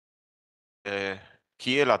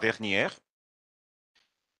qui est la dernière,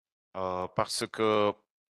 parce que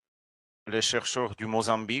les chercheurs du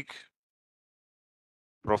Mozambique,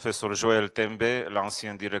 professeur Joël Tembe,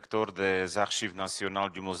 l'ancien directeur des Archives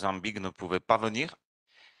nationales du Mozambique, ne pouvait pas venir.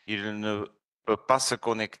 Il ne peut pas se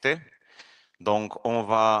connecter. Donc, on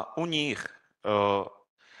va unir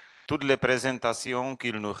toutes les présentations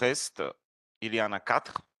qu'il nous reste. Il y en a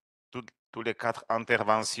 4, toutes les 4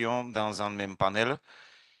 interventions dans un même panel.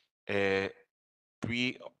 Et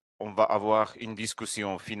puis, on va avoir une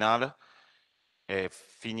discussion finale et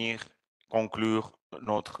conclure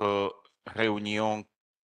notre réunion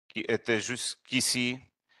qui était jusqu'ici,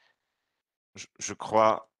 je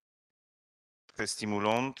crois, très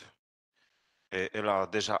stimulante et elle a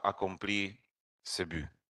déjà accompli ses buts.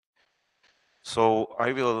 So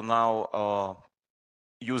I will now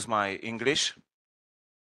use my English.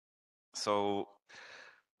 So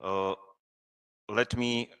let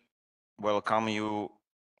me welcome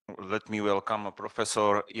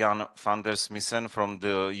Professor Jan van der Smissen from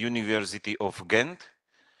the University of Ghent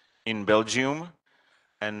in Belgium,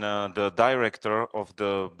 and the director of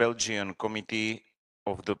the Belgian committee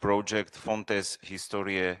of the project Fontes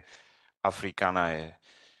Historiae Africanae.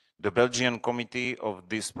 The Belgian committee of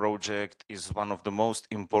this project is one of the most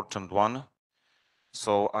important one.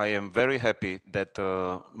 So I am very happy that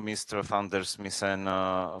Mr. van der Smissen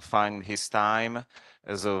find his time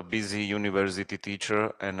as a busy university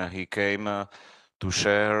teacher, and he came to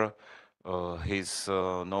share his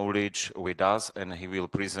knowledge with us, and he will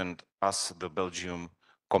present us the Belgium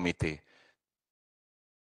committee.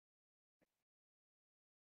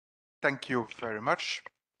 Thank you very much.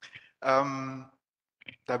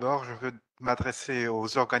 D'abord, je veux m'adresser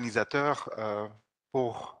aux organisateurs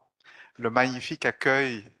pour le magnifique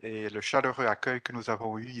accueil et le chaleureux accueil que nous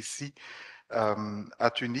avons eu ici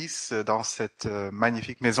à Tunis, dans cette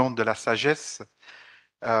magnifique maison de la sagesse.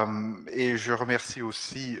 Et je remercie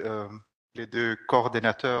aussi les deux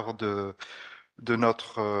coordinateurs de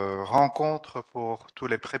notre rencontre pour toutes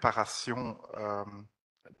les préparations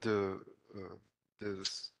de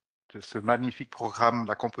ce magnifique programme,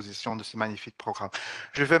 la composition de ce magnifique programme.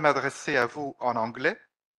 Je vais m'adresser à vous en anglais.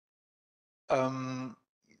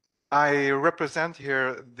 I represent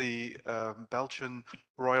here the Belgian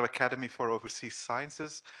Royal Academy for Overseas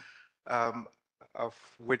Sciences, of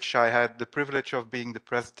which I had the privilege of being the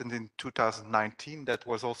president in 2019. That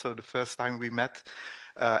was also the first time we met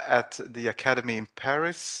at the Academy in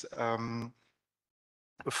Paris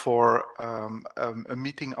for a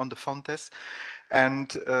meeting on the Fontes.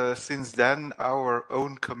 And since then, our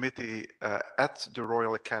own committee at the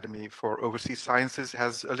Royal Academy for Overseas Sciences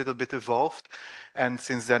has a little bit evolved. And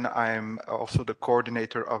since then, I'm also the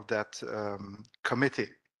coordinator of that committee.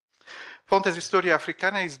 Fontes Historiae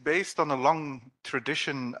Africanae is based on a long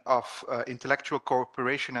tradition of intellectual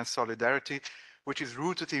cooperation and solidarity, which is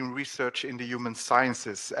rooted in research in the human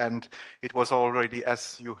sciences. And it was already,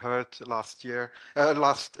 as you heard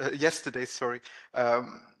yesterday,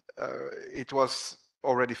 it was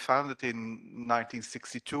already founded in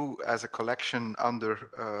 1962 as a collection under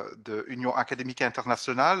the Union Académique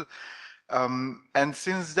Internationale. And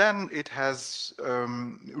since then, it has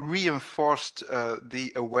reinforced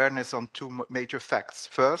the awareness on two major facts.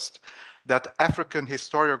 First, that African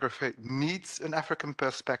historiography needs an African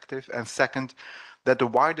perspective, and second, that the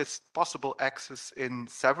widest possible access in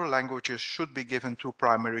several languages should be given to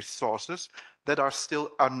primary sources that are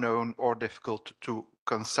still unknown or difficult to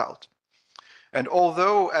consult. And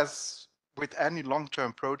although, as with any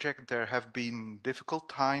long-term project, there have been difficult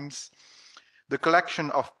times, the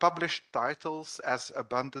collection of published titles, as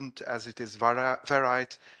abundant as it is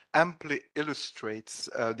varied, amply illustrates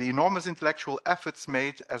the enormous intellectual efforts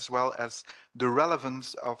made, as well as the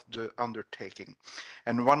relevance of the undertaking.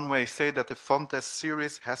 And one may say that the Fontes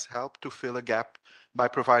series has helped to fill a gap by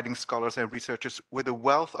providing scholars and researchers with a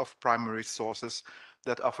wealth of primary sources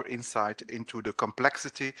that offer insight into the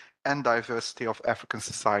complexity and diversity of African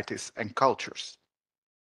societies and cultures.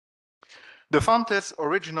 The Fontes'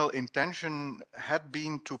 original intention had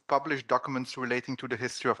been to publish documents relating to the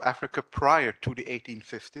history of Africa prior to the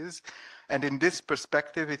 1850s, and in this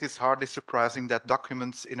perspective, it is hardly surprising that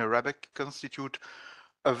documents in Arabic constitute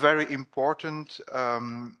a very important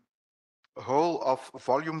whole of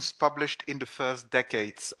volumes published in the first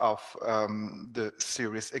decades of the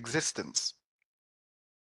series' existence.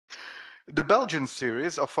 The Belgian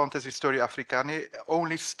series of Fontes Historiae Africanae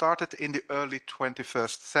only started in the early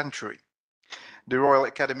 21st century. The Royal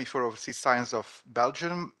Academy for Overseas Science of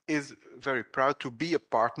Belgium is very proud to be a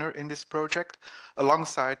partner in this project,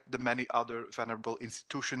 alongside the many other venerable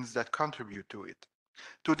institutions that contribute to it.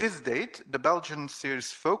 To this date, the Belgian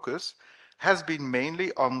series focus has been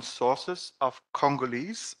mainly on sources of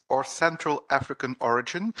Congolese or Central African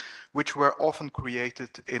origin, which were often created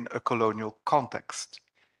in a colonial context.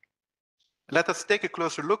 Let us take a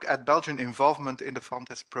closer look at Belgian involvement in the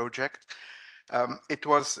Fontes project. It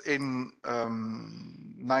was in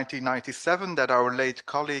 1997 that our late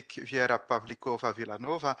colleague Viera Pavlikova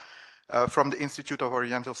Villanova from the Institute of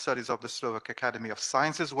Oriental Studies of the Slovak Academy of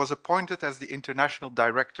Sciences was appointed as the international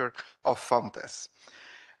director of Fontes.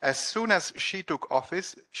 As soon as she took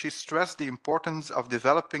office, she stressed the importance of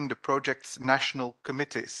developing the project's national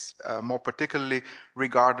committees, more particularly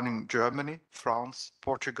regarding Germany, France,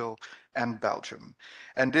 Portugal, and Belgium.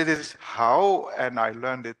 And this is how, and I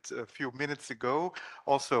learned it a few minutes ago,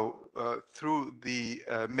 also through the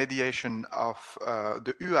mediation of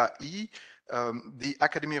the UAI, the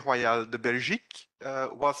Académie Royale de Belgique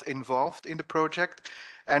was involved in the project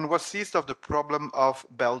and was seized of the problem of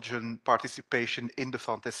Belgian participation in the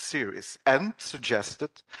Fontes series and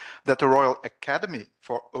suggested that the Royal Academy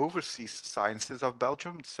for Overseas Sciences of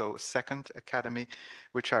Belgium, so second academy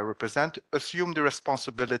which I represent, assume the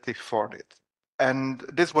responsibility for it. And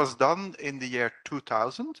this was done in the year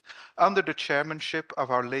 2000 under the chairmanship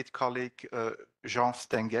of our late colleague Jean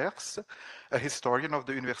Stengers, a historian of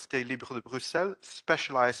the Université Libre de Bruxelles,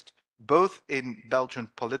 specialized both in Belgian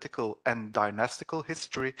political and dynastical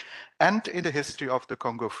history and in the history of the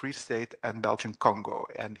Congo Free State and Belgian Congo.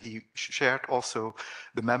 And he shared also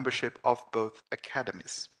the membership of both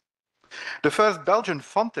academies. The first Belgian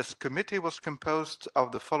Fontes committee was composed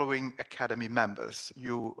of the following academy members.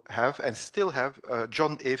 You have and still have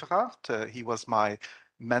John Everard. He was my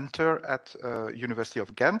mentor at University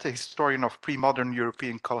of Ghent, a historian of pre-modern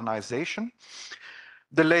European colonization.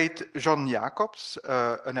 The late John Jacobs,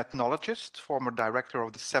 an ethnologist, former director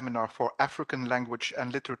of the Seminar for African Language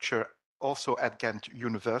and Literature, also at Ghent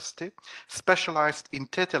University, specialized in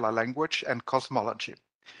Tetela language and cosmology.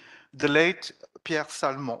 The late Pierre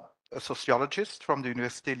Salmon, a sociologist from the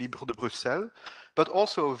Université Libre de Bruxelles, but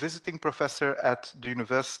also a visiting professor at the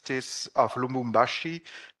universities of Lubumbashi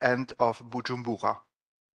and of Bujumbura.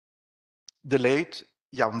 The late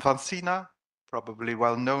Jan van Sina, probably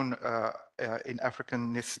well known in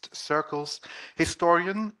Africanist circles,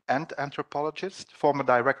 historian and anthropologist, former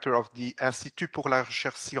director of the Institut pour la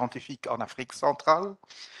Recherche Scientifique en Afrique Centrale,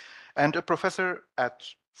 and a professor at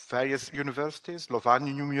various universities,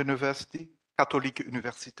 Lovanium University, Katholieke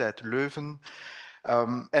Universiteit Leuven,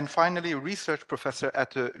 and finally, a research professor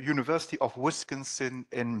at the University of Wisconsin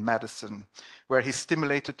in Madison, where he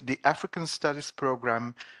stimulated the African Studies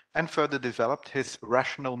program and further developed his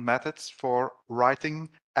rational methods for writing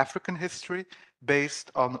African history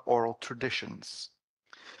based on oral traditions.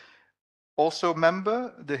 Also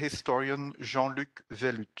member, the historian Jean-Luc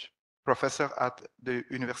Vellut, professor at the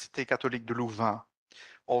Université Catholique de Louvain,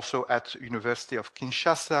 also at University of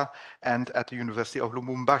Kinshasa and at the University of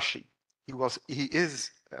Lubumbashi.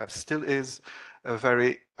 Still is a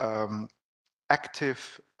very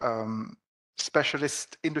active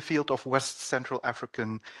specialist in the field of West Central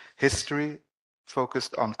African history,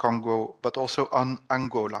 focused on Congo, but also on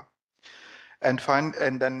Angola. And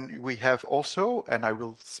then we have also, and I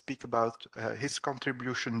will speak about his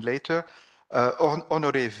contribution later,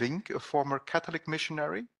 Honoré Vink, a former Catholic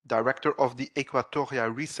missionary, director of the Equatoria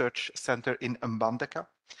Research Center in Mbandaka,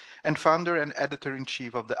 and founder and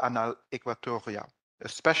editor-in-chief of the Annales Equatoria, a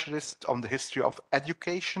specialist on the history of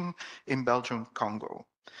education in Belgian Congo.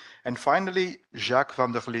 And finally, Jacques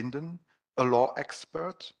van der Linden, a law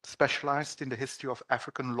expert specialized in the history of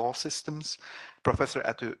African law systems, professor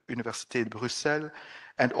at the Université de Bruxelles,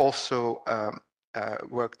 and also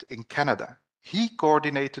worked in Canada. He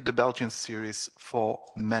coordinated the Belgian series for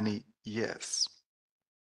many years.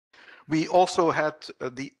 We also had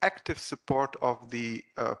the active support of the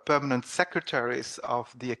permanent secretaries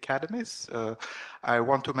of the academies. I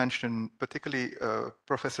want to mention particularly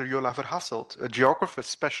Professor Jola Verhasselt, a geographer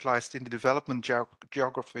specialized in the development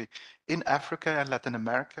geography in Africa and Latin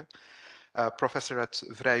America, professor at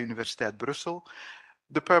Vrije Universiteit Brussel.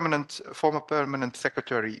 The former permanent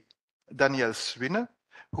secretary Daniel Swinne,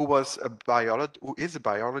 who is a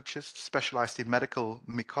biologist specialized in medical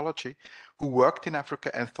mycology, who worked in Africa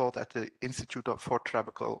and taught at the Institute for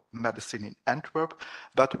Tropical Medicine in Antwerp,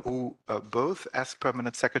 but who both as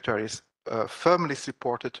permanent secretaries firmly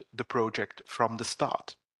supported the project from the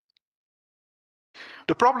start.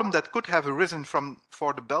 The problem that could have arisen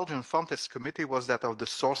for the Belgian Fontes Committee was that of the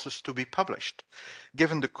sources to be published,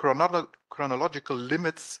 given the chronological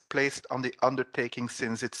limits placed on the undertaking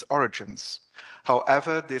since its origins.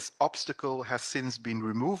 However, this obstacle has since been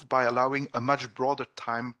removed by allowing a much broader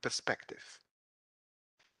time perspective.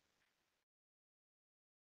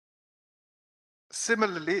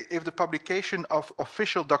 Similarly, if the publication of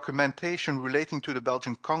official documentation relating to the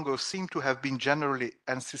Belgian Congo seemed to have been generally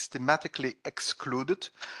and systematically excluded,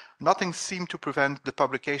 nothing seemed to prevent the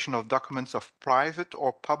publication of documents of private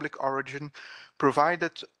or public origin,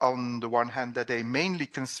 provided on the one hand that they mainly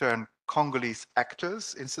concern Congolese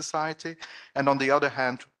actors in society, and on the other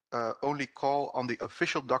hand, only call on the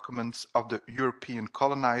official documents of the European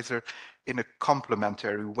colonizer in a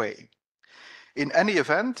complementary way. In any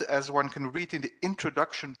event, as one can read in the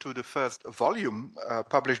introduction to the first volume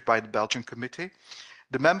published by the Belgian Committee,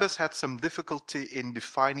 the members had some difficulty in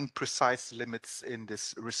defining precise limits in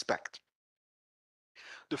this respect.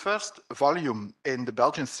 The first volume in the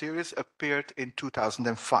Belgian series appeared in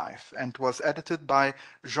 2005 and was edited by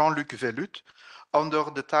Jean-Luc Vellut under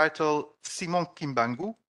the title Simon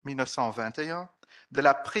Kimbangu, 1921, de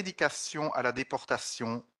la prédication à la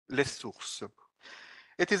déportation, les sources.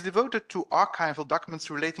 It is devoted to archival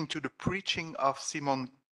documents relating to the preaching of Simon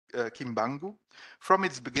Kimbangu, from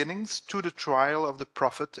its beginnings to the trial of the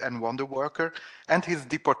prophet and wonder worker and his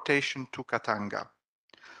deportation to Katanga.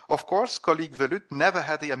 Of course, colleague Vellut never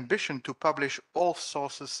had the ambition to publish all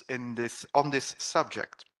sources on this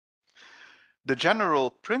subject. The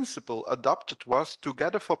general principle adopted was to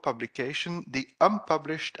gather for publication the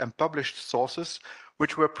unpublished and published sources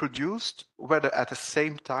which were produced, whether at the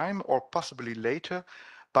same time or possibly later,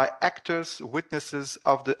 by actors, witnesses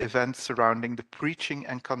of the events surrounding the preaching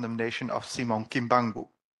and condemnation of Simon Kimbangu.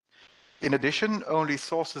 In addition, only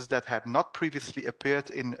sources that had not previously appeared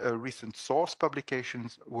in recent source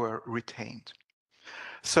publications were retained.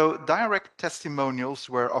 So direct testimonials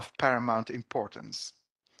were of paramount importance.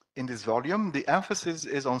 In this volume, the emphasis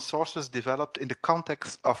is on sources developed in the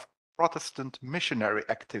context of Protestant missionary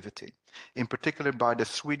activity, in particular by the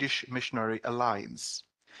Swedish Missionary Alliance.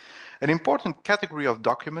 An important category of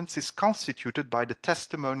documents is constituted by the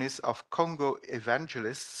testimonies of Congo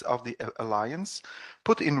evangelists of the Alliance,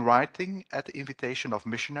 put in writing at the invitation of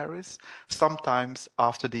missionaries, sometimes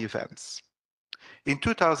after the events. In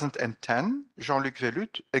 2010, Jean-Luc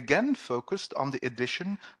Vellut again focused on the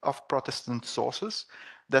addition of Protestant sources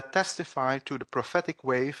that testify to the prophetic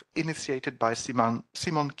wave initiated by Simon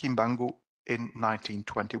Kimbangu in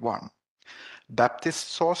 1921.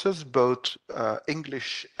 Baptist sources, both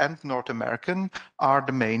English and North American, are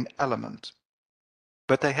the main element.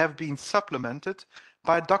 But they have been supplemented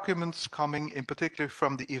by documents coming in particular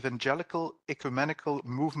from the evangelical ecumenical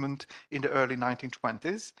movement in the early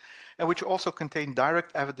 1920s, and which also contain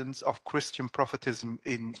direct evidence of Christian prophetism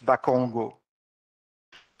in Bakongo.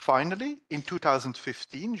 Finally, in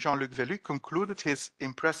 2015, Jean-Luc Vellut concluded his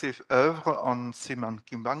impressive oeuvre on Simon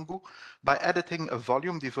Kimbangu by editing a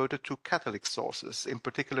volume devoted to Catholic sources, in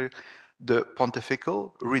particular the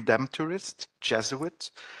Pontifical, Redemptorist, Jesuit,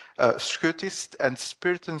 Scotist, and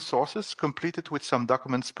Spiritan sources, completed with some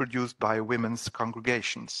documents produced by women's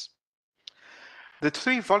congregations. The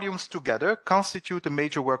three volumes together constitute a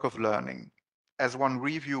major work of learning. As one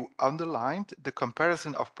review underlined, the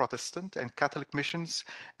comparison of Protestant and Catholic missions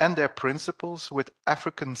and their principles with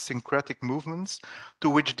African syncretic movements, to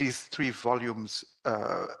which these three volumes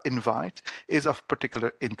invite, is of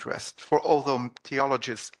particular interest. For although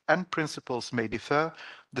theologies and principles may differ,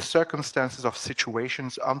 the circumstances of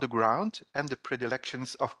situations on the ground and the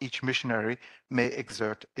predilections of each missionary may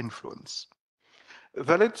exert influence.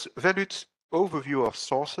 Velut's overview of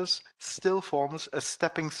sources still forms a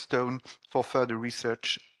stepping stone for further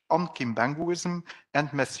research on Kimbanguism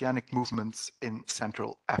and messianic movements in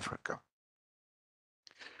Central Africa.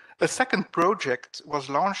 A second project was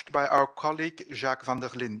launched by our colleague Jacques van der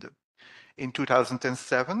Linde in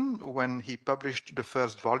 2007, when he published the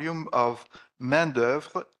first volume of Main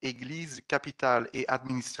d'œuvre, Église, capitale et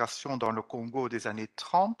administration dans le Congo des années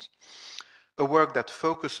 30, a work that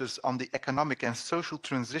focuses on the economic and social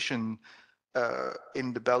transition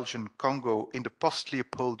in the Belgian Congo in the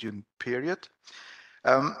post-Leopoldian period.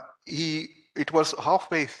 It was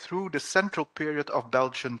halfway through the central period of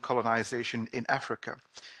Belgian colonization in Africa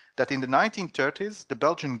that in the 1930s, the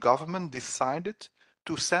Belgian government decided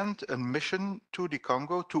to send a mission to the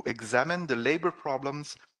Congo to examine the labor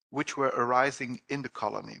problems which were arising in the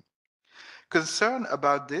colony. Concern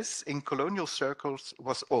about this in colonial circles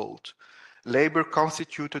was old. Labor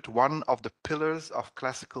constituted one of the pillars of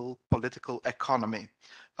classical political economy,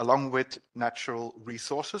 along with natural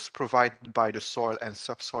resources provided by the soil and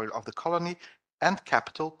subsoil of the colony and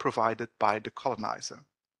capital provided by the colonizer.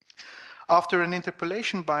 After an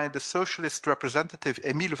interpellation by the socialist representative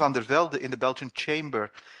Emile van der Velde in the Belgian Chamber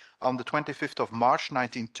on the 25th of March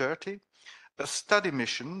 1930, a study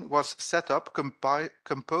mission was set up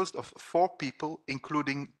composed of 4 people,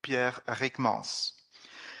 including Pierre Repenser.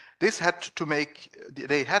 They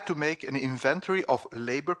had to make an inventory of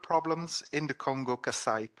labor problems in the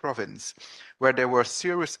Congo-Kasai province, where there were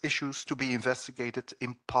serious issues to be investigated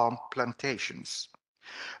in palm plantations.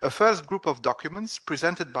 A first group of documents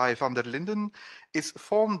presented by van der Linden is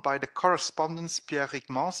formed by the correspondence Pierre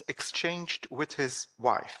Rickmans exchanged with his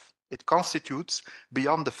wife. It constitutes,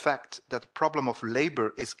 beyond the fact that the problem of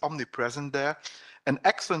labor is omnipresent there, an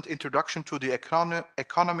excellent introduction to the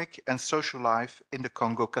economic and social life in the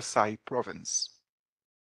Congo-Kasai province.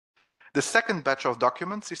 The second batch of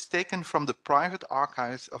documents is taken from the private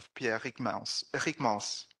archives of Pierre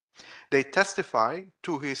Rickmans. They testify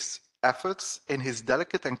to his efforts in his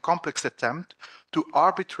delicate and complex attempt to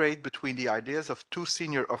arbitrate between the ideas of two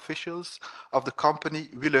senior officials of the company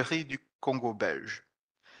Huileries du Congo Belge.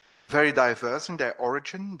 Very diverse in their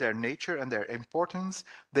origin, their nature, and their importance,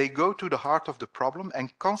 they go to the heart of the problem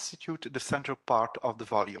and constitute the central part of the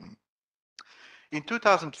volume. In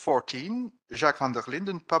 2014, Jacques van der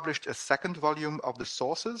Linden published a second volume of the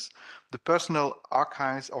sources, the personal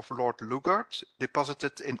archives of Lord Lugard,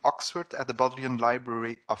 deposited in Oxford at the Bodleian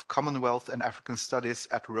Library of Commonwealth and African Studies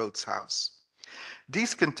at Rhodes House.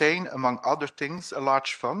 These contain, among other things, a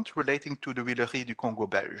large fund relating to the Huileries du Congo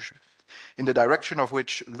Belge, in the direction of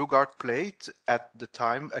which Lugard played, at the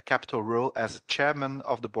time, a capital role as chairman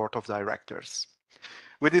of the board of directors.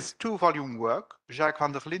 With his two-volume work, Jacques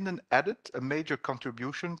van der Linden added a major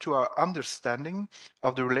contribution to our understanding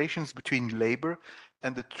of the relations between labor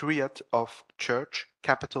and the triad of church,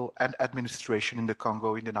 capital, and administration in the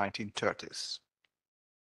Congo in the 1930s.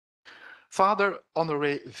 Father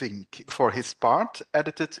Honoré Vink, for his part,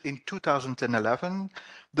 edited in 2011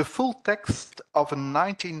 the full text of a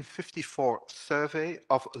 1954 survey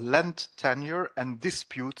of land tenure and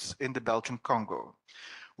disputes in the Belgian Congo,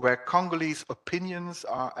 where Congolese opinions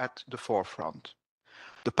are at the forefront.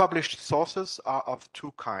 The published sources are of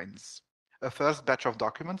two kinds. A first batch of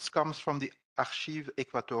documents comes from the Archives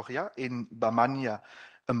Equatoria in Bamania,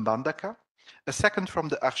 Mbandaka. A second from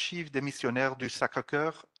the Archives des Missionnaires du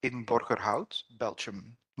Sacré-Cœur in Borgerhout,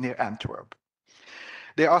 Belgium, near Antwerp.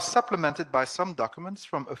 They are supplemented by some documents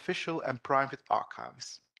from official and private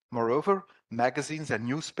archives. Moreover, magazines and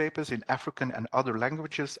newspapers in African and other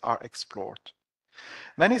languages are explored.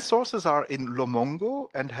 Many sources are in Lomongo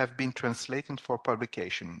and have been translated for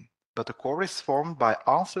publication, but the core is formed by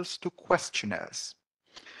answers to questionnaires.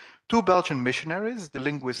 Two Belgian missionaries, the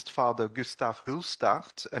linguist Father Gustave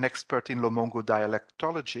Hulstaert, an expert in Lomongo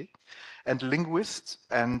dialectology, and linguist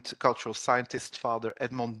and cultural scientist Father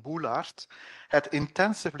Edmond Boulaert, had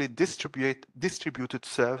intensively distributed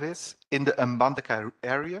surveys in the Mbandaka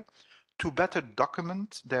area to better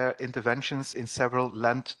document their interventions in several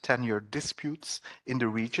land tenure disputes in the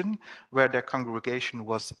region where their congregation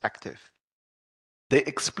was active. They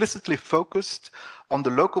explicitly focused on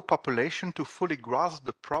the local population to fully grasp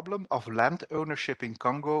the problem of land ownership in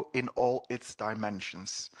Congo in all its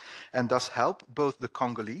dimensions, and thus help both the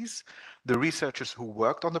Congolese, the researchers who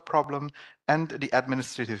worked on the problem, and the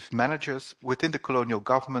administrative managers within the colonial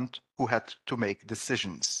government who had to make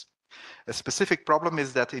decisions. A specific problem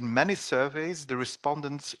is that in many surveys, the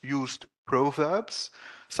respondents used proverbs,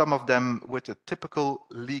 some of them with a typical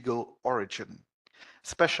legal origin.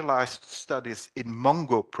 Specialized studies in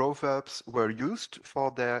Mongo proverbs were used for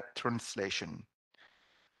their translation.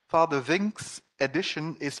 Father Vink's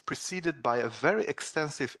edition is preceded by a very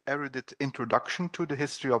extensive erudite introduction to the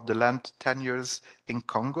history of the land tenures in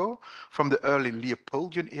Congo, from the early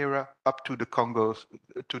Leopoldian era up to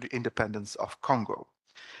the independence of Congo.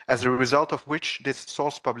 As a result of which, this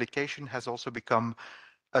source publication has also become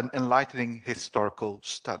an enlightening historical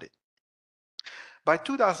study. By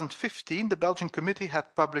 2015, the Belgian Committee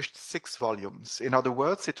had published 6 volumes. In other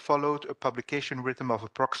words, it followed a publication rhythm of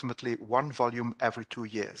approximately 1 volume every 2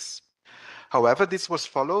 years. However, this was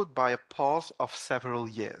followed by a pause of several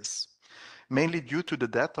years, mainly due to the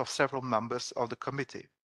death of several members of the committee.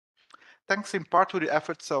 Thanks in part to the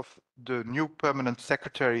efforts of the new permanent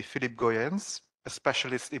secretary, Philippe Goyens, a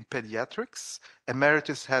specialist in pediatrics,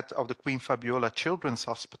 emeritus head of the Queen Fabiola Children's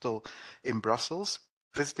Hospital in Brussels,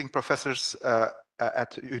 visiting professors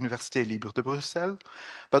at Université Libre de Bruxelles,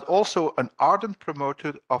 but also an ardent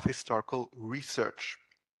promoter of historical research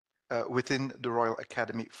within the Royal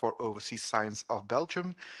Academy for Overseas Science of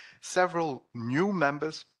Belgium. Several new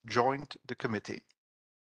members joined the committee.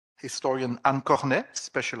 Historian Anne Cornet,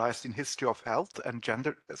 specialized in history of health and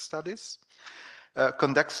gender studies,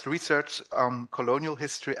 conducts research on colonial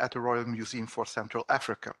history at the Royal Museum for Central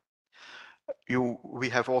Africa. We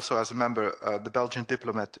have also as a member the Belgian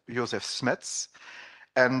diplomat Joseph Smets,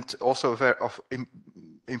 and also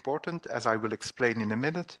important, as I will explain in a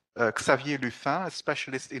minute. Xavier Luffin, a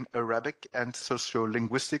specialist in Arabic and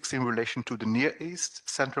sociolinguistics in relation to the Near East,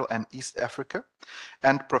 Central and East Africa,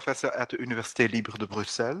 and professor at the Université Libre de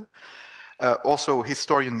Bruxelles. Also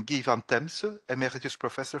historian Guy van Temse, emeritus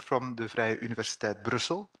professor from the Vrije Universiteit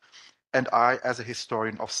Brussel, and I as a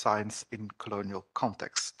historian of science in colonial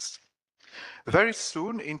contexts. Very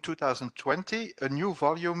soon, in 2020, a new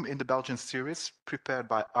volume in the Belgian series, prepared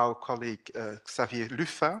by our colleague Xavier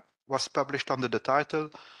Luffin, was published under the title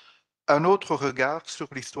Un autre regard sur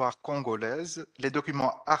l'histoire congolaise, les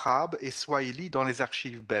documents arabes et swahili dans les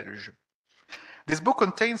archives belges. This book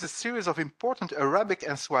contains a series of important Arabic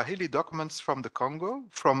and Swahili documents from the Congo,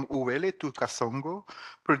 from Uele to Kasongo,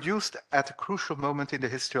 produced at a crucial moment in the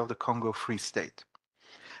history of the Congo Free State.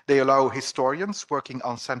 They allow historians working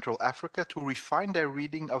on Central Africa to refine their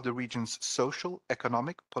reading of the region's social,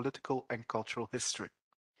 economic, political, and cultural history.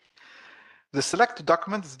 The selected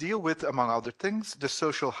documents deal with, among other things, the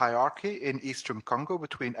social hierarchy in Eastern Congo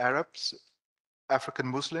between Arabs, African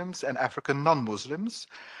Muslims, and African non-Muslims,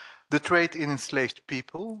 the trade in enslaved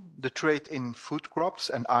people, the trade in food crops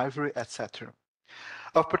and ivory, etc.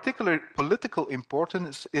 Of particular political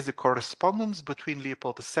importance is the correspondence between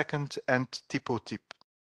Leopold II and Tipotip.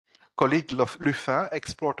 Colleague Luffin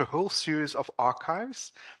explored a whole series of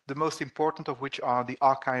archives, the most important of which are the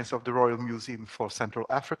archives of the Royal Museum for Central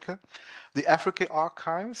Africa, the Africaine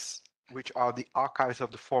archives, which are the archives of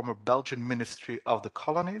the former Belgian Ministry of the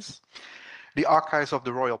Colonies, the archives of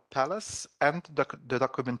the Royal Palace, and the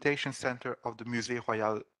documentation center of the Musée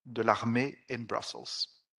Royal de l'Armée in Brussels.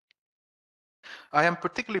 I am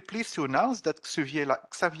particularly pleased to announce that Xavier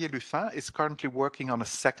Luffin is currently working on a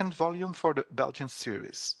second volume for the Belgian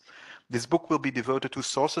series. This book will be devoted to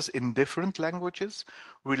sources in different languages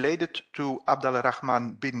related to Abd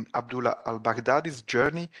al-Rahman bin Abdullah al-Baghdadi's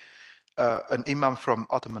journey, an imam from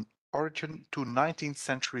Ottoman origin, to 19th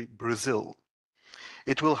century Brazil.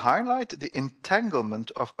 It will highlight the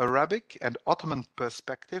entanglement of Arabic and Ottoman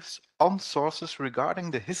perspectives on sources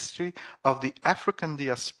regarding the history of the African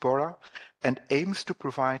diaspora and aims to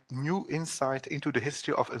provide new insight into the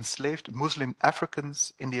history of enslaved Muslim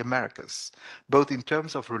Africans in the Americas, both in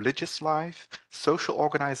terms of religious life, social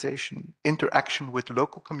organization, interaction with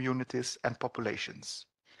local communities and populations.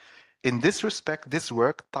 In this respect, this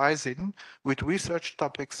work ties in with research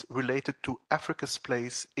topics related to Africa's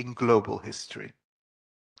place in global history.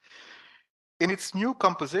 In its new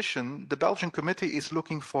composition, the Belgian Committee is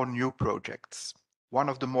looking for new projects. One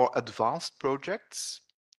of the more advanced projects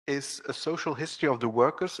is a social history of the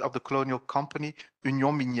workers of the colonial company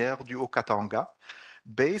Union Minière du Haut-Katanga,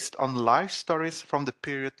 based on life stories from the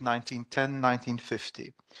period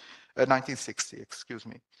 1910-1960,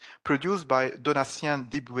 produced by Donatien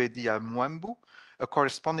Dibouedia Mwembu, a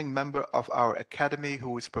corresponding member of our academy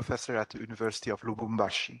who is professor at the University of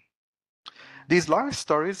Lubumbashi. These life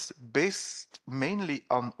stories, based mainly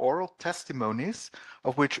on oral testimonies,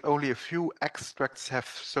 of which only a few extracts have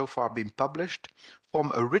so far been published,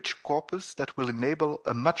 form a rich corpus that will enable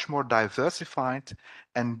a much more diversified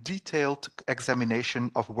and detailed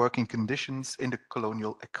examination of working conditions in the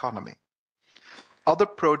colonial economy. Other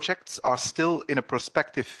projects are still in a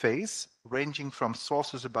prospective phase, ranging from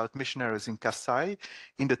sources about missionaries in Kasai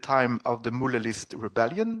in the time of the Mulelist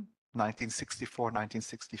Rebellion,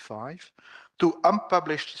 1964-1965, to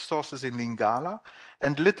unpublished sources in Lingala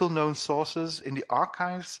and little-known sources in the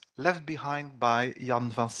archives left behind by Jan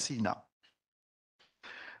van Sina.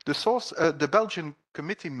 The Belgian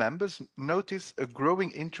committee members notice a growing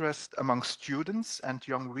interest among students and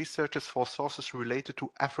young researchers for sources related to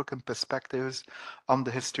African perspectives on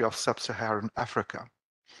the history of sub-Saharan Africa.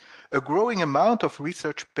 A growing amount of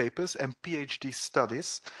research papers and PhD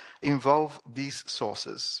studies involve these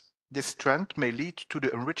sources. This trend may lead to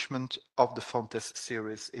the enrichment of the Fontes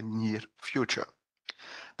series in near future.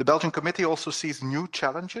 The Belgian Committee also sees new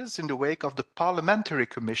challenges in the wake of the Parliamentary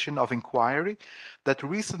Commission of Inquiry that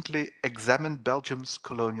recently examined Belgium's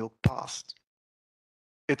colonial past.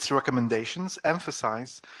 Its recommendations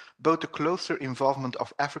emphasize both the closer involvement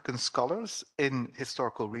of African scholars in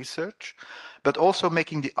historical research, but also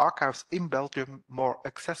making the archives in Belgium more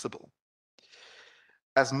accessible,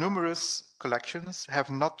 as numerous collections have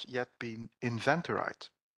not yet been inventoried.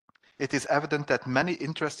 It is evident that many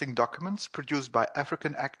interesting documents produced by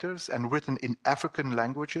African actors and written in African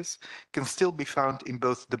languages can still be found in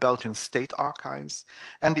both the Belgian State Archives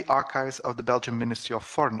and the archives of the Belgian Ministry of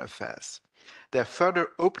Foreign Affairs. Their further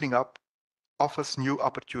opening up offers new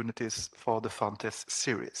opportunities for the Fontes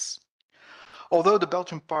series. Although the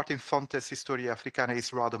Belgian part in Fontes Historia Africana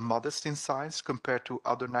is rather modest in size compared to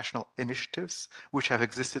other national initiatives, which have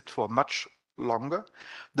existed for much longer.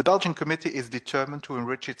 The Belgian committee is determined to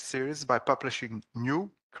enrich its series by publishing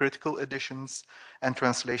new critical editions and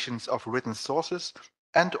translations of written sources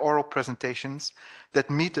and oral presentations that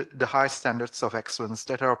meet the high standards of excellence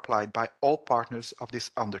that are applied by all partners of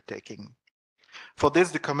this undertaking. For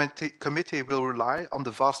this, the committee will rely on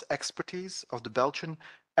the vast expertise of the Belgian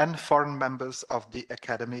and foreign members of the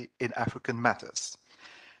Academy in African matters.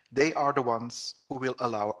 They are the ones who will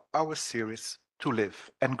allow our series to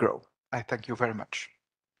live and grow. I thank you very much.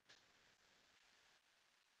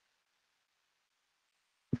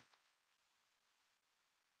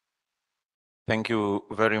 Thank you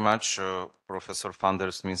very much, Professor van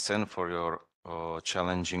der Smissen, for your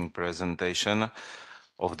challenging presentation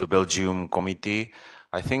of the Belgium Committee.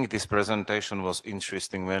 I think this presentation was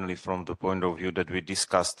interesting mainly from the point of view that we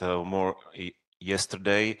discussed more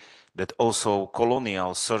yesterday, that also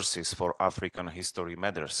colonial sources for African history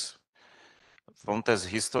matters. Fontes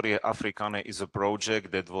Historiae Africae is a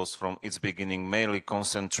project that was from its beginning mainly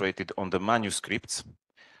concentrated on the manuscripts,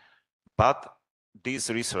 but this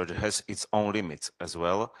research has its own limits as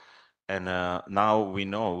well. And now we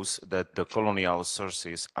know that the colonial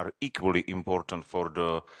sources are equally important for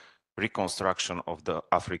the reconstruction of the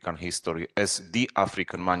African history as the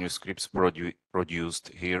African manuscripts produced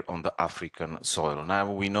here on the African soil.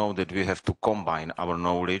 Now we know that we have to combine our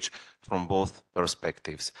knowledge from both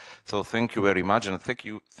perspectives. So thank you very much, and thank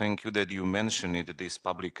you that you mentioned this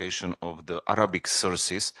publication of the Arabic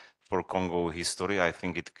sources for Congo history. I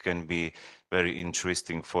think it can be very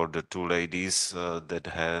interesting for the two ladies that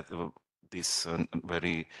had this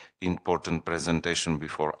very important presentation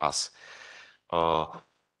before us.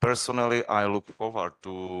 Personally, I look forward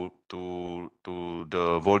to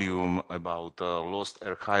the volume about lost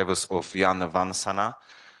archives of Jan van Sana.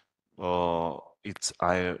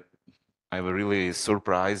 I'm really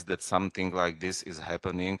surprised that something like this is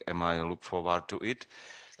happening, and I look forward to it.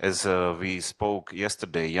 As we spoke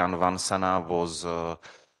yesterday, Jan van Sana was a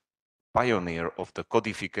pioneer of the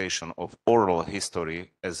codification of oral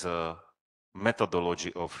history as a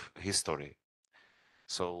methodology of history.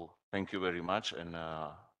 So thank you very much, and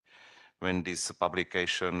when this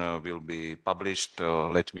publication will be published,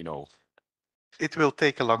 let me know. It will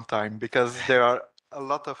take a long time because there are a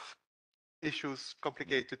lot of issues,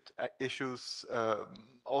 complicated issues.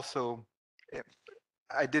 Also,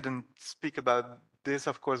 I didn't speak about this,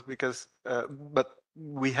 of course, because, but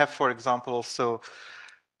we have, for example, also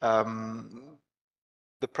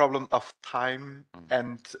the problem of time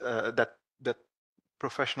and that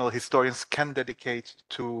professional historians can dedicate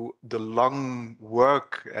to the long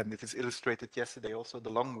work, and it is illustrated yesterday also, the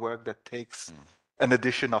long work that takes an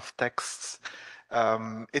edition of texts.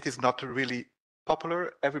 It is not really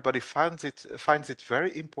popular. Everybody finds it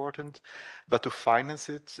very important, but to finance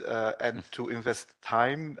it and to invest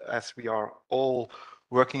time, as we are all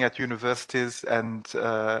working at universities and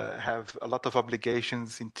have a lot of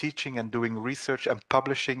obligations in teaching and doing research and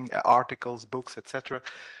publishing articles, books, etc.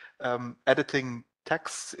 Editing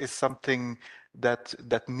texts is something that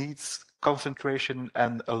needs concentration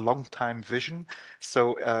and a long time vision.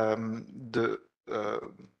 So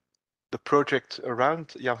the project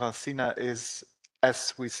around Jan van Sana is,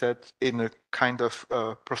 as we said, in a kind of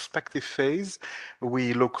prospective phase.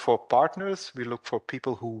 We look for partners, we look for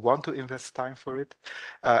people who want to invest time for it,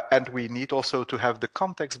 and we need also to have the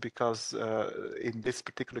context, because in this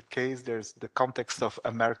particular case, there's the context of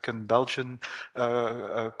American-Belgian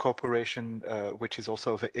cooperation, which is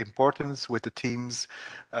also of importance with the teams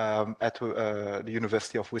at the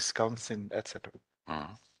University of Wisconsin, etc.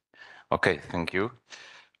 Okay, thank you.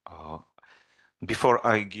 Before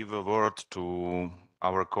I give a word to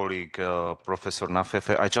our colleague, Professor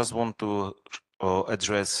Nafefe, I just want to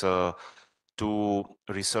address two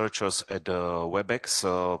researchers at WebEx,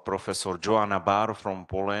 Professor Joanna Barr from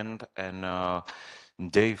Poland and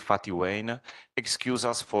Dave Fatiwain. Excuse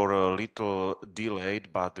us for a little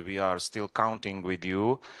delayed, but we are still counting with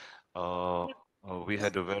you. We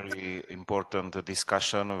had a very important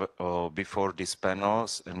discussion before these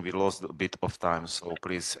panels, and we lost a bit of time. So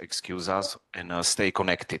please excuse us and stay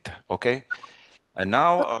connected, okay? And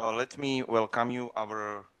now let me welcome you,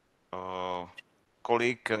 our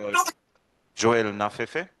colleague, Joël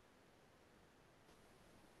Nafefe.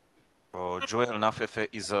 Joël Nafefe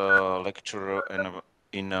is a lecturer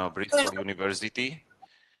in Bristol University,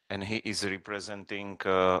 and he is representing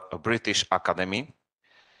a British academy,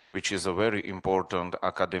 which is a very important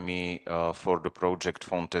academy for the project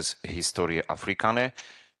Fontes Historiae Africae.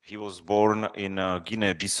 He was born in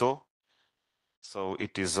Guinea-Bissau, so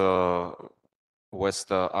it is a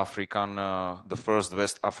West African, the first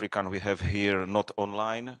West African we have here, not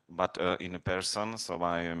online, but in person. So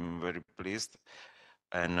I am very pleased.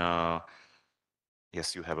 And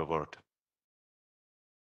yes, you have a word.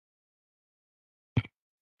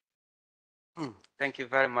 Thank you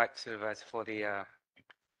very much, Sylvester, for the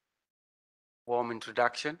warm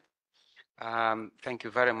introduction. Thank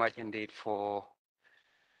you very much indeed for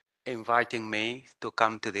inviting me to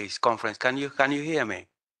come to this conference. Can you hear me?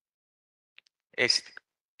 It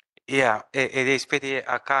is pity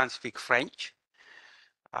I can't speak French.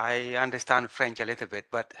 I understand French a little bit,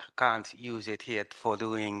 but can't use it here for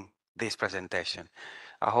doing this presentation.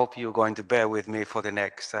 I hope you're going to bear with me for the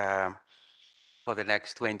next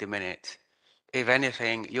 20 minutes. If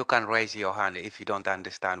anything, you can raise your hand if you don't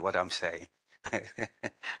understand what I'm saying.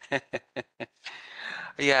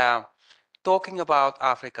 Yeah, talking about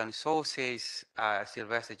African sources,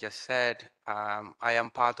 Sylvester just said, I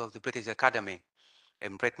am part of the British Academy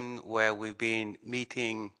in Britain, where we've been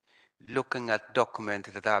meeting, looking at documents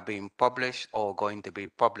that are being published or going to be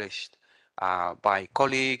published by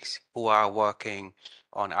colleagues who are working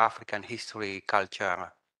on African history,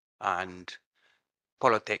 culture, and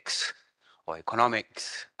politics or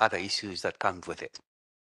economics, other issues that come with it.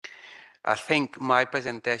 I think my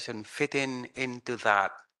presentation fitting into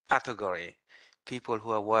that category, people who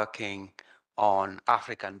are working on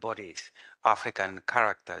African bodies, African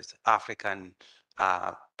characters, African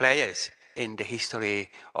players in the history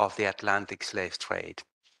of the Atlantic slave trade.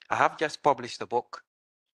 I have just published a book.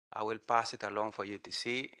 I will pass it along for you to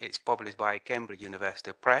see. It's published by Cambridge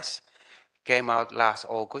University Press. Came out last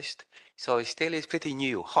August. So it still is pretty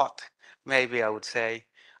new, hot, maybe I would say.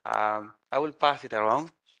 I will pass it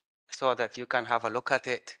around so that you can have a look at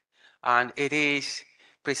it. And it is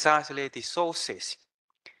precisely the sources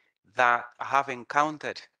that I have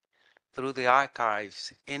encountered through the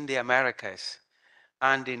archives in the Americas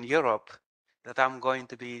and in Europe that I'm going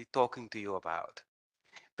to be talking to you about.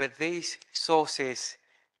 But these sources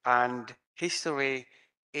and history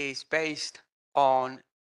is based on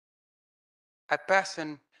a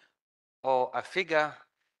person or a figure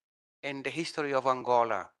in the history of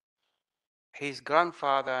Angola. His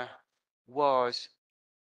grandfather was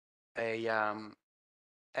a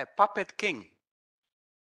puppet king.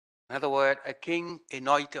 In other words, a king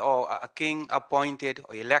anointed or a king appointed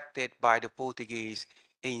or elected by the Portuguese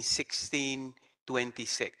in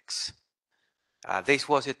 1626. This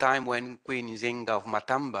was a time when Queen Zinga of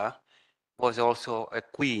Matamba was also a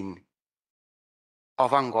queen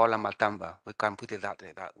of Angola Matamba. We can put it that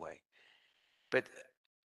way. But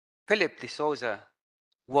Philip de Souza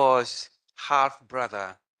was half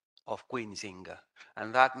brother of Queen Zinga,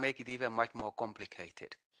 and that makes it even much more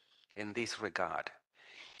complicated in this regard.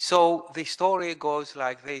 So the story goes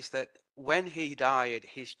like this, that when he died,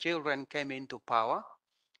 his children came into power.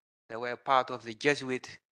 They were part of the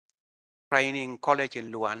Jesuit training college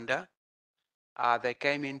in Luanda. They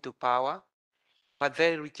came into power, but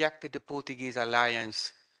they rejected the Portuguese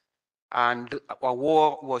alliance, and a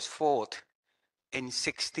war was fought in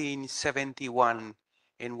 1671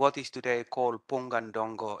 in what is today called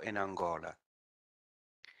Pungandongo in Angola.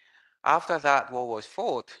 After that war was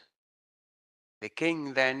fought, the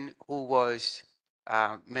king then, who was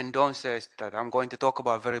Mendonça's, that I'm going to talk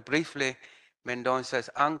about very briefly, Mendonça's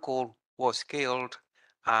uncle was killed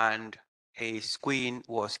and his queen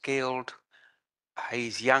was killed.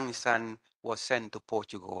 His young son was sent to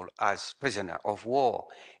Portugal as prisoner of war.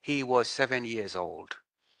 He was 7 years old.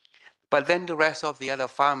 But then the rest of the other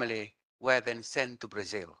family were then sent to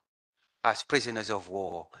Brazil as prisoners of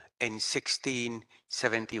war in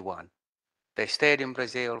 1671. They stayed in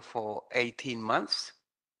Brazil for 18 months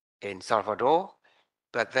in Salvador,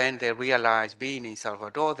 but then they realized being in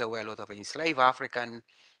Salvador, there were a lot of enslaved Africans.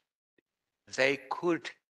 They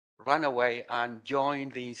could run away and join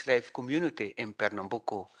the enslaved community in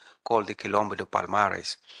Pernambuco called the Quilombo de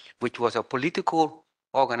Palmares, which was a political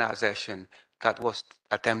organization that was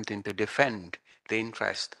attempting to defend the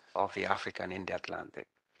interest of the African in the Atlantic.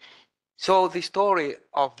 So the story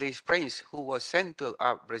of this prince who was sent to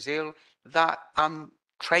Brazil, that I'm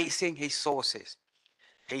tracing his sources.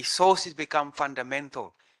 His sources become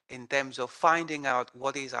fundamental in terms of finding out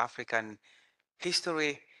what is African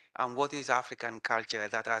history and what is African culture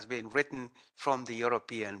that has been written from the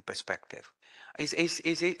European perspective. Is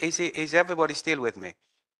everybody still with me?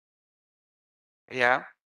 Yeah,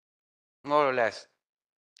 more or less.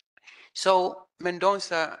 So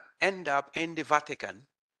Mendonça ended up in the Vatican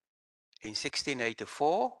in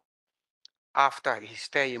 1684 after his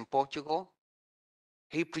stay in Portugal.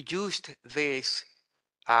 He produced this,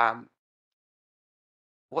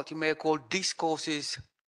 what you may call discourses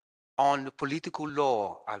on the political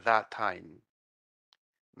law at that time.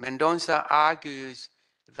 Mendonça argues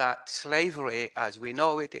that slavery, as we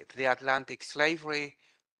know it, the Atlantic slavery,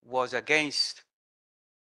 was against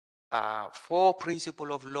 4 principles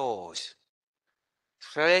of laws.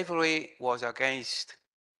 Slavery was against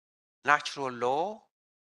natural law.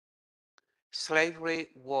 Slavery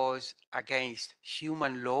was against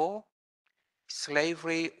human law.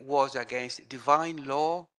 Slavery was against divine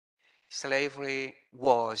law. Slavery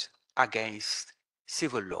was against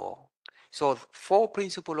civil law. So 4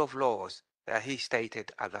 principles of laws that he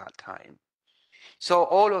stated at that time. So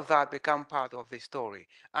all of that become part of the story.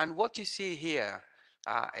 And what you see here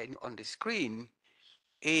on the screen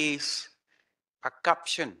is a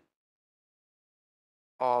caption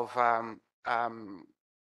of a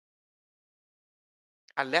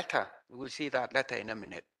letter. We'll see that letter in a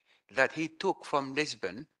minute, that he took from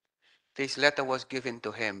Lisbon. This letter was given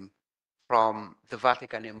to him from the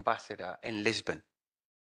Vatican ambassador in Lisbon.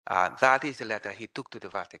 That is the letter he took to the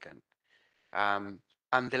Vatican. And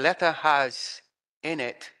the letter has in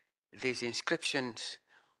it these inscriptions,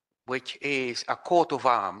 which is a coat of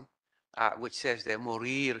arms, which says de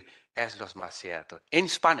morir es lo más cierto, in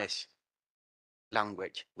Spanish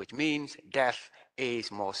language, which means death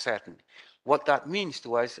is more certain. What that means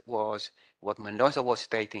to us was, what Mendonça was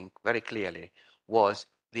stating very clearly, was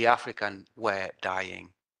the African were dying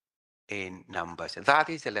in numbers. That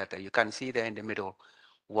is the letter. You can see there in the middle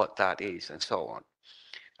what that is, and so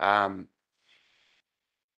on.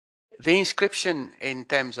 The inscription in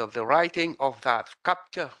terms of the writing of that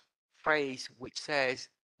capture phrase, which says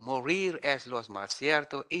morir es lo más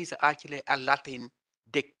cierto, is actually a Latin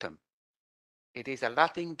dictum. It is a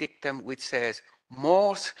Latin dictum which says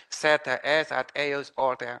mors certa es ad eos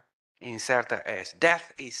order incerta es.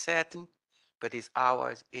 Death is certain, but its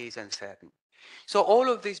hours is uncertain. So all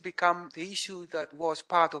of this become the issue that was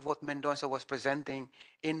part of what Mendonça was presenting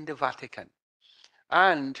in the Vatican.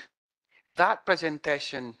 And that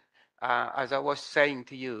presentation, as I was saying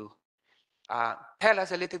to you, tell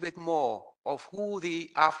us a little bit more of who the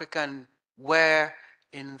African were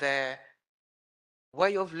in their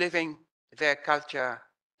way of living their culture,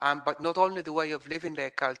 but not only the way of living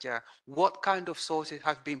their culture, what kind of sources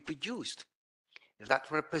have been produced that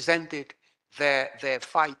represented their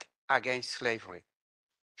fight against slavery.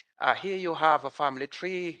 Here you have a family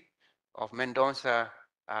tree of Mendonça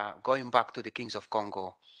going back to the kings of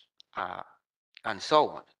Congo and so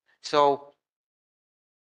on. So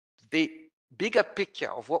the bigger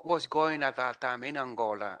picture of what was going at that time in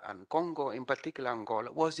Angola, and Congo in particular,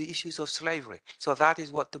 Angola, was the issues of slavery. So that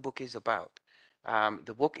is what the book is about.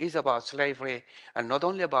 The book is about slavery, and not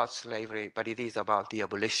only about slavery, but it is about the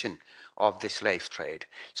abolition of the slave trade.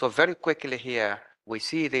 So very quickly here, we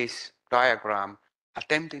see this diagram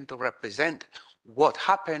attempting to represent what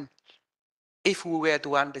happened if we were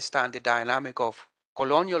to understand the dynamic of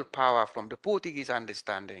colonial power from the Portuguese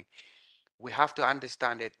understanding. We have to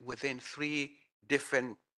understand it within 3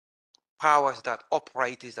 different powers that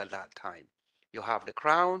operated at that time. You have the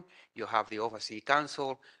Crown, you have the Overseas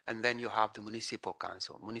Council, and then you have the Municipal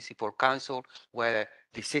Council. Municipal Council were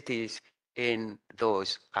the cities in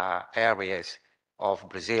those areas of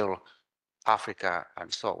Brazil, Africa,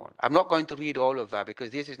 and so on. I'm not going to read all of that because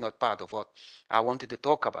this is not part of what I wanted to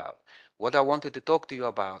talk about. What I wanted to talk to you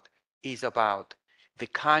about is about the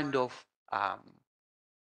kind of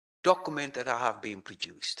document that have been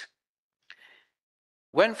produced.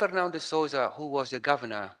 When Fernão de Souza, who was the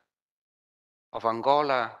governor of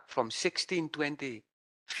Angola from 1623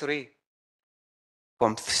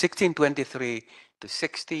 to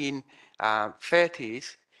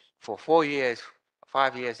 1630s, for 4 years,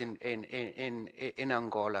 5 years in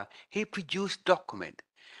Angola, he produced documents.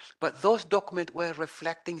 But those documents were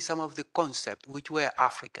reflecting some of the concepts which were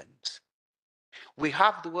Africans. We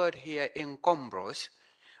have the word here encombros,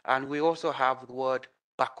 and we also have the word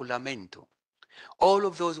baculamento. All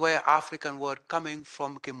of those were African words coming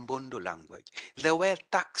from Kimbundu language. They were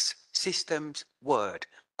tax systems word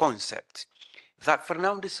concepts that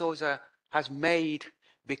Fernão de Souza has made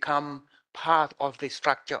become part of the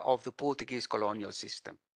structure of the Portuguese colonial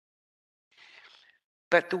system.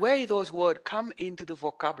 But the way those words come into the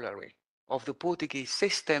vocabulary of the Portuguese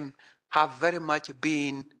system have very much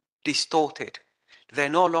been distorted. They're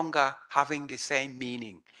no longer having the same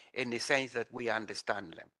meaning in the sense that we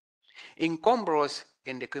understand them. Encombros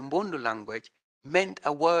in the Kimbundu language meant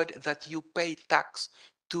a word that you pay tax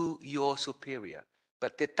to your superior,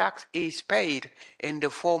 but the tax is paid in the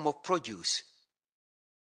form of produce.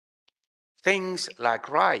 Things like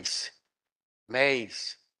rice,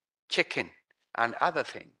 maize, chicken, and other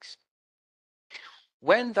things.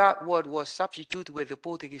 When that word was substituted with the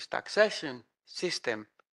Portuguese taxation system,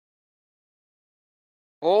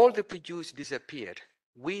 all the produce disappeared.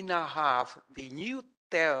 We now have the new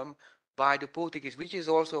term by the Portuguese, which is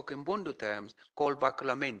also a Kimbundu term, called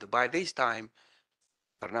baculamento. By this time,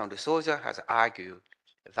 Fernando Souza has argued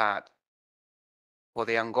that for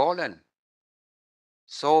the Angolan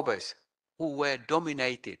sobers who were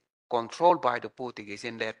dominated, controlled by the Portuguese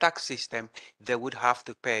in their tax system, they would have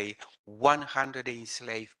to pay 100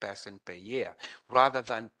 enslaved person per year, rather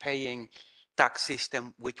than paying tax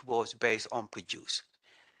system which was based on produce.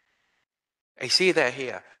 I see that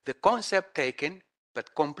here. The concept taken,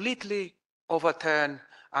 but completely overturned,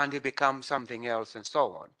 and it becomes something else and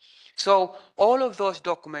so on. So all of those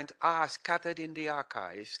documents are scattered in the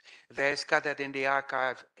archives. They're scattered in the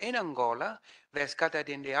archives in Angola. They're scattered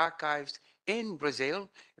in the archives in Brazil.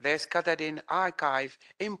 They're scattered in archives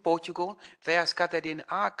in Portugal. They are scattered in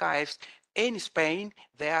archives in Spain.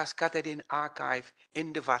 They are scattered in archives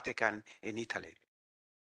in the Vatican in Italy.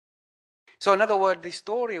 So in other words, the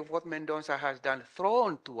story of what Mendonça has done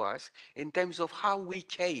thrown to us in terms of how we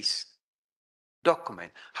chase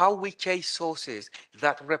document, how we chase sources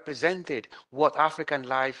that represented what African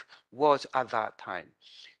life was at that time.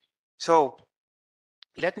 So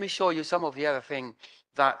let me show you some of the other things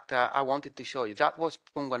that I wanted to show you. That was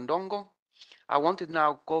Pungandongo. I want to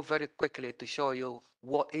now go very quickly to show you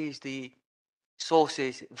what is the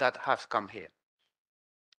sources that have come here.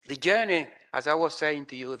 The journey, as I was saying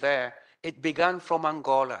to you there, it began from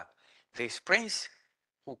Angola. This prince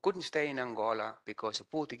who couldn't stay in Angola because the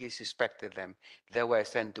Portuguese suspected them, they were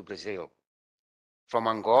sent to Brazil. From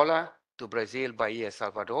Angola to Brazil by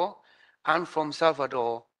Salvador, and from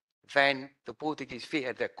Salvador, then the Portuguese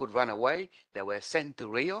feared they could run away. They were sent to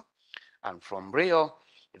Rio, and from Rio,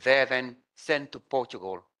 they then sent to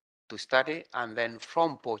Portugal to study, and then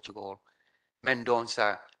from Portugal,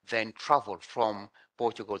 Mendonça then traveled from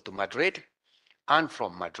Portugal to Madrid, and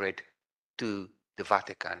from Madrid to the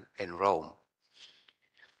Vatican in Rome.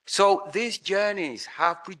 So these journeys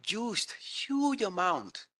have produced huge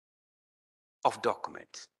amount of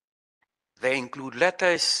documents. They include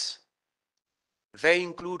letters, they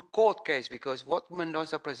include court case, because what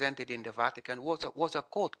Mendonça presented in the Vatican was a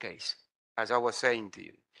court case, as I was saying to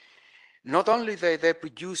you. Not only they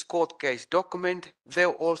produce court case document, they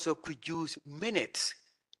also produce minutes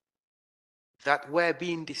that were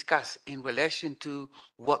being discussed in relation to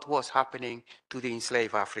what was happening to the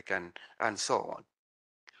enslaved African and so on.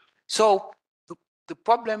 So the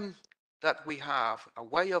problem that we have, a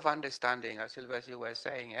way of understanding, as Sylvester was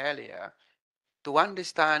saying earlier, to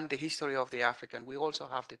understand the history of the African, we also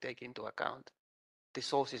have to take into account the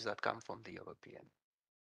sources that come from the European.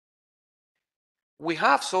 We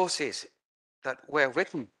have sources that were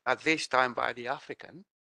written at this time by the African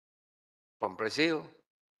from Brazil,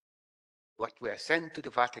 what were sent to the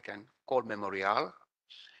Vatican, called Memorial,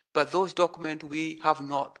 but those documents we have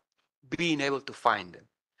not been able to find them.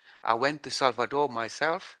 I went to Salvador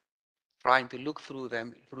myself, trying to look through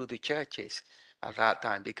them, through the churches at that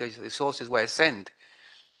time, because the sources were sent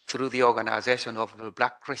through the organization of the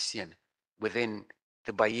Black Christian within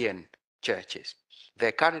the Bahian churches.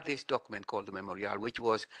 They carried this document called the Memorial, which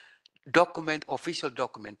was official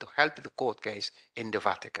document to help the court case in the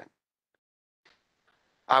Vatican.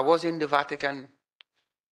 I was in the Vatican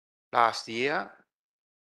last year.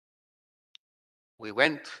 We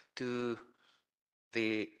went to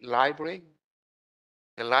the library.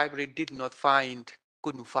 The library did not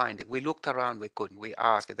couldn't find it. We looked around, we couldn't. We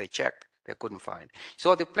asked, they checked, they couldn't find it.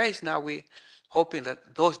 So the place now we hoping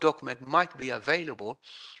that those documents might be available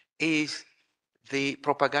is the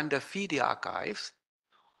Propaganda Fide archives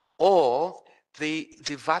or the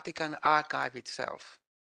Vatican archive itself.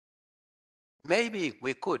 Maybe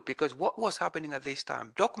we could, because what was happening at this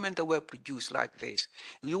time, documents that were produced like this,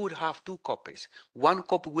 you would have two copies. One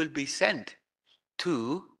copy will be sent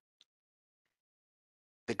to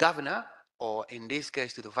the governor, or in this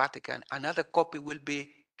case to the Vatican. Another copy will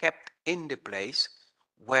be kept in the place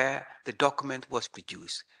where the document was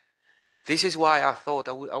produced. This is why I thought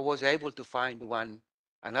I was able to find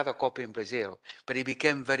another copy in Brazil, but it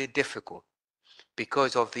became very difficult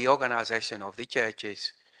because of the organization of the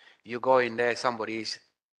churches. You go in there, somebody's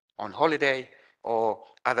on holiday or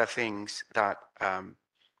other things that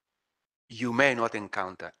you may not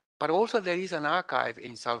encounter. But also there is an archive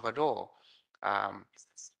in Salvador.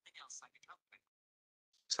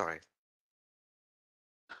 Sorry.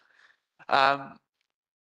 I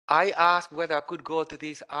asked whether I could go to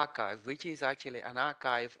this archive, which is actually an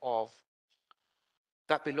archive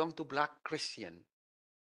that belonged to Black Christian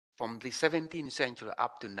from the 17th century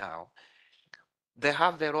up to now. They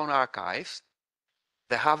have their own archives,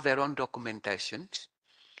 They have their own documentations,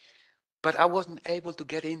 but I wasn't able to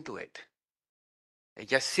get into it.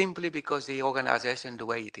 Just simply because the organization, the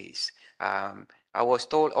way it is. I was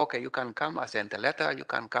told, okay, you can come, I sent a letter, you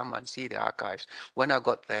can come and see the archives. When I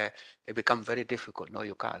got there, it became very difficult. No,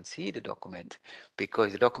 you can't see the document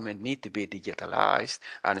because the document need to be digitalized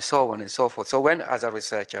and so on and so forth. So when, as a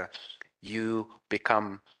researcher, you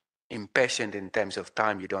become impatient in terms of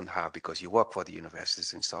time you don't have because you work for the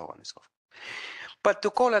universities and so on and so forth. But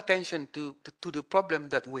to call attention to the problem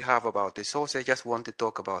that we have about the source, I just want to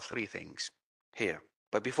talk about three things here.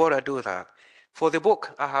 But before I do that, for the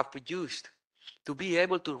book I have produced, to be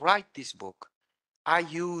able to write this book, I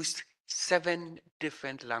used 7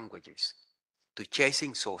 different languages to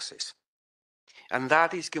chasing sources. And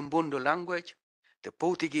that is Kimbundu language, the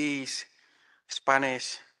Portuguese,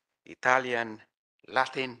 Spanish, Italian,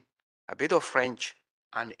 Latin, a bit of French,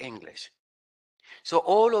 and English. So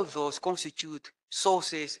all of those constitute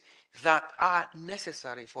sources that are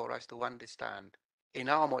necessary for us to understand in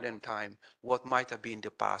our modern time what might have been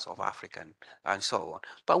the past of African and so on.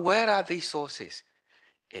 But where are these sources?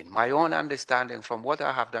 In my own understanding from what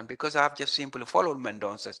I have done, because I have just simply followed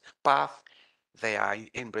Mendonca's path, they are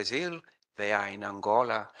in Brazil, they are in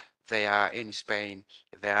Angola, they are in Spain,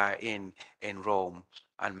 they are in Rome,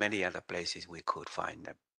 and many other places we could find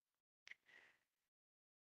them.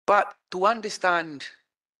 But to understand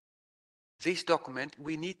this document,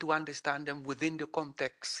 we need to understand them within the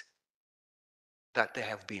context that they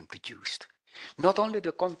have been produced. Not only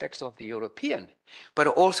the context of the European, but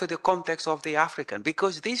also the context of the African,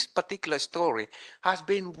 because this particular story has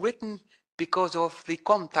been written because of the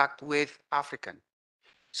contact with African.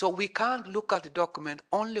 So we can't look at the document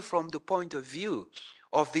only from the point of view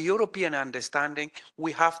of the European understanding.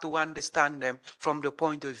 We have to understand them from the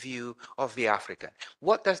point of view of the African.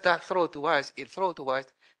 What does that throw to us? It throws to us,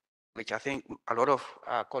 which I think a lot of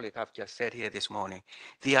our colleagues have just said here this morning,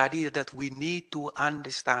 the idea that we need to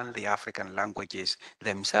understand the African languages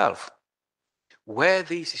themselves. Where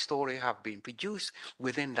these stories have been produced,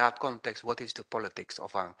 within that context, what is the politics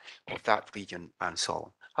of that region and so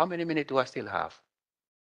on. How many minutes do I still have?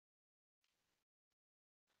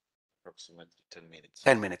 Approximately 10 minutes.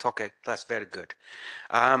 10 minutes, okay, that's very good.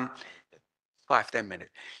 5-10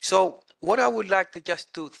 minutes. So what I would like to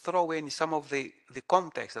just to throw in some of the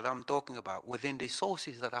context that I'm talking about within the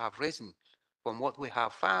sources that I have written from what we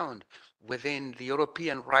have found within the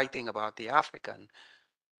European writing about the African.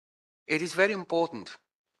 It is very important.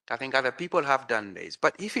 I think other people have done this.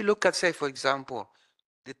 But if you look at, say, for example,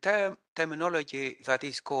 the terminology that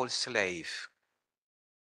is called slave.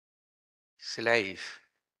 Slave.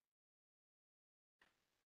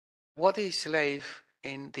 What is slave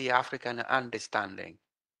in the African understanding?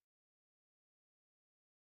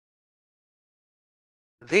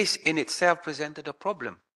 This in itself presented a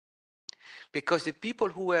problem because the people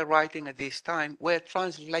who were writing at this time were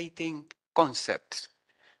translating concepts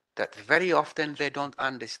that very often they don't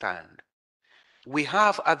understand. We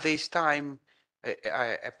have at this time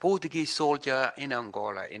a Portuguese soldier in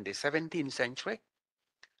Angola in the 17th century,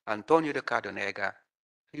 Antonio de Cardonega.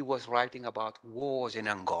 He was writing about wars in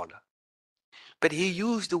Angola. But he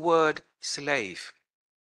used the word slave.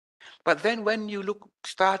 But then when you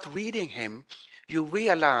start reading him, you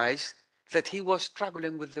realize that he was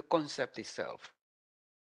struggling with the concept itself.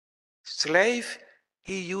 Slave,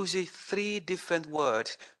 he uses 3 different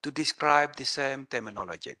words to describe the same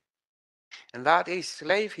terminology. And that is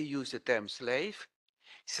slave, he used the term slave.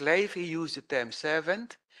 Slave, he used the term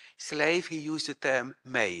servant. Slave, he used the term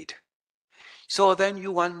maid. So then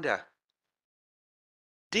you wonder,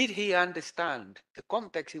 did he understand the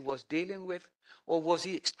context he was dealing with, or was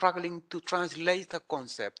he struggling to translate a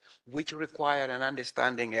concept which required an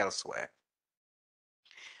understanding elsewhere?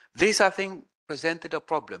 This, I think, presented a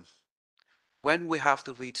problem when we have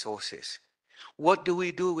to read sources. What do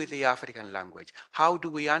we do with the African language? How do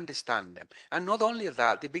we understand them? And not only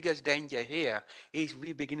that, the biggest danger here is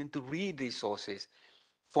we beginning to read these sources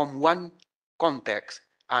from one context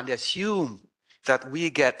and assume that we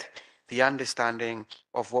get the understanding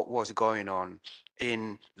of what was going on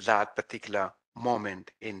in that particular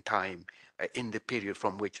moment in time, in the period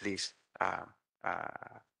from which these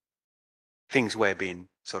things were being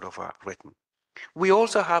sort of written. We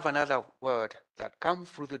also have another word that comes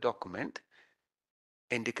through the document.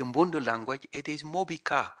 In the Kimbundu language, it is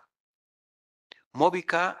mobika.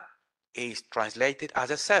 Mobika is translated as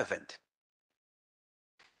a servant.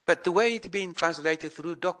 But the way it's being translated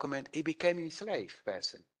through the document, it became enslaved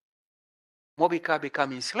person. Mobika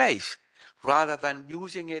became enslaved rather than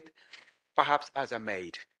using it perhaps as a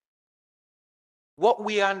maid. what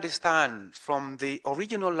we understand from the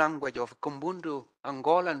original language of Kumbundu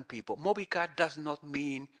Angolan people, Mobicat does not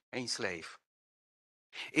mean enslave.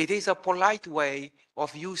 It is a polite way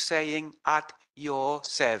of you saying at your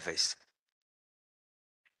service.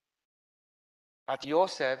 At your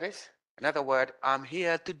service. In other words, I'm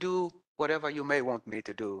here to do whatever you may want me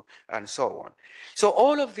to do, and so on. So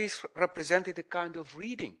all of this represented the kind of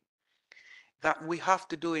reading that we have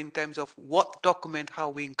to do in terms of what document, how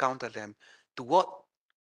we encounter them, to what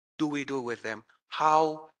do we do with them,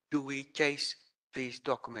 how do we chase these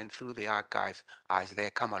documents through the archives as they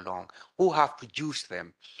come along, who have produced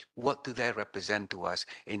them, what do they represent to us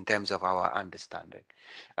in terms of our understanding.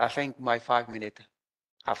 I think my 5 minutes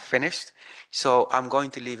have finished, so I'm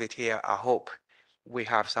going to leave it here. I hope we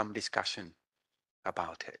have some discussion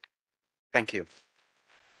about it. Thank you.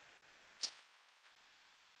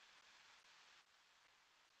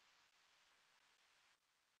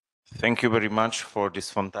 Thank you very much for this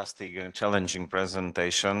fantastic and challenging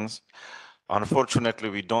presentations. Unfortunately,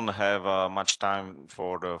 we don't have much time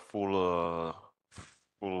for the full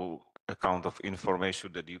account of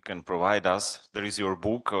information that you can provide us. There is your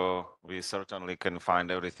book. We certainly can find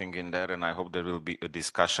everything in there, and I hope there will be a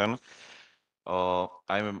discussion.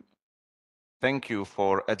 Thank you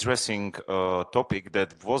for addressing a topic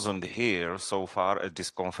that wasn't here so far at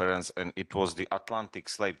this conference, and it was the Atlantic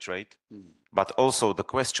slave trade, but also the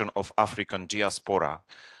question of African diaspora.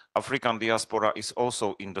 African diaspora is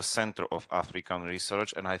also in the center of African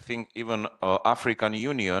research, and I think even African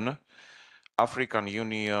Union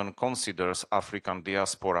considers African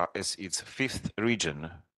diaspora as its fifth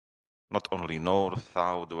region, not only North,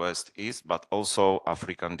 South, West, East, but also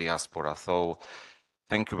African diaspora. So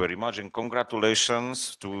thank you very much and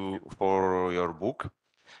congratulations for your book.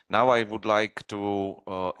 Now I would like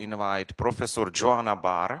to invite Professor Joanna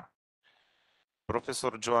Barr.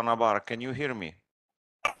 Professor Joanna Barr, can you hear me?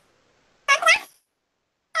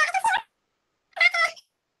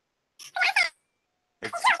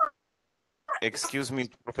 Excuse me,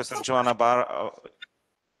 Professor Joanna Barr.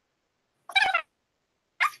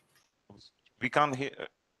 We can't hear.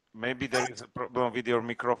 Maybe there is a problem with your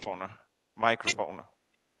microphone.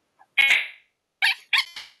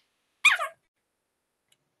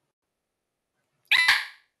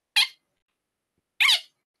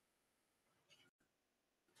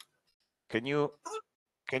 Can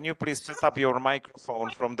you please set up your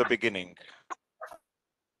microphone from the beginning?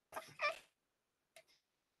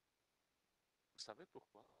 Vous savez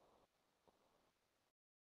pourquoi?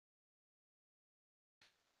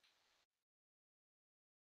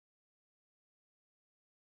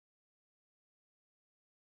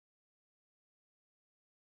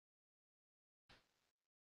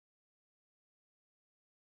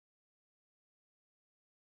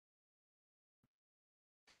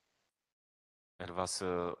 Elle va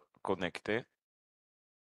se connecter.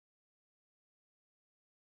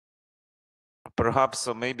 Perhaps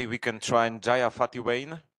maybe we can try and Jaya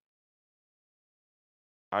Fatiwain.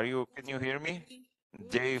 Can you hear me?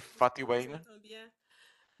 Jay Fatiwain.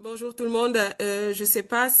 Bonjour tout le monde. Je ne sais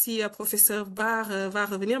pas si professeur Barr va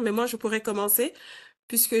revenir, mais moi je pourrais commencer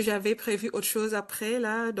puisque j'avais prévu autre chose après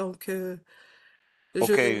là. Donc,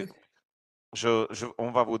 Ok.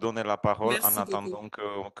 On va vous donner la parole Merci en attendant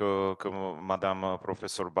que Madame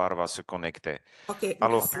Professeur Barr va se connecter. Okay,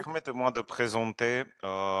 Alors, merci. permettez-moi de présenter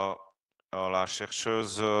la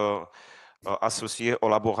chercheuse associée au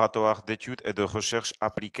laboratoire d'études et de recherche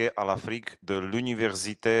appliquées à l'Afrique de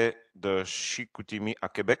l'Université de Chicoutimi à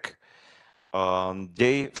Québec,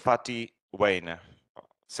 Jay Fati Wayne.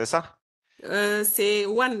 C'est ça? C'est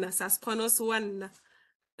One, ça se prononce One.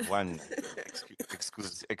 One.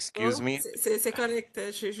 Excuse me. C'est correct,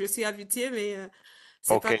 je suis habituée, mais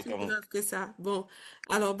c'est pas plus grave que ça. Bon,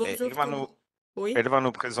 alors bonjour. Oui. Elle va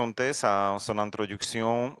nous présenter son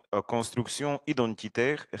introduction, construction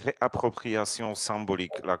identitaire, réappropriation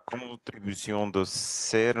symbolique, la contribution de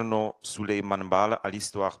Serno Suleiman Bal à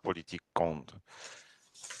l'histoire politique conte.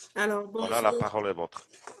 Alors, bonjour. Voilà, la parole est votre.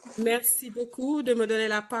 Merci beaucoup de me donner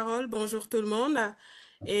la parole. Bonjour tout le monde.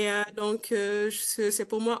 Et donc, c'est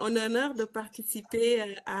pour moi un honneur de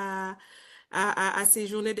participer à ces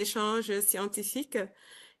journées d'échange scientifiques.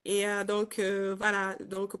 Et donc, voilà,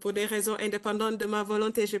 donc pour des raisons indépendantes de ma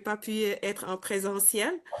volonté, je n'ai pas pu être en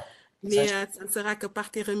présentiel, mais ça ne sera que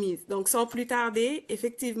partie remise. Donc, sans plus tarder,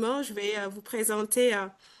 effectivement, je vais vous présenter,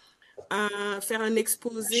 faire un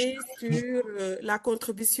exposé sur la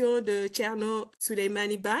contribution de Cherno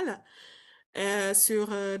Souleymane Bal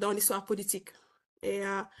dans l'histoire politique. Et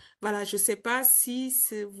voilà, je ne sais pas si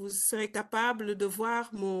vous serez capable de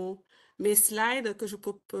voir mes slides,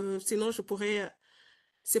 sinon je pourrais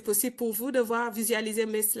C'est possible pour vous de voir visualiser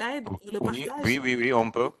mes slides, le Oui, partage? oui, oui, oui,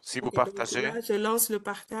 on peut. Si vous Ok, donc partagez, là, je lance le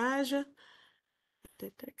partage.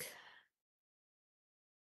 Tac, tac.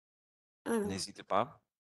 Alors, n'hésitez pas.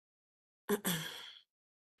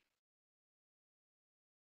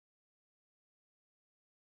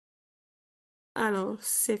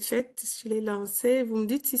 c'est fait, je l'ai lancé. Vous me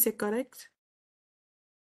dites si c'est correct?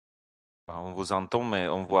 On vous entend, mais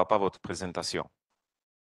on ne voit pas votre présentation.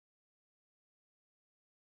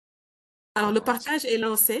 Alors, le partage est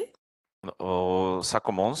lancé. Oh, ça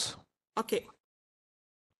commence. OK,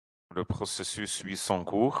 Le processus suit son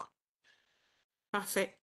cours.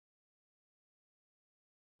 parfait.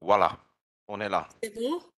 Voilà, on est là. C'est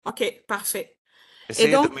bon? OK, parfait. Et Essayez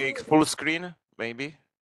de donc, make full screen, maybe.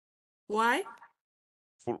 why?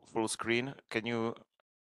 Full screen. Can you?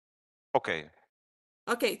 OK,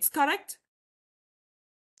 OK, it's correct?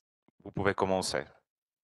 vous pouvez commencer.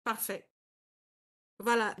 Parfait.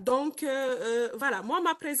 Voilà, donc voilà, moi,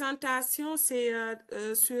 ma présentation, c'est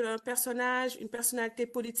sur un personnage, une personnalité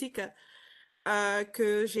politique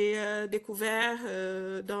que j'ai découvert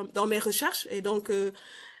dans mes recherches. Et donc,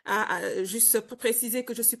 juste pour préciser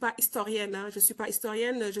que je ne suis pas historienne, hein, je ne suis pas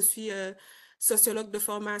historienne, je suis sociologue de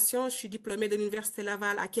formation, je suis diplômée de l'Université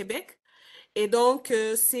Laval à Québec. Et donc,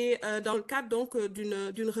 c'est dans le cadre donc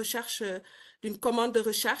d'une recherche, d'une commande de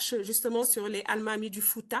recherche justement sur les Almamis du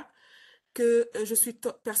Fouta que je suis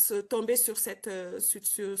tombée sur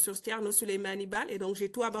sur Tierno Souleymane Baal. Et donc, j'ai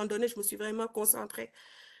tout abandonné, je me suis vraiment concentrée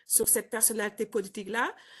sur cette personnalité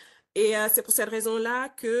politique-là. Et c'est pour cette raison-là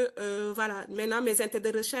que, voilà, maintenant, mes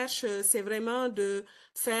intérêts de recherche, c'est vraiment de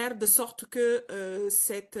faire de sorte que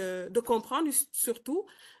de comprendre surtout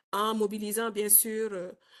en mobilisant, bien sûr,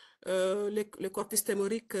 le corpus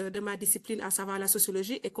théorique de ma discipline, à savoir la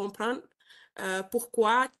sociologie, et comprendre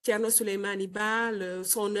pourquoi Thierno Souleymane Baal,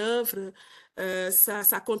 son œuvre,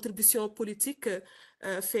 sa contribution politique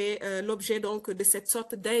fait l'objet donc de cette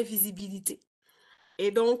sorte d'invisibilité.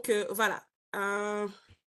 Et donc, voilà.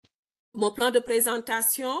 Mon plan de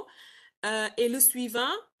présentation est le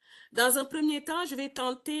suivant. Dans un premier temps, je vais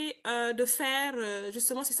tenter de faire,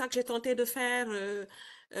 justement, c'est ça que j'ai tenté de faire,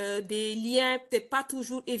 des liens peut-être pas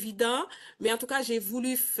toujours évidents, mais en tout cas, j'ai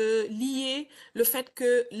voulu lier le fait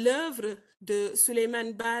que l'œuvre de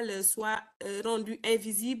Souleymane Baal soit rendue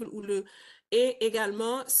invisible et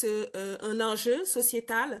également un enjeu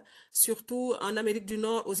sociétal, surtout en Amérique du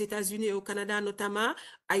Nord, aux États-Unis et au Canada notamment,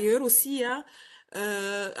 ailleurs aussi, hein,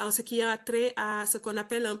 en ce qui a trait à ce qu'on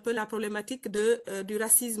appelle un peu la problématique du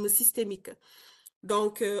racisme systémique.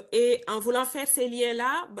 Donc, et en voulant faire ces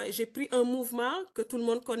liens-là, ben, j'ai pris un mouvement que tout le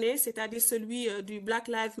monde connaît, c'est-à-dire celui du Black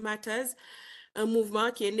Lives Matter, un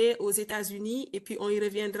mouvement qui est né aux États-Unis, et puis on y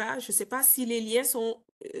reviendra. Je ne sais pas si les liens sont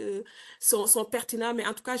pertinents, mais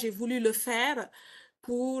en tout cas, j'ai voulu le faire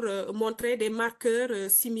pour montrer des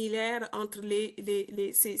marqueurs similaires entre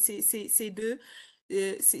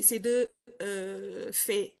ces deux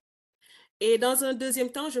faits. Et dans un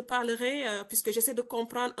deuxième temps, je parlerai, puisque j'essaie de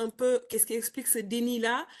comprendre un peu qu'est-ce qui explique ce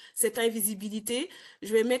déni-là, cette invisibilité,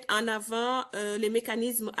 je vais mettre en avant les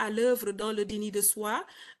mécanismes à l'œuvre dans le déni de soi,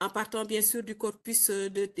 en partant bien sûr du corpus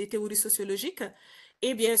des théories sociologiques.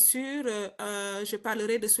 Et bien sûr, je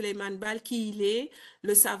parlerai de Souleymane Baal, qui il est,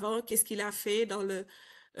 le savant, qu'est-ce qu'il a fait dans le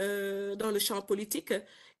champ politique.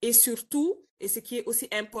 Et surtout, et ce qui est aussi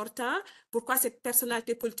important, pourquoi cette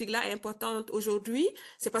personnalité politique-là est importante aujourd'hui,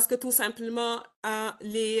 c'est parce que tout simplement,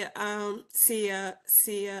 ces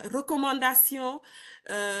recommandations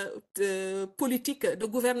politiques, de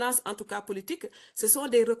gouvernance en tout cas politique, ce sont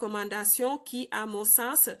des recommandations qui, à mon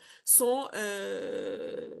sens, sont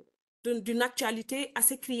d'une actualité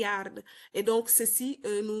assez criarde. Et donc, ceci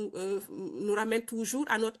nous ramène toujours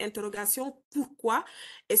à notre interrogation, pourquoi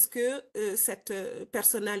est-ce que cette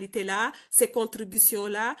personnalité-là, ces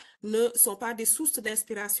contributions-là ne sont pas des sources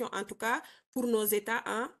d'inspiration, en tout cas pour nos États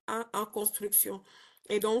en construction.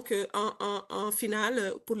 Et donc, en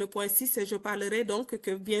finale, pour le point 6, je parlerai donc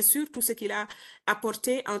que, bien sûr, tout ce qu'il a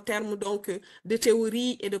apporté en termes donc, de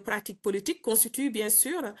théorie et de pratique politique constitue, bien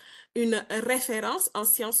sûr, une référence en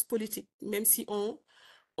sciences politiques, même si on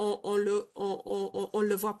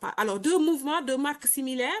le voit pas. Alors, deux mouvements, deux marques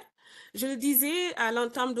similaires. Je le disais à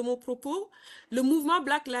l'entame de mon propos, le mouvement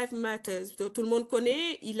Black Lives Matter, tout le monde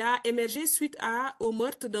connaît, il a émergé suite au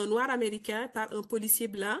meurtre d'un noir américain par un policier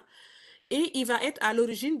blanc et il va être à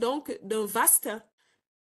l'origine donc d'un vaste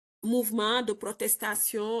mouvement de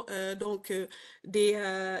protestation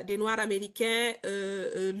des Noirs américains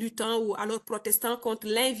luttant ou alors protestant contre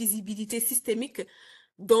l'invisibilité systémique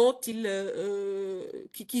dont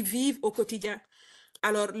qui vivent au quotidien.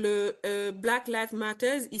 Alors, le Black Lives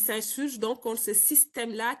Matter, il s'insurge donc contre ce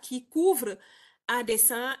système-là qui couvre à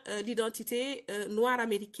dessein l'identité noire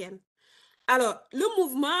américaine. Alors,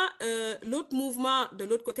 l'autre mouvement de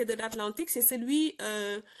l'autre côté de l'Atlantique, c'est celui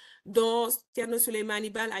dont Thierno Souleymane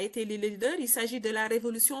Baal a été le leader. Il s'agit de la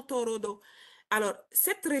révolution Torodo. Alors,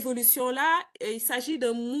 cette révolution-là, il s'agit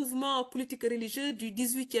d'un mouvement politique religieux du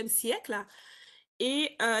XVIIIe siècle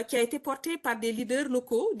et qui a été porté par des leaders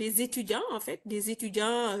locaux, des étudiants en fait, des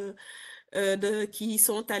étudiants qui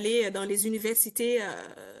sont allés dans les universités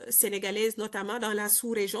sénégalaises, notamment dans la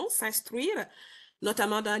sous-région, s'instruire,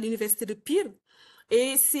 notamment dans l'université de Pire.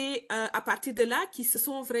 Et c'est à partir de là qu'ils se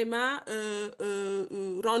sont vraiment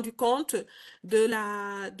rendus compte de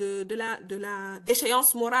la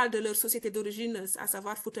déchéance morale de leur société d'origine, à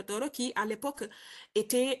savoir Fouta Toro, qui à l'époque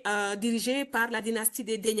était dirigée par la dynastie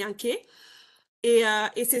des Denyanké. Et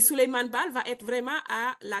c'est Souleymane Baal va être vraiment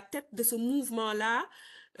à la tête de ce mouvement-là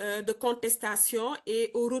de contestation et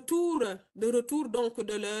de retour donc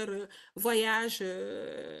de leur voyage,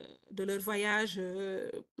 de leur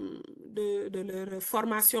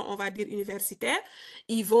formation, on va dire, universitaire,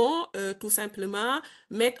 ils vont tout simplement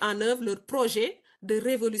mettre en œuvre leur projet de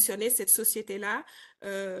révolutionner cette société-là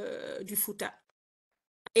du Fouta.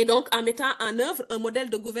 Et donc, en mettant en œuvre un modèle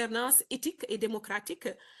de gouvernance éthique et démocratique,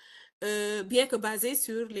 bien que basé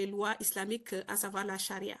sur les lois islamiques, à savoir la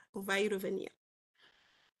charia. On va y revenir.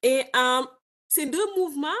 Et ces deux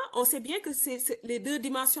mouvements, on sait bien que les deux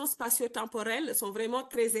dimensions spatio-temporelles sont vraiment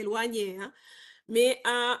très éloignées. Hein? Mais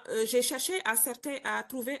j'ai cherché à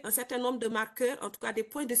trouver un certain nombre de marqueurs, en tout cas des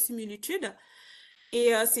points de similitude.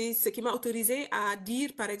 Et c'est ce qui m'a autorisé à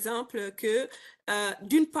dire, par exemple, que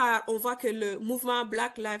d'une part, on voit que le mouvement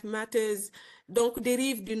Black Lives Matter donc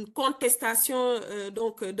dérive d'une contestation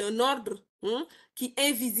donc d'un ordre qui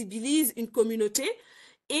invisibilise une communauté.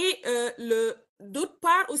 Et d'autre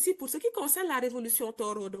part aussi, pour ce qui concerne la révolution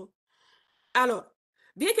Torodo. Alors,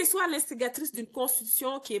 bien qu'elle soit l'instigatrice d'une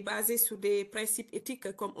constitution qui est basée sur des principes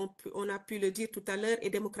éthiques, comme on a pu le dire tout à l'heure, et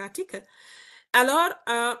démocratiques, alors,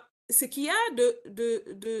 ce qu'il y a de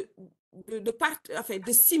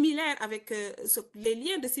similaire avec les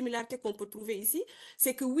liens de similarité qu'on peut trouver ici,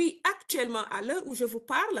 c'est que oui, actuellement, à l'heure où je vous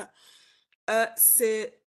parle,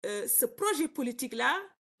 ce projet politique-là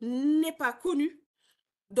n'est pas connu,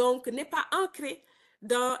 donc n'est pas ancré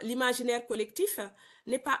dans l'imaginaire collectif,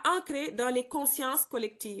 n'est pas ancré dans les consciences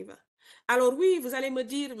collectives. Alors oui, vous allez me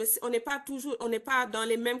dire, mais on n'est pas dans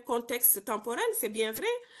les mêmes contextes temporels, c'est bien vrai.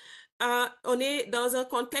 On est dans un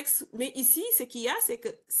contexte, mais ici, ce qu'il y a, c'est que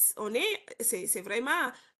c'est vraiment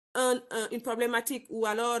une problématique ou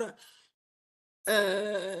alors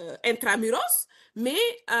intramuros, mais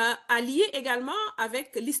allié également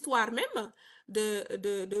avec l'histoire même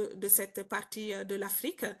de cette partie de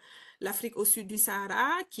l'Afrique au sud du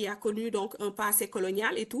Sahara, qui a connu donc un passé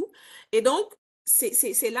colonial et tout. Et donc,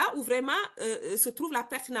 c'est là où vraiment se trouve la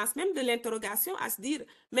pertinence même de l'interrogation à se dire,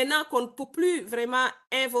 maintenant qu'on ne peut plus vraiment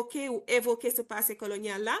invoquer ou évoquer ce passé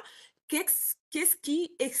colonial-là, qu'est-ce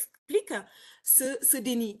qui explique ce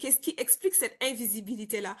déni? Qu'est-ce qui explique cette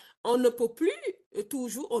invisibilité-là? On ne peut plus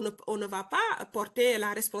toujours, on ne va pas porter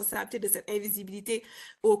la responsabilité de cette invisibilité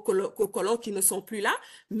aux colons qui ne sont plus là,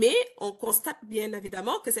 mais on constate bien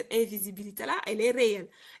évidemment que cette invisibilité-là, elle est réelle.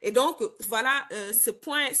 Et donc, voilà ce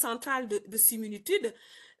point central de similitude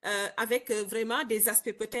avec vraiment des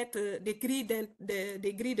aspects peut-être des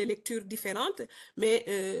grilles de lecture différentes, mais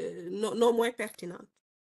non moins pertinentes.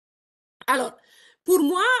 Alors, pour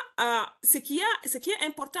moi, ce qui est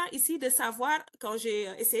important ici de savoir, quand j'ai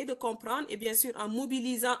essayé de comprendre, et bien sûr en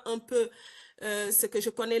mobilisant un peu ce que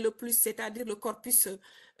je connais le plus, c'est-à-dire le corpus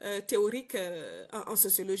théorique en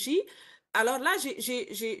sociologie, alors là,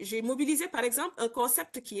 j'ai mobilisé par exemple un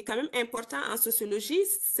concept qui est quand même important en sociologie,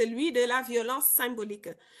 celui de la violence symbolique.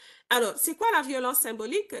 Alors, c'est quoi la violence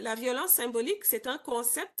symbolique? La violence symbolique, c'est un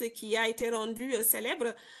concept qui a été rendu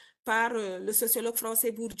célèbre par le sociologue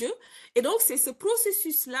français Bourdieu. Et donc, c'est ce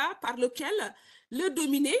processus-là par lequel le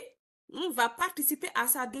dominé va participer à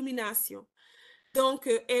sa domination. Donc,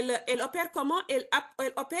 elle opère comment? Elle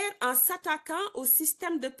opère en s'attaquant au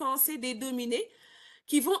système de pensée des dominés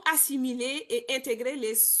qui vont assimiler et intégrer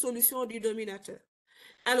les solutions du dominateur.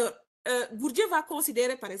 Alors, Bourdieu va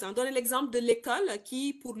considérer, par exemple, donner l'exemple de l'école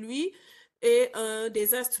qui, pour lui, est un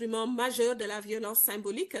des instruments majeurs de la violence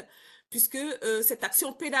symbolique, puisque cette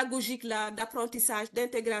action pédagogique-là d'apprentissage,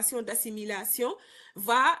 d'intégration, d'assimilation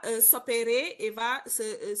va s'opérer et va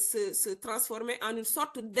se transformer en une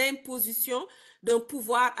sorte d'imposition d'un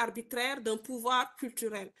pouvoir arbitraire, d'un pouvoir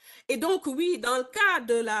culturel. Et donc, oui, dans le cas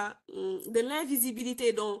de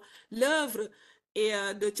l'invisibilité dont l'œuvre et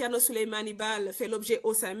de Thierno Souleymane Baal fait l'objet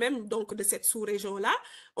au sein même donc de cette sous-région-là,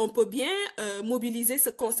 on peut bien mobiliser ce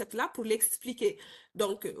concept-là pour l'expliquer.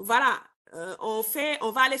 Donc voilà, on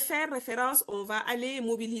va aller faire référence, on va aller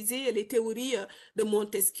mobiliser les théories de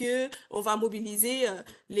Montesquieu, on va mobiliser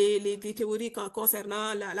les théories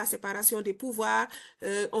concernant la séparation des pouvoirs,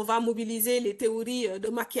 on va mobiliser les théories de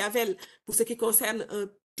Machiavel pour ce qui concerne un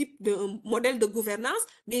modèle de gouvernance,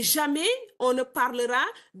 mais jamais on ne parlera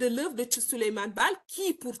de l'œuvre de Souleymane Baal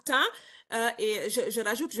qui pourtant, et je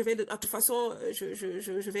rajoute, de toute façon,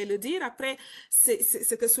 je vais le dire après, c'est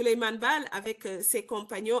ce que Souleymane Baal, avec ses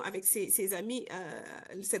compagnons, avec ses amis,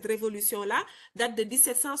 cette révolution-là, date de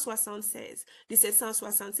 1776.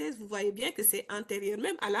 1776, vous voyez bien que c'est antérieur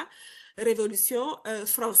même à la Révolution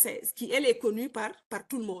française, qui, elle, est connue par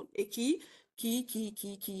tout le monde et qui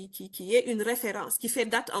est une référence, qui fait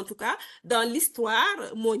date en tout cas dans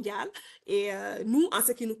l'histoire mondiale. Et nous, en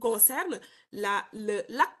ce qui nous concerne,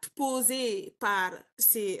 l'acte posé par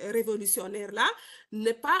ces révolutionnaires-là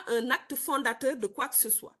n'est pas un acte fondateur de quoi que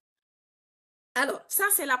ce soit. Alors, ça,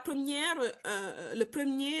 c'est le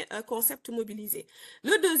premier concept mobilisé.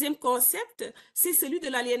 Le deuxième concept, c'est celui de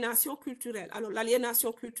l'aliénation culturelle. Alors,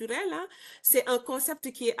 l'aliénation culturelle, hein, c'est un concept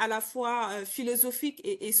qui est à la fois philosophique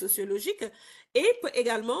et sociologique et peut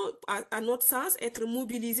également, à notre sens, être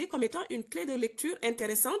mobilisé comme étant une clé de lecture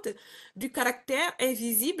intéressante du caractère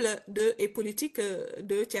invisible et politique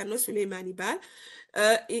de Thierno Souleymane Baal.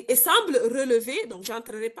 Et semble relever, donc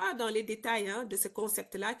j'entrerai pas dans les détails hein, de ce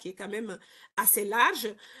concept-là qui est quand même assez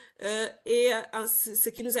large. Ce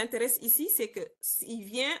qui nous intéresse ici, c'est que s'il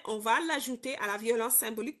vient, on va l'ajouter à la violence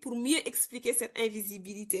symbolique pour mieux expliquer cette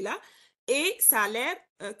invisibilité-là. Et ça a l'air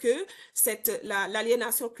que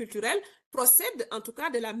l'aliénation culturelle procède en tout cas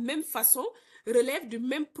de la même façon, relève du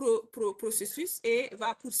même processus et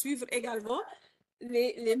va poursuivre également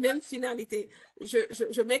les mêmes finalités.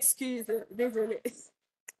 Je m'excuse, désolée.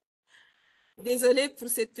 Désolée pour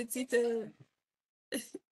cette petite...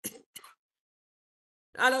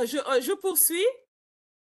 Alors, je poursuis.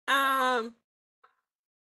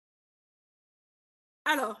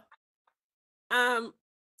 Alors,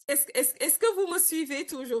 est-ce que vous me suivez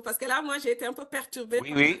toujours? Parce que là, moi, j'ai été un peu perturbée.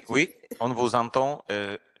 Oui, on vous entend.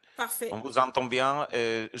 Parfait. On vous entend bien.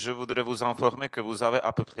 Je voudrais vous informer que vous avez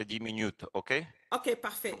à peu près 10 minutes, OK? OK,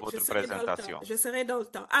 parfait. Pour votre présentation. Je serai dans le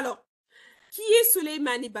temps. Alors, qui est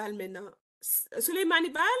Souleymane Baal maintenant?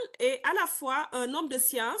 Souleymane Baal est à la fois un homme de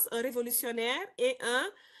science, un révolutionnaire et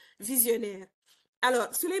un visionnaire.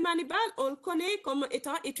 Alors, Souleymane Baal, on le connaît comme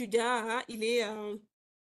étant étudiant. Hein? Il est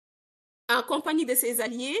en compagnie de ses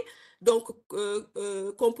alliés, donc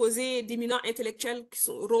composé d'éminents intellectuels qui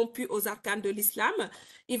sont rompus aux arcanes de l'islam.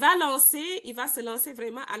 Il va se lancer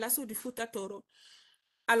vraiment à l'assaut du Fouta Toro.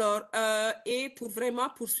 Alors, et pour vraiment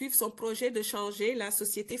poursuivre son projet de changer la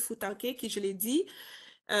société foutanké, qui, je l'ai dit,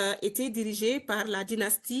 était dirigée par la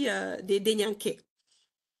dynastie des Denyanké.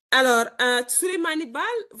 Alors, Souleymane Baal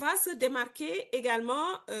va se démarquer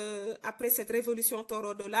également, après cette révolution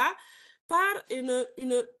Torodo-là, par une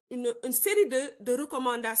série de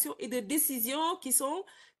recommandations et de décisions qui sont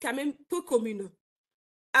quand même peu communes.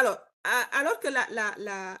 Alors que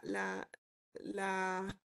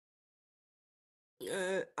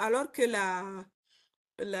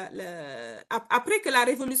après que la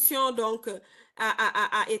révolution donc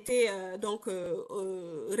a été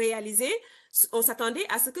réalisée, on s'attendait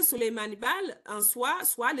à ce que Souleymane Baal en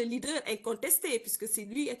soit le leader incontesté, puisque c'est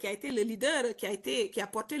lui qui a été le leader, qui a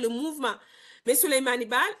porté le mouvement. Mais Souleymane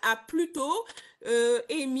Baal a plutôt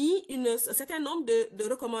émis un certain nombre de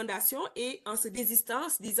recommandations et en se désistant,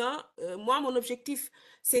 disant moi, mon objectif,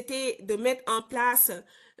 c'était de mettre en place,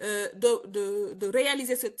 de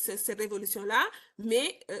réaliser cette révolution-là,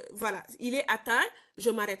 mais voilà, il est atteint, je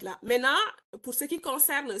m'arrête là. Maintenant, pour ce qui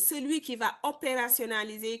concerne celui qui va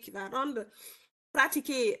opérationnaliser, qui va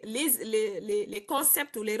pratiquer les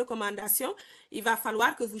concepts ou les recommandations, il va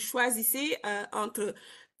falloir que vous choisissez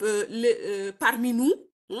parmi nous,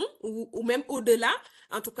 ou même au-delà,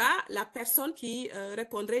 en tout cas, la personne qui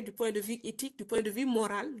répondrait du point de vue éthique, du point de vue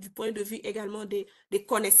moral, du point de vue également des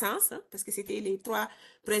connaissances, hein, parce que c'était les 3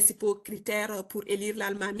 principaux critères pour élire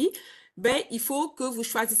l'Almami. Ben, il faut que vous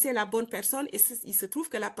choisissiez la bonne personne et il se trouve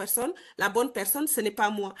que la bonne personne, ce n'est pas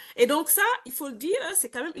moi. Et donc ça, il faut le dire, c'est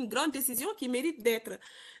quand même une grande décision qui mérite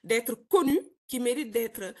d'être connue, qui mérite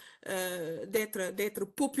d'être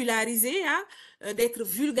popularisée, hein, d'être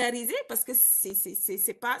vulgarisée, parce que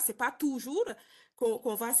c'est pas toujours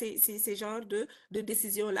qu'on voit ces genres de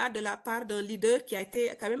décisions-là de la part d'un leader qui a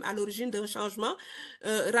été quand même à l'origine d'un changement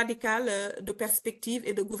radical de perspective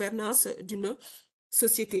et de gouvernance d'une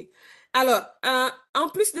société. Alors, en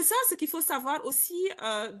plus de ça, ce qu'il faut savoir aussi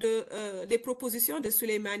des propositions de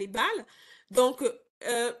Souleymane Baal, donc,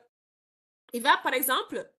 il va, par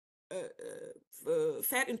exemple,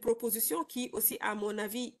 faire une proposition qui aussi, à mon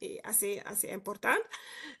avis, est assez importante.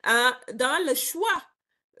 Dans le choix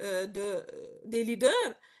des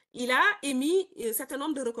leaders, il a émis un certain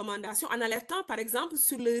nombre de recommandations en alertant, par exemple,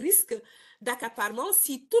 sur le risque d'accaparement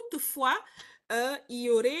si toutefois il y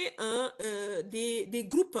aurait des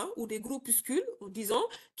groupes ou des groupuscules, disons,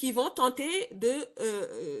 qui vont tenter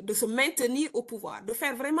de se maintenir au pouvoir, de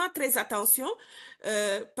faire vraiment très attention.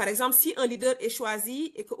 Par exemple, si un leader est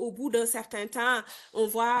choisi et qu'au bout d'un certain temps, on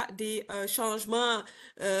voit des changements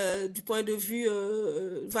du point de vue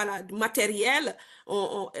voilà, matériel,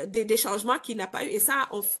 des changements qu'il n'a pas eu. Et ça,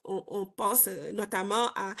 on pense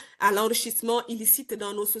notamment à l'enrichissement illicite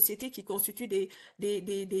dans nos sociétés qui constituent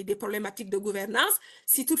des problématiques de gouvernance.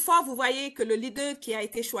 Si toutefois vous voyez que le leader qui a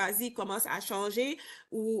été choisi commence à changer,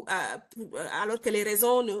 ou alors que les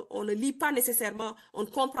raisons, on ne lit pas nécessairement, on ne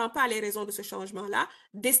comprend pas les raisons de ce changement-là,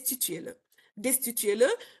 destituez-le. Destituez-le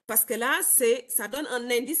parce que là, ça donne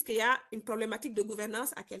un indice qu'il y a une problématique de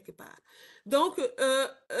gouvernance à quelque part. Donc,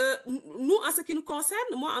 nous, en ce qui nous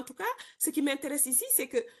concerne, moi en tout cas, ce qui m'intéresse ici, c'est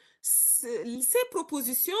que ces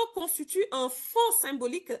propositions constituent un fond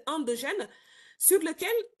symbolique endogène sur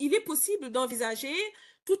lequel il est possible d'envisager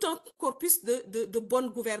tout un corpus de bonne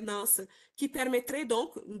gouvernance qui permettrait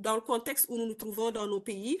donc, dans le contexte où nous nous trouvons dans nos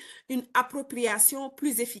pays, une appropriation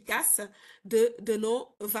plus efficace de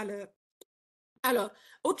nos valeurs. Alors,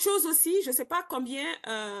 autre chose aussi, je ne sais pas combien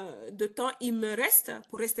de temps il me reste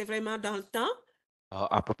pour rester vraiment dans le temps.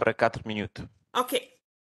 À peu près 4 minutes. OK.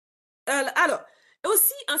 Alors,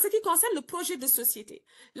 aussi, en ce qui concerne le projet de société,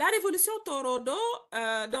 la révolution Torodo,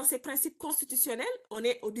 dans ses principes constitutionnels, on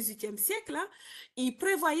est au XVIIIe siècle, hein, il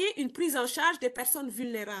prévoyait une prise en charge des personnes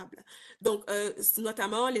vulnérables, donc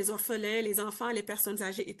notamment les orphelins, les enfants, les personnes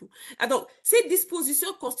âgées et tout. Ah, donc, ces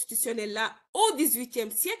dispositions constitutionnelles-là, au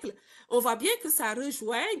XVIIIe siècle, on voit bien que ça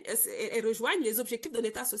rejoigne les objectifs d'un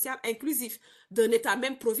État social inclusif, d'un État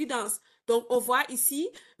même providence. Donc, on voit ici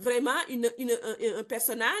vraiment un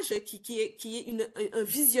personnage qui est un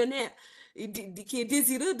visionnaire, qui est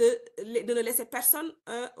désireux de ne laisser personne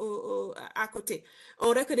à côté. On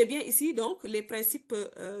reconnaît bien ici donc les principes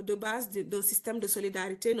de base d'un système de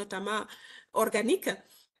solidarité, notamment organique,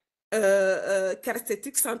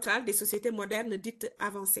 caractéristique centrale des sociétés modernes dites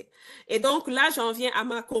avancées. Et donc là, j'en viens à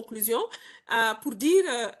ma conclusion pour dire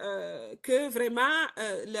que vraiment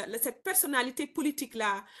cette personnalité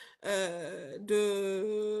politique-là de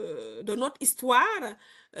notre histoire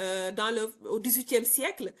au XVIIIe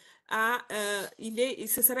siècle,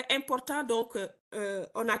 ce serait important, donc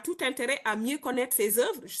on a tout intérêt à mieux connaître ses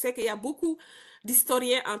œuvres. Je sais qu'il y a beaucoup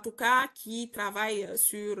d'historiens, en tout cas, qui travaillent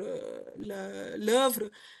sur l'œuvre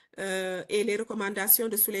et les recommandations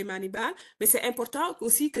de Souleymane Baal, mais c'est important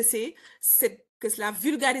aussi que la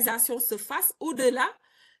vulgarisation se fasse au-delà,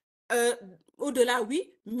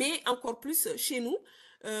 oui, mais encore plus chez nous,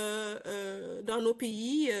 dans nos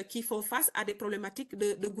pays qui font face à des problématiques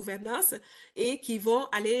de gouvernance et qui vont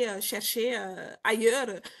aller chercher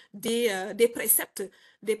ailleurs des préceptes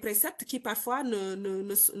qui parfois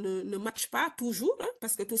ne matchent pas toujours, hein,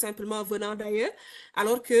 parce que tout simplement venant d'ailleurs,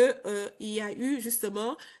 alors que il y a eu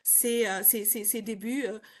justement ces débuts,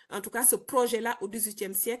 en tout cas ce projet-là au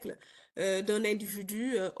XVIIIe siècle, d'un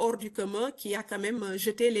individu hors du commun qui a quand même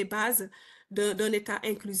jeté les bases d'un État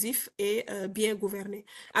inclusif et bien gouverné.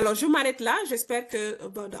 Alors, je m'arrête là. J'espère que,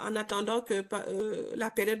 en attendant que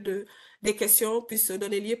la période des questions puisse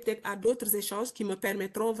donner lieu peut-être à d'autres échanges qui me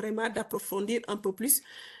permettront vraiment d'approfondir un peu plus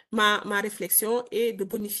ma réflexion et de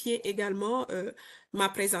bonifier également ma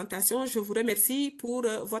présentation. Je vous remercie pour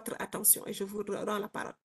votre attention et je vous rends la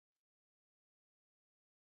parole.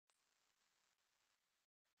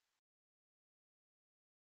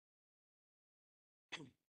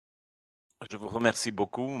 Je vous remercie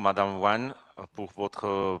beaucoup, Madame Wan, pour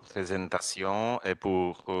votre présentation et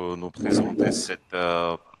pour nous présenter ce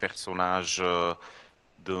personnage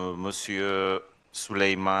de Monsieur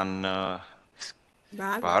Souleymane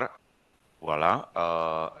Baal. Voilà,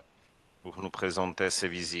 pour nous présenter ses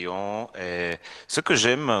visions. Et ce que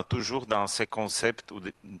j'aime toujours dans ces concepts ou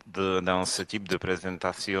dans ce type de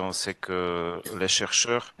présentation, c'est que les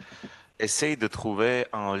chercheurs essayent de trouver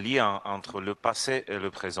un lien entre le passé et le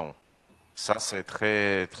présent. Ça, c'est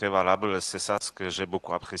très, très valable. C'est ça ce que j'ai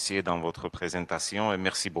beaucoup apprécié dans votre présentation et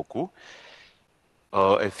merci beaucoup.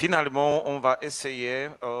 Et finalement, on va essayer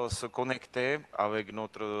de se connecter avec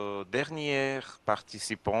notre dernier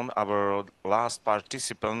participant, our last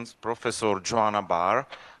participant, Professor Joanna Barr.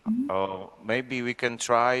 Maybe we can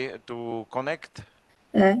try to connect.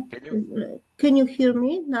 Can you hear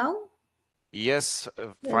me now? Yes,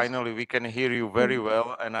 Yes. finally we can hear you very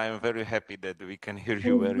well, and I am very happy that we can hear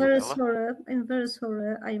you very well. I'm very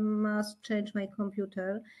sorry. I must change my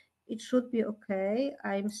computer. It should be okay.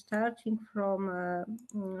 I'm starting from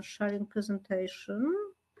sharing presentation.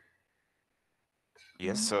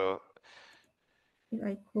 Yes. If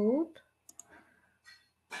I could.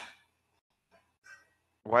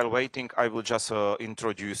 While waiting, I will just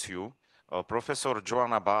introduce you. Professor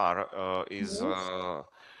Joanna Barr is a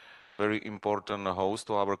very important host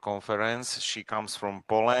to our conference. She comes from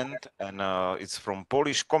Poland, and it's from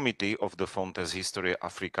Polish committee of the Fontes History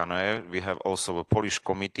Africaine. We have also a Polish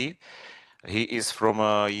committee. He is from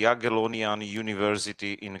Jagiellonian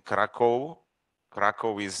University in Krakow.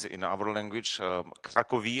 Krakow is in our language,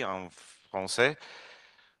 Cracovie en français.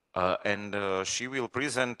 And she will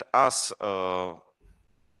present us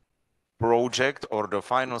project or the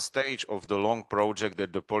final stage of the long project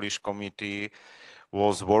that the Polish committee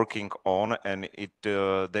was working on, and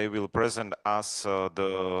they will present us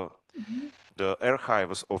the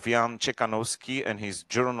archives of Jan Czekanowski and his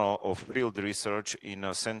journal of field research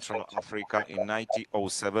in Central Africa in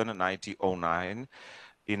 1907-1909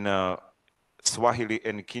 in Swahili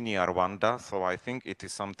and Kinyarwanda. So I think it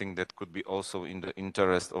is something that could be also in the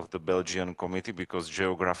interest of the Belgian committee, because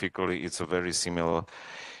geographically it's a very similar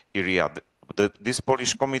area. This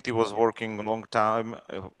Polish committee was working a long time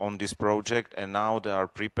on this project, and now they are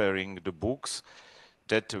preparing the books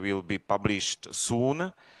that will be published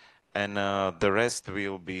soon, and the rest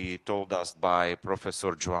will be told us by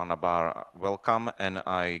Professor Joanna Barr. Welcome, and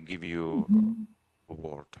I give you a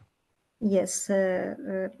word. Yes.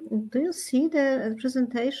 Do you see the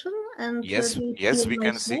presentation? And yes, we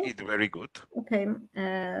can see it very good. Okay.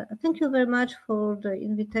 Thank you very much for the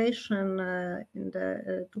invitation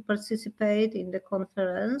to participate in the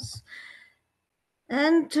conference.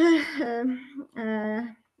 And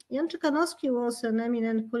Jan Czekanowski was an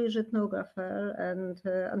eminent Polish ethnographer and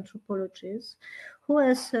anthropologist who,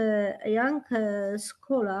 as a young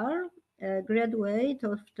scholar, graduate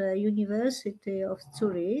of the University of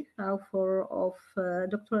Zurich, author of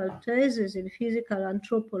doctoral thesis in physical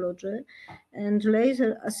anthropology, and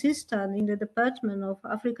later assistant in the Department of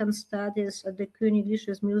African Studies at the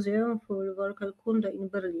Königliches Museum für Völkerkunde in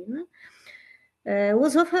Berlin,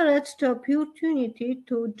 was offered the opportunity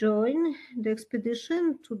to join the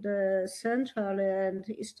expedition to the Central and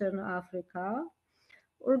Eastern Africa,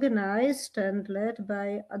 organized and led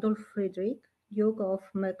by Adolf Friedrich, Duke of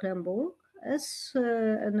Mecklenburg, as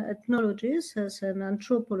an ethnologist, as an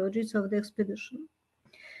anthropologist of the expedition.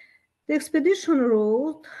 The expedition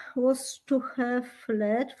route was to have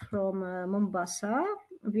led from Mombasa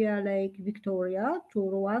via Lake Victoria to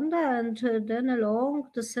Rwanda and then along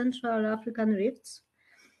the Central African rifts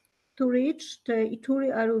to reach the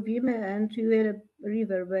Ituri Aruvime and Uele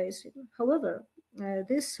River basin. However,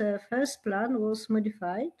 this first plan was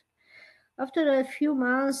modified after a few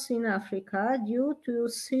months in Africa due to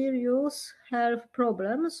serious health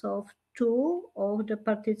problems of two of the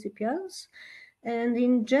participants. And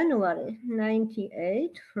in January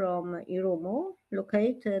 1998, from Irumu,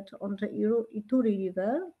 located on the Ituri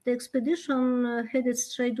River, the expedition headed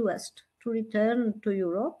straight west to return to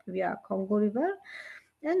Europe via Congo River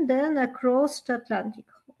and then across the Atlantic,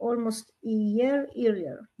 almost a year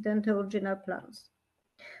earlier than the original plans.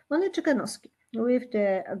 Only Czekanowski, with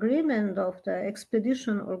the agreement of the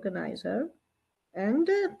expedition organizer, and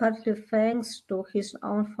partly thanks to his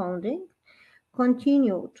own funding,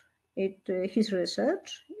 continued his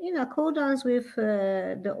research in accordance with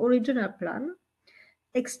the original plan,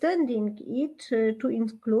 extending it to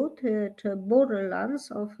include the borderlands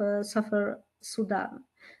of Southern Sudan.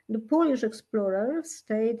 The Polish explorer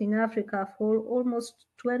stayed in Africa for almost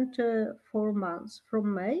 24 months,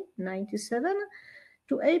 from May 1997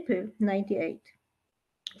 to April 1998.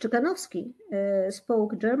 Czekanowski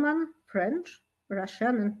spoke German, French,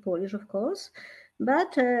 Russian, and Polish, of course,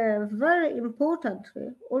 but very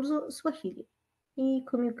importantly, also Swahili. He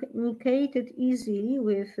communicated easily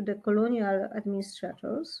with the colonial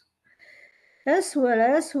administrators, as well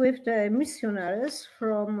as with the missionaries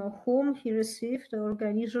from whom he received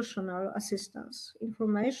organizational assistance,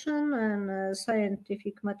 information, and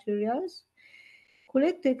scientific materials,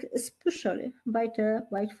 collected especially by the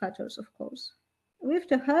White Fathers, of course. With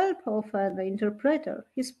the help of an interpreter,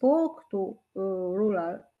 he spoke to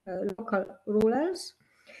local rulers,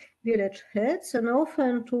 village heads, and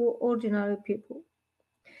often to ordinary people.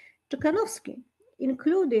 Tuchanowski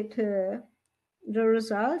included the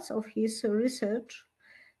results of his research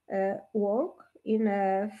work in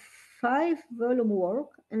a 5-volume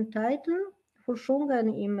work entitled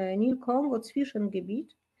Forschungen im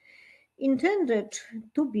Nilkongo-Zwischengebiet, intended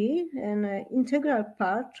to be an integral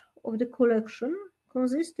part of the collection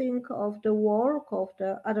consisting of the work of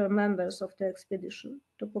the other members of the expedition,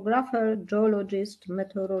 topographer, geologist,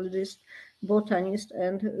 meteorologist, botanist,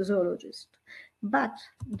 and zoologist. But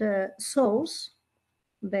the source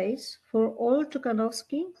base for all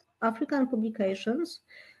Tuchanowski African publications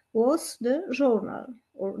was the journal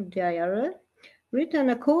or diary, written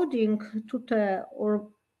according to the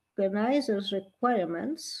organizer's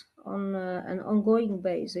requirements on an ongoing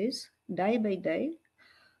basis, day by day,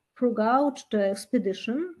 throughout the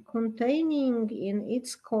expedition, containing in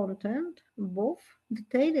its content both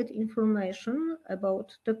detailed information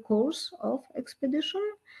about the course of expedition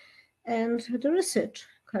and the research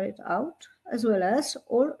carried out, as well as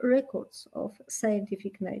all records of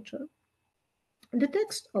scientific nature. The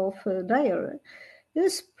text of diary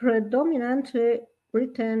is predominantly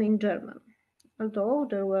written in German, although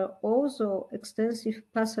there were also extensive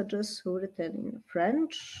passages written in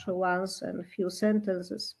French, once and few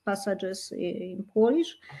sentences, passages in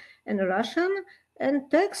Polish and Russian, and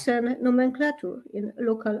text and nomenclature in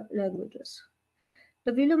local languages.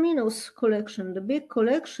 The voluminous collection, the big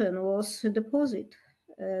collection, was deposited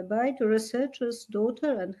by the researcher's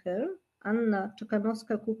daughter and her, Anna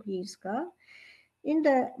Czekhanowska-Kuklińska, in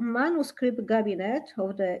the manuscript cabinet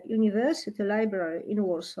of the University Library in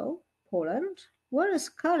Warsaw, Poland, where is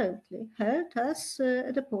currently held as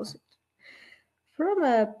a deposit. From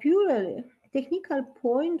a purely technical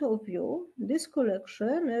point of view, this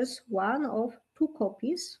collection is one of 2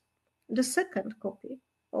 copies, the second copy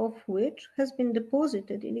of which has been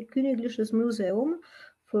deposited in the Königliches Museum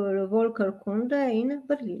für Völkerkunde in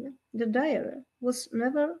Berlin. The diary has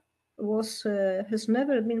never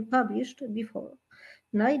been published before,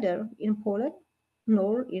 neither in Poland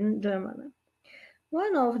nor in Germany.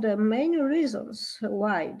 One of the main reasons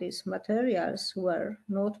why these materials were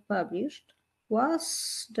not published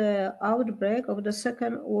was the outbreak of the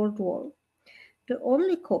Second World War. The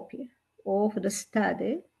only copy of the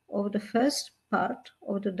study of the first part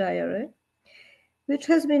of the diary, which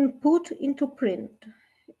has been put into print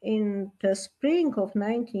in the spring of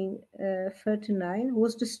 1939,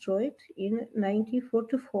 was destroyed in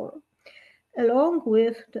 1944, along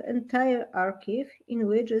with the entire archive in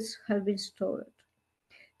which it had been stored.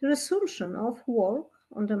 The resumption of work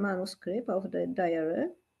on the manuscript of the diary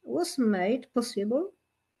was made possible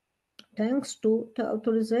thanks to the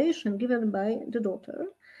authorization given by the daughter,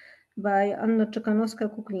 by Anna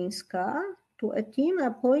Czekhanowska-Kuklińska, to a team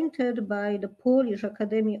appointed by the Polish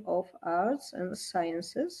Academy of Arts and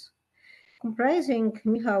Sciences, comprising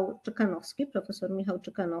Professor Michał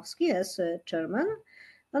Czekhanowski as chairman,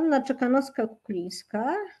 Anna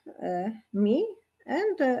Czekhanowska-Kuklińska, me,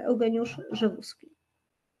 and Eugeniusz Rzewuski.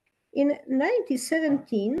 In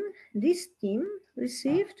 1917, this team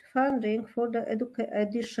received funding for the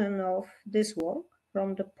edition of this work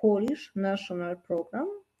from the Polish National Program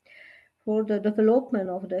for the Development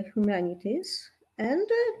of the Humanities, and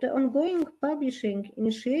the ongoing publishing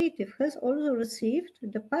initiative has also received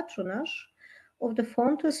the patronage of the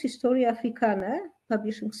Fontes Historiae Africaine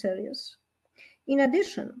publishing series. In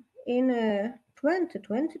addition, in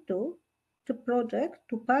 2022, the project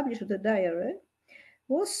to publish the diary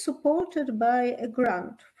was supported by a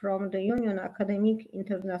grant from the Union Académique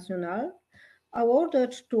Internationale,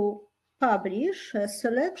 awarded to publish a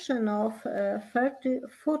selection of 30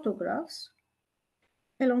 photographs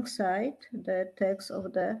alongside the text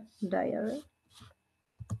of the diary.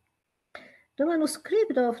 The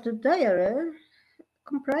manuscript of the diary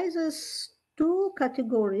comprises 2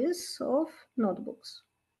 categories of notebooks.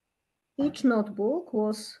 Each notebook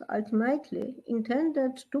was ultimately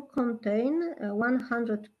intended to contain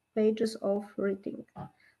 100 pages of writing.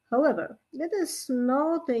 However, that is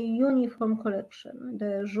not a uniform collection.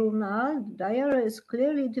 The journal, the diary, is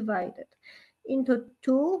clearly divided into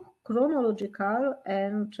 2 chronological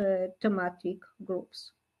and thematic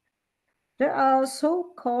groups. There are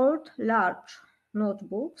so-called large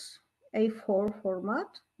notebooks, A4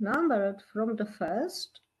 format, numbered from the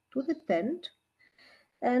 1st to the 10th,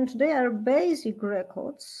 and they are basic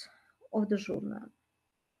records of the journal.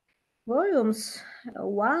 Volumes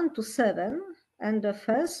 1 to 7 and the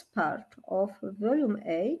first part of volume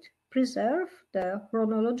 8 preserve the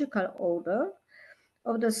chronological order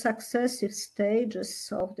of the successive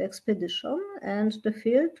stages of the expedition and the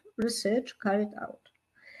field research carried out.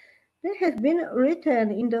 They have been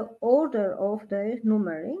written in the order of their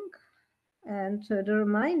numbering, and the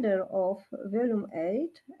remainder of volume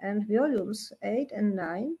 8 and volumes 8 and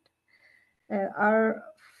 9 are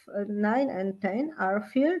 9 and 10 are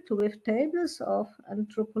filled with tables of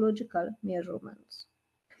anthropological measurements.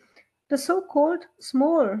 The so-called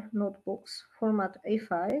small notebooks, format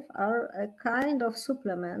A5, are a kind of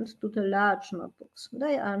supplement to the large notebooks.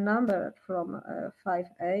 They are numbered from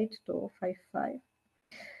 5.8 to 5.5.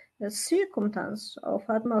 The circumstance of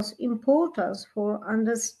utmost importance for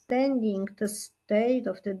understanding the state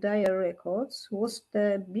of the diary records was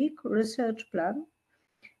the big research plan,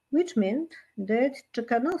 which meant that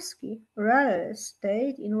Czechanowski rarely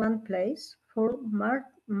stayed in one place for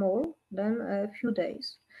more than a few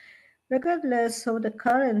days. Regardless of the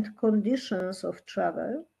current conditions of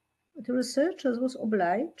travel, the researcher was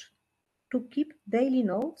obliged to keep daily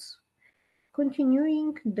notes,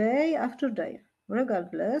 continuing day after day,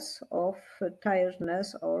 regardless of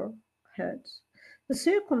tiredness or health. The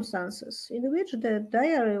circumstances in which the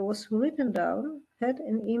diary was written down had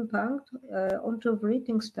an impact on the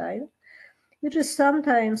writing style, which is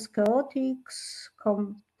sometimes chaotic,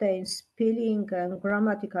 contains spelling and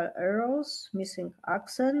grammatical errors, missing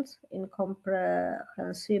accents,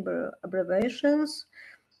 incomprehensible abbreviations,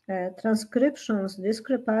 transcriptions,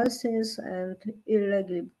 discrepancies, and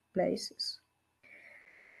illegible places.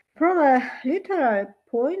 From a literary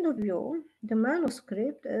point of view, the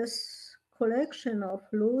manuscript is a collection of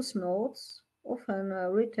loose notes, often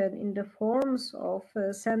written in the forms of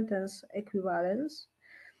sentence equivalents,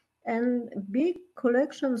 and big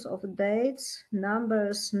collections of dates,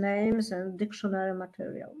 numbers, names, and dictionary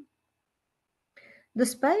material.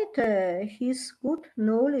 Despite his good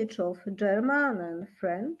knowledge of German and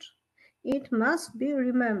French, it must be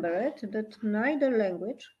remembered that neither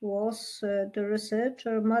language was the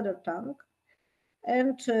researcher's mother tongue,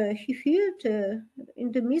 and he filled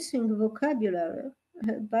in the missing vocabulary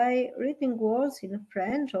by reading words in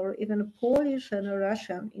French or even Polish and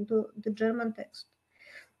Russian into the German text.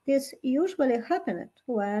 This usually happened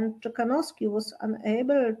when Czechanowski was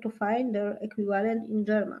unable to find their equivalent in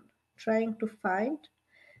German, trying to find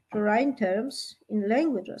the right terms in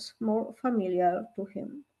languages more familiar to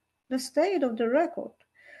him. The state of the record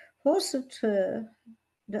forced the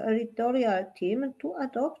editorial team to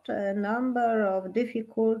adopt a number of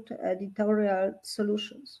difficult editorial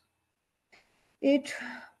solutions. It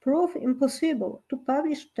proved impossible to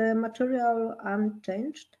publish the material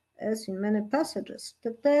unchanged, as in many passages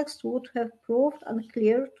the text would have proved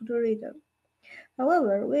unclear to the reader.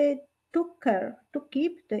 However, we took care to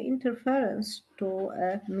keep the interference to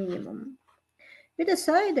a minimum. We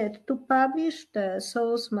decided to publish the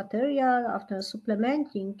source material after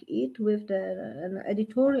supplementing it with an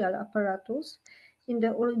editorial apparatus in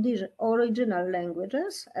the original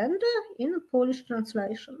languages and in Polish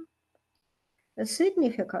translation. A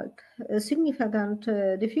significant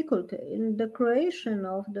difficulty in the creation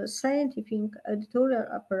of the scientific editorial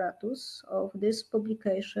apparatus of this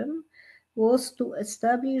publication was to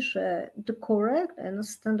establish the correct and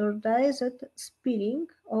standardized spelling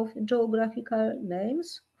of geographical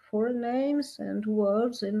names, foreign names, and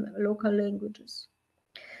words in local languages.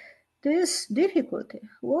 This difficulty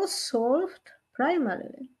was solved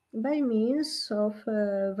primarily by means of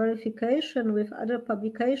verification with other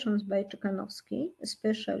publications by Czechanowski,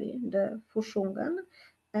 especially the Forschungen,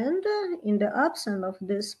 and in the absence of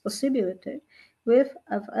this possibility, with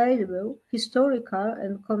available historical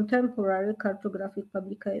and contemporary cartographic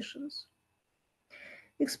publications.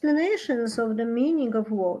 Explanations of the meaning of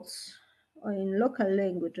words in local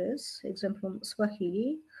languages, example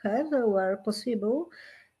Swahili, have, where possible,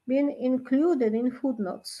 been included in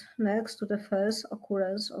footnotes next to the first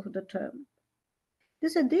occurrence of the term.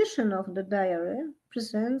 This edition of the diary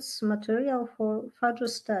presents material for further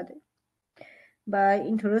study. By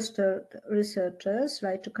interested researchers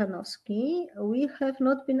like Czechanowski, we have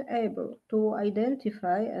not been able to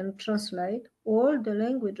identify and translate all the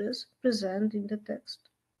languages present in the text.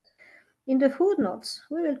 In the footnotes,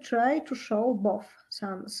 we will try to show both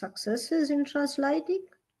some successes in translating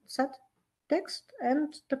such text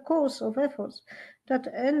and the course of efforts that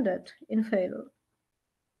ended in failure.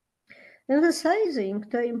 Emphasizing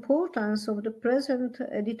the importance of the present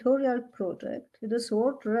editorial project, it is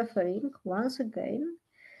worth referring once again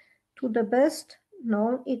to the best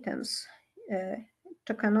known items,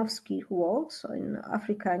 Czechanowski works in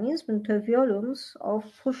Africanism and the volumes of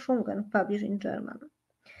Forschungen published in German.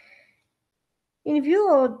 In view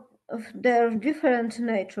of their different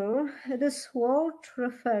nature, it is worth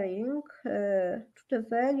referring to the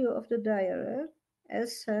value of the diary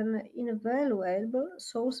as an invaluable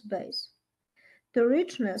source base. the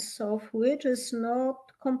richness of which is not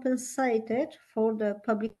compensated for the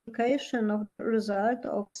publication of the result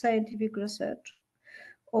of scientific research,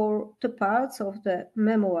 or the parts of the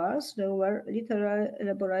memoirs that were literally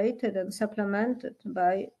elaborated and supplemented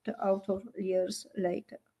by the author years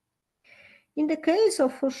later. In the case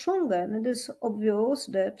of Forschungen, it is obvious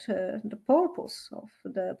that the purpose of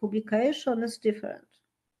the publication is different.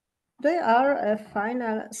 They are a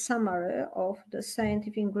final summary of the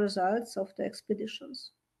scientific results of the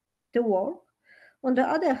expeditions. The work, on the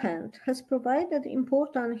other hand, has provided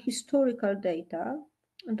important historical data,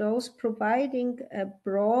 thus providing a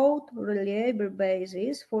broad, reliable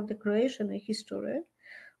basis for the creation and history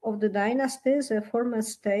of the dynasties and former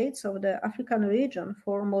states of the African region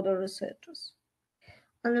for modern researchers.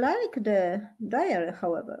 Unlike the diary,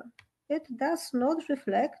 however, it does not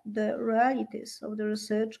reflect the realities of the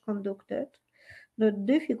research conducted, the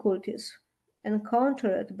difficulties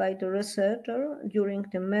encountered by the researcher during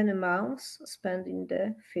the many months spent in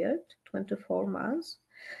the field, 24 months,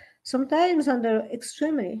 sometimes under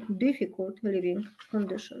extremely difficult living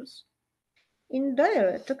conditions. In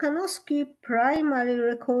diary, Tuchanowski primarily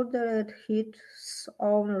recorded his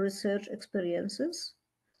own research experiences,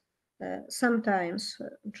 sometimes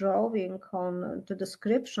drawing on the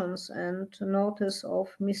descriptions and notice of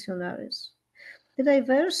missionaries. The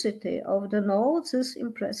diversity of the notes is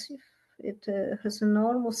impressive. It has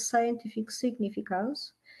enormous scientific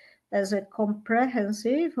significance as a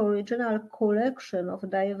comprehensive original collection of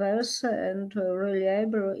diverse and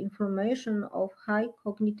reliable information of high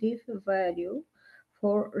cognitive value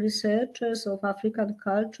for researchers of African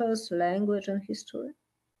cultures, language, and history.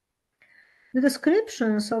 The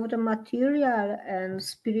descriptions of the material and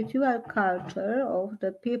spiritual culture of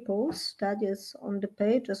the people studied on the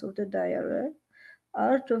pages of the diary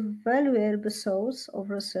are the valuable source of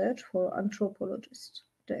research for anthropologists.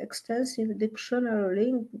 The extensive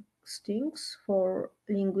dictionary listings for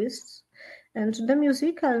linguists and the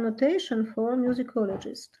musical notation for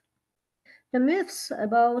musicologists. The myths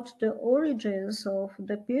about the origins of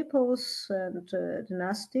the peoples and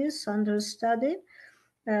dynasties under study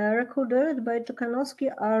recorded by Tuchanowski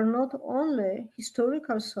are not only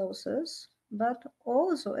historical sources, but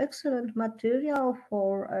also excellent material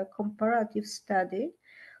for a comparative study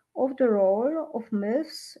of the role of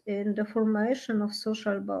myths in the formation of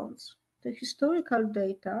social bonds. The historical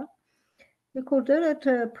data recorded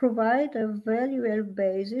provide a valuable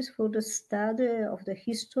basis for the study of the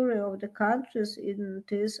history of the countries in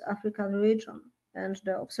this African region and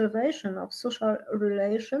the observation of social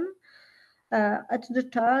relations at the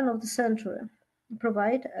turn of the century,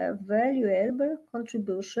 provide a valuable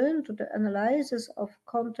contribution to the analysis of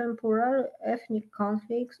contemporary ethnic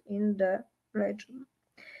conflicts in the region.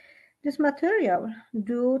 This material,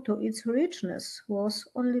 due to its richness, was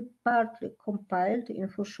only partly compiled in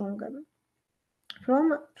Forschungen.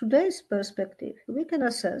 From today's perspective, we can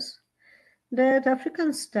assess that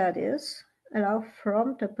African studies allow,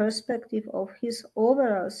 from the perspective of his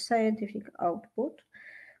overall scientific output,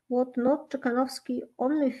 what not Tuchanowski's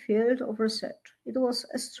only field of research. It was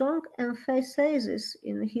a strong emphasis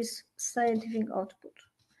in his scientific output.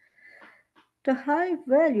 The high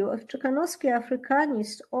value of Tuchanowski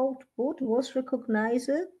Africanist output was recognized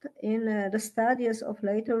in the studies of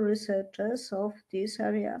later researchers of these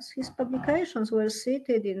areas. His publications were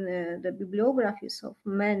cited in the bibliographies of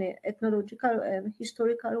many ethnological and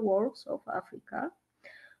historical works of Africa,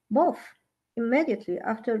 both immediately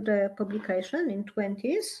after the publication in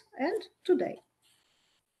 20s and today.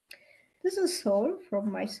 This is all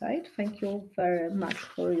from my side. Thank you very much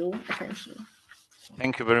for your attention.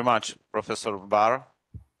 Thank you very much, Professor Barr.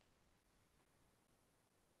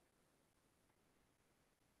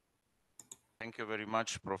 Thank you very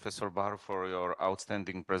much, Professor Barr, for your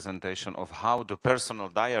outstanding presentation of how the personal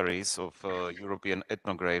diaries of European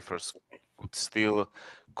ethnographers could still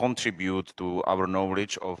contribute to our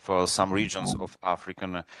knowledge of some regions of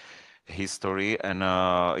African history. And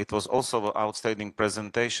it was also an outstanding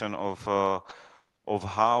presentation of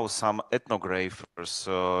how some ethnographers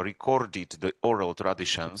recorded the oral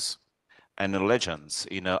traditions and legends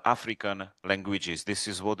in African languages. This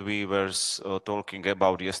is what we were talking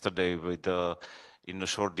about yesterday with in a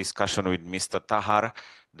short discussion with Mr. Tahar,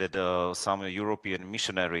 that some European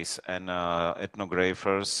missionaries and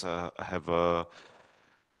ethnographers have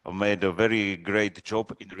made a very great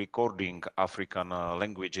job in recording African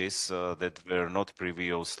languages that were not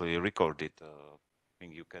previously recorded. I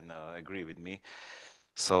think you can agree with me.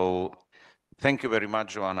 So thank you very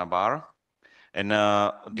much, Joanna Barr. And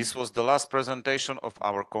this was the last presentation of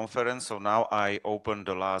our conference. So now I open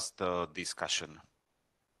the last discussion.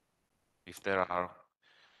 If there are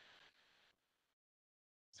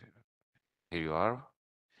Here you are.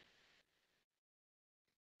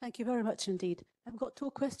 Thank you very much indeed. I've got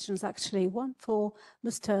two questions actually. One for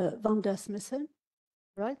Mr. van der Smissen,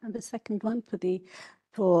 right, and the second one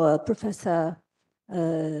for Professor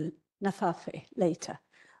Nafafe later.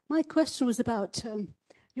 My question was about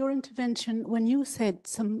your intervention when you said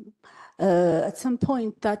at some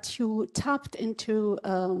point that you tapped into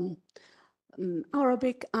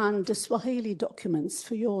Arabic and Swahili documents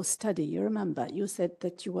for your study. You remember you said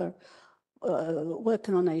that you were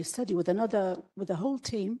working on a study with a whole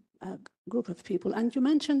team, a group of people, and you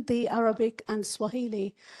mentioned the Arabic and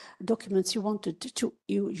Swahili documents you wanted to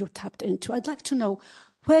you tapped into. I'd like to know,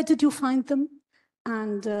 where did you find them,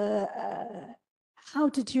 and how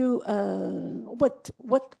did you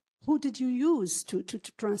who did you use to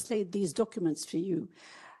translate these documents for you,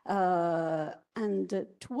 and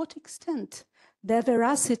to what extent their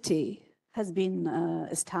veracity has been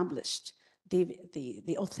established,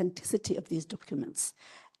 the authenticity of these documents,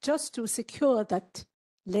 just to secure that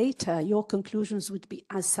later your conclusions would be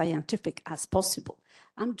as scientific as possible.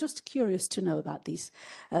 I'm just curious to know about these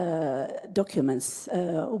documents,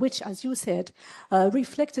 which, as you said,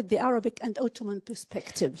 reflected the Arabic and Ottoman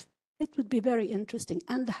perspective. It would be very interesting.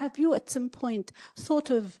 And have you at some point thought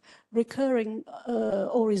of recurring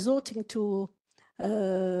or resorting to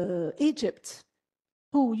Egypt,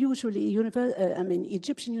 who usually,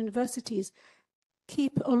 Egyptian universities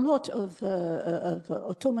keep a lot of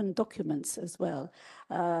Ottoman documents as well,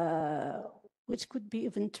 which could be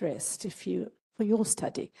of interest for your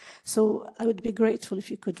study. So I would be grateful if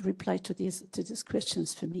you could reply to these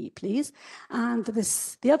questions for me, please. And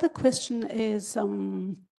the other question is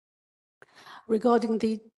regarding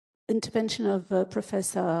the intervention of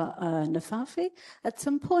Professor Nafafe. At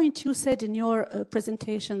some point, you said in your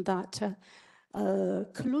presentation that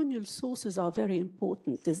colonial sources are very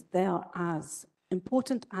important. They are as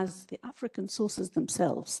important as the African sources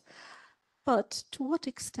themselves. But to what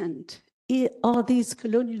extent are these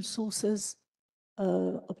colonial sources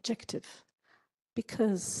objective?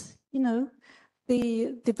 Because,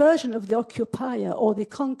 the version of the occupier or the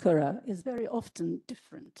conqueror is very often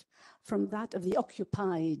different from that of the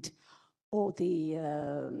occupied or the...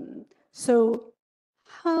 so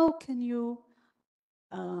how can you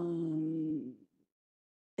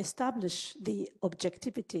establish the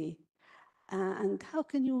objectivity, and how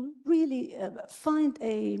can you really find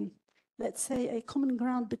let's say, a common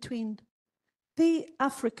ground between the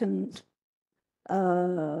African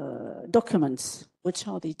documents, which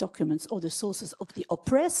are the documents or the sources of the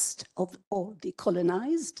oppressed or the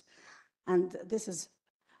colonized, and this is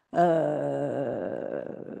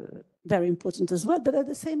very important as well, but at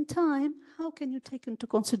the same time, how can you take into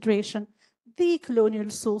consideration the colonial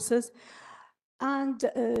sources and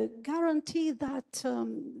guarantee that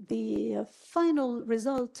the final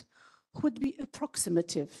result would be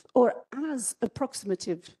approximative or as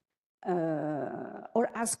approximative or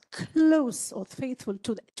as close or faithful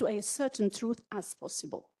to a certain truth as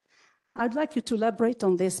possible? I'd like you to elaborate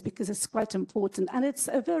on this because it's quite important, and it's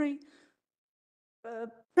a very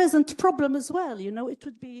present problem as well. It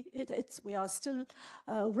would be, we are still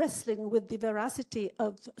wrestling with the veracity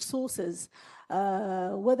of sources,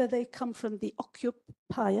 whether they come from the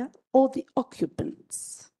occupier or the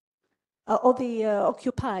occupants, or the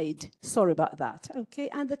occupied, sorry about that, okay?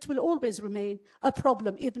 And that will always remain a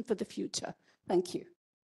problem even for the future. Thank you.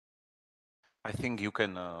 I think you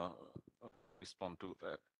can respond to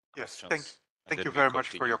that. Yes, thank you very much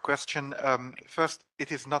for your question. First,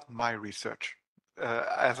 it is not my research.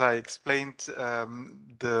 As I explained,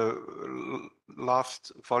 the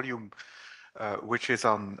last volume, which is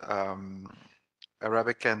on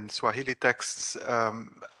Arabic and Swahili texts,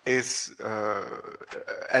 is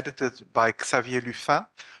edited by Xavier Luffin,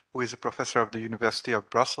 who is a professor of the University of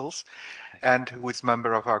Brussels and who is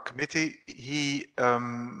member of our committee. He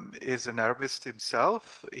is an Arabist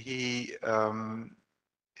himself.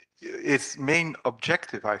 His main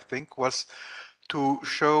objective, I think, was to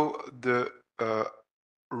show the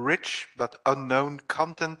rich but unknown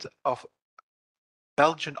content of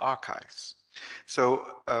Belgian archives. So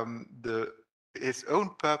his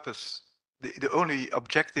own purpose, the only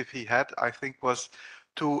objective he had, I think, was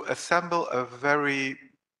to assemble a very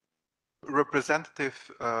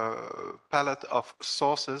representative palette of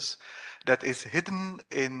sources that is hidden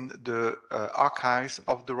in the archives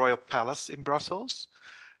of the Royal Palace in Brussels,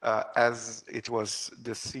 as it was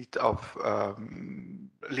the seat of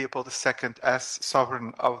Leopold II as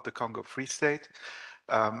sovereign of the Congo Free State.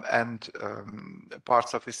 and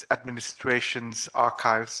parts of his administration's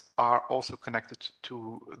archives are also connected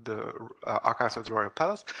to the archives of the Royal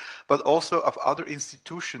Palace, but also of other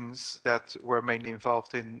institutions that were mainly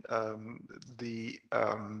involved in the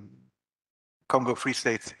Congo Free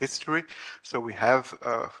State's history. So we have,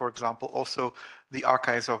 for example, also the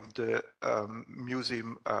archives of the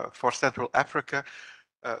Museum for Central Africa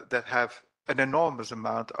that have an enormous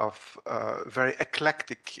amount of very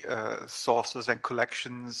eclectic sources and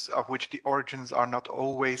collections, of which the origins are not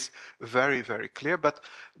always very, very clear, but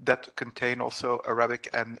that contain also Arabic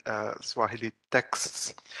and Swahili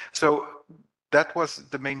texts. So that was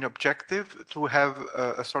the main objective, to have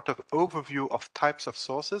a sort of overview of types of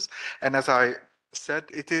sources. And as I said,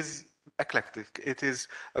 it is eclectic. It is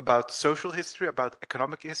about social history, about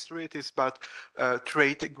economic history. It is about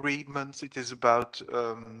trade agreements. It is about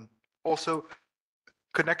also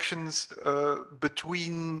connections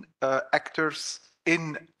between actors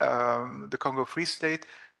in the Congo Free State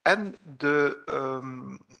and the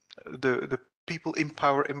people in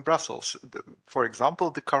power in Brussels. For example,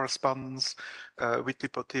 the correspondence with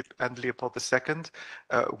Lipotip and Leopold II,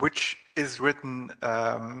 which is written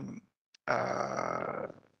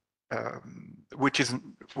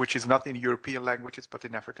which is not in European languages but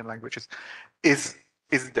in African languages, is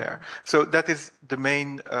there. So that is the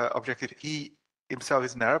main objective. He himself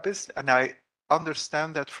is an Arabist, and I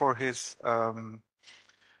understand that for his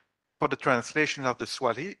for the translation of the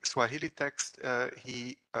Swahili text,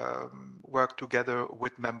 he worked together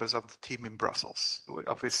with members of the team in Brussels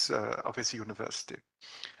of his university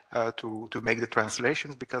to make the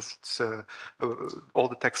translations, because it's, all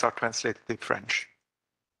the texts are translated in French.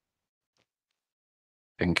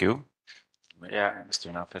 Thank you. Yeah.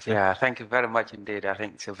 Mr. Nafefe. Yeah, thank you very much indeed. I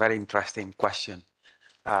think it's a very interesting question.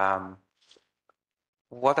 What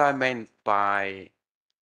I meant by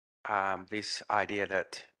this idea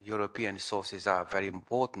that European sources are very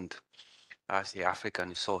important, as the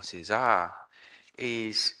African sources are,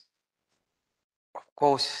 is, of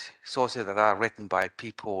course, sources that are written by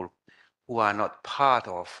people who are not part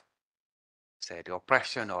of, say, the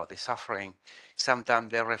oppression or the suffering.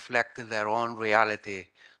 Sometimes they reflect their own reality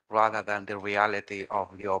rather than the reality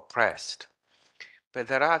of the oppressed. But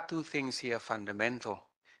there are two things here fundamental,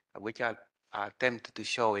 which I attempted to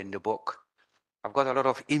show in the book. I've got a lot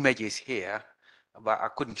of images here, but I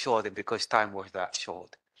couldn't show them because time was that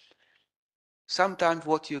short. Sometimes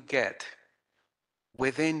what you get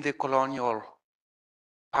within the colonial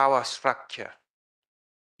power structure,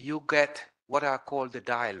 you get what I call the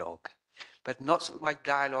dialogue, but not so much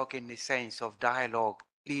dialogue in the sense of dialogue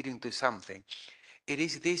leading to something. It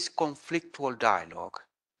is this conflictual dialogue.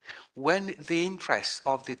 When the interests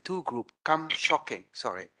of the two groups come shocking,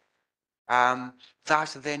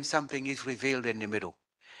 that's then something is revealed in the middle.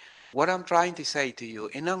 What I'm trying to say to you,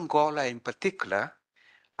 in Angola in particular,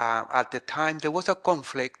 at the time there was a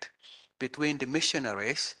conflict between the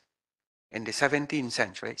missionaries in the 17th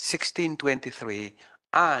century, 1623,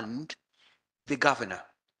 and the governor.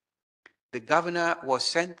 The governor was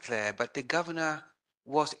sent there, but the governor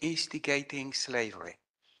was instigating slavery.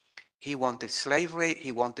 He wanted slavery,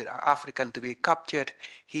 he wanted African to be captured,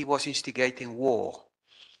 he was instigating war.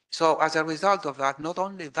 So as a result of that, not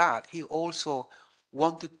only that, he also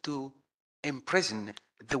wanted to imprison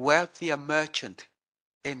the wealthier merchant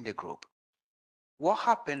in the group. What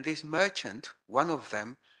happened, this merchant, one of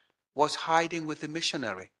them, was hiding with the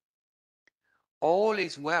missionary. All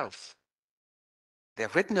his wealth,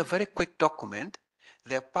 they've written a very quick document,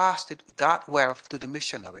 they passed that wealth to the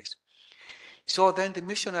missionaries. So then the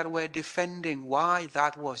missionaries were defending why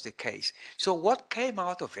that was the case. So what came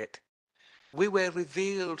out of it, we were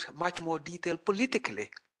revealed much more detail politically,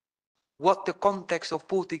 what the context of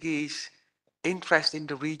Portuguese interest in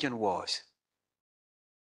the region was.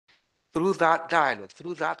 Through that dialogue,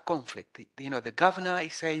 through that conflict, the governor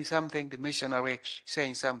is saying something, the missionary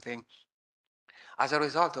saying something. As a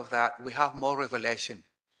result of that, we have more revelation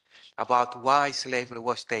about why slavery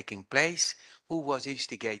was taking place, who was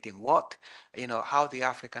instigating what, how the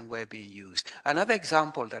African were being used. Another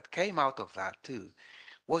example that came out of that too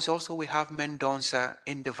was also we have Mendonça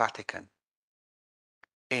in the Vatican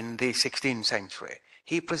in the 16th century.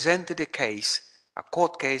 He presented a case, a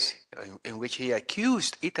court case in which he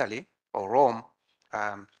accused Italy or Rome,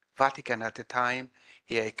 Vatican at the time,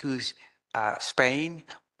 he accused Spain,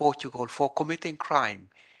 Portugal for committing crime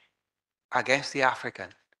against the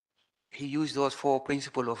African. He used those four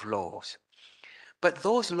principles of laws. But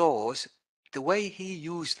those laws, the way he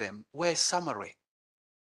used them were summary.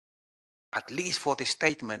 At least for the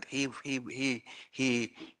statement he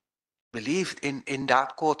believed in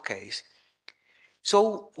that court case.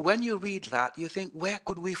 So when you read that, you think, where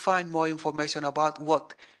could we find more information about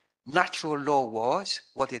what natural law was,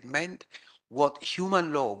 what it meant, what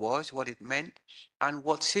human law was, what it meant, and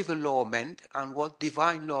what civil law meant, and what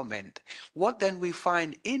divine law meant? What then we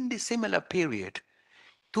find in the similar period,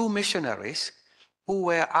 two missionaries who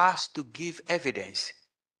were asked to give evidence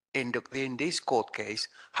in this court case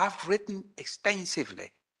have written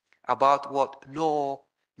extensively about what law,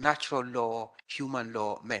 natural law, human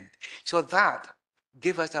law meant. So that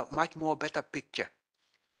gives us a much more better picture,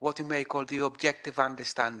 what you may call the objective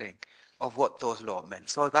understanding of what those laws meant.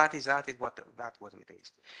 So that is what it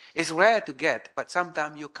is. It's rare to get, but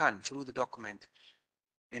sometimes you can, through the document,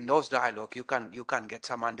 in those dialogue, you can get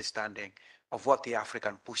some understanding of what the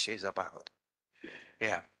African push is about.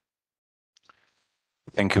 Yeah.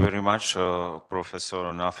 Thank you very much,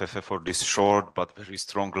 Professor Nafefe, for this short but very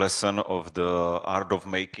strong lesson of the art of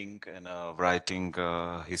making and writing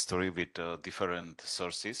history with different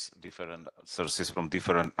sources from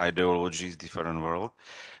different ideologies, different world.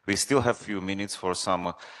 We still have a few minutes for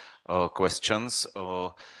some questions.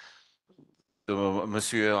 Le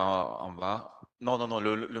monsieur en bas. Non,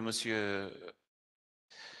 le monsieur...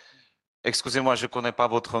 Excusez-moi, je ne connais pas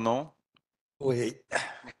votre nom. Oui.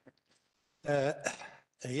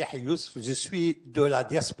 Yahya Youssef, je suis de la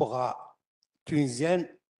diaspora tunisienne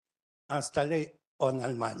installée en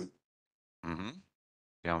Allemagne.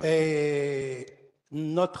 Bien. Et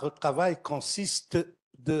notre travail consiste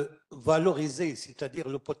de valoriser, c'est-à-dire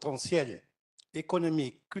le potentiel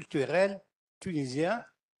économique, culturel tunisien,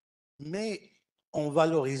 mais en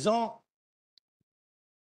valorisant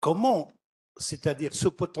comment, c'est-à-dire ce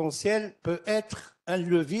potentiel peut être un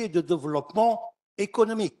levier de développement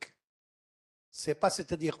économique. C'est pas,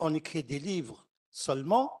 c'est-à-dire on écrit des livres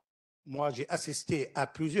seulement. Moi, j'ai assisté à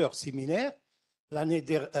plusieurs séminaires. L'année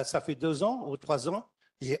dernière, ça fait 2 ans ou 3 ans,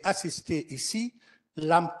 j'ai assisté ici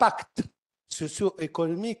l'impact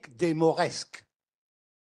socio-économique des Mauresques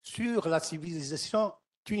sur la civilisation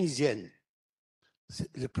tunisienne.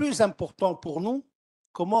 Le plus important pour nous,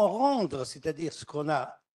 comment rendre, c'est-à-dire ce qu'on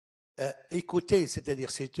a écouté, c'est-à-dire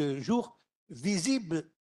ces 2 jours, visible,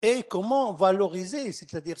 et comment valoriser,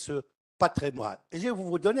 c'est-à-dire ce patrimoine. Et je vais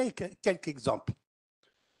vous donner quelques exemples.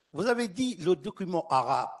 Vous avez dit le document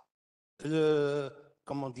arabe, le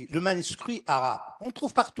manuscrit arabe. On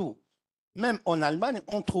trouve partout, même en Allemagne,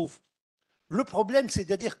 on trouve. Le problème, c'est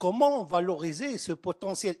de dire comment valoriser ce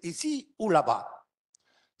potentiel ici ou là-bas.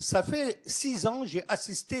 Ça fait 6 ans, j'ai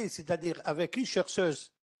assisté, c'est-à-dire avec une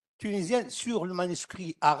chercheuse tunisienne sur le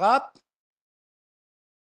manuscrit arabe,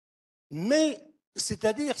 mais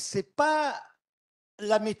c'est-à-dire c'est pas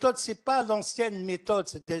la méthode, ce n'est pas l'ancienne méthode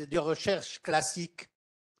de recherche classique.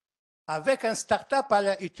 Avec un start-up, elle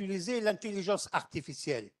a utilisé l'intelligence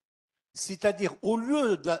artificielle. C'est-à-dire, au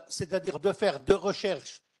lieu de faire de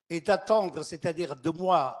recherche et d'attendre, c'est-à-dire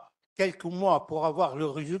quelques mois pour avoir le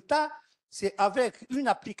résultat, c'est avec une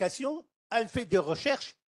application, elle fait des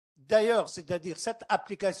recherches. D'ailleurs, c'est-à-dire cette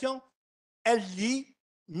application, elle lit,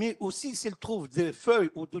 mais aussi s'il trouve des feuilles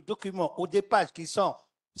ou des documents ou des pages qui sont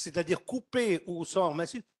c'est-à-dire coupé ou sans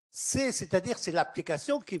massif, c'est-à-dire c'est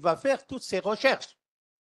l'application qui va faire toutes ces recherches.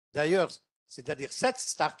 D'ailleurs, c'est-à-dire cette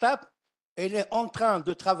start-up, elle est en train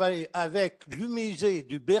de travailler avec le musée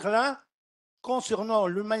du Berlin concernant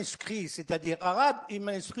le manuscrit, c'est-à-dire arabe, et le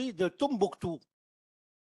manuscrit de Tombouctou.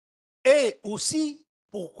 Et aussi,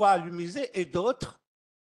 pourquoi le musée et d'autres,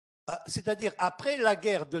 c'est-à-dire après la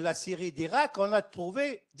guerre de la Syrie d'Irak, on a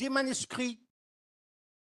trouvé des manuscrits.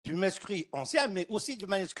 Du manuscrit ancien, mais aussi du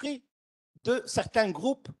manuscrit de certains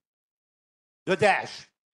groupes de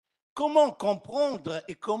Daesh. Comment comprendre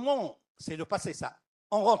et comment, c'est le passé ça,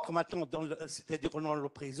 on rentre maintenant c'est-à-dire dans le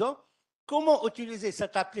présent, comment utiliser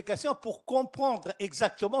cette application pour comprendre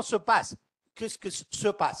exactement ce qu'est-ce que se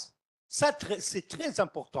passe. Ça, c'est très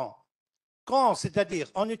important. Quand, c'est-à-dire,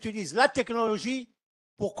 on utilise la technologie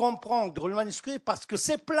pour comprendre le manuscrit, parce que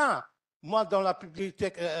c'est plein. Moi, dans la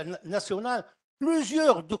bibliothèque nationale,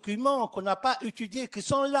 plusieurs documents qu'on n'a pas étudiés qui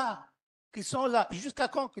sont là. Jusqu'à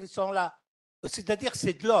quand qu'ils sont là? C'est-à-dire,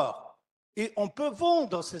 c'est de l'or. Et on peut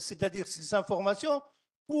vendre, c'est-à-dire ces informations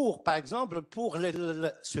pour, par exemple, pour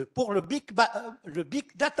le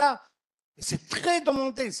big data. C'est très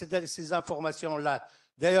demandé, c'est-à-dire ces informations-là.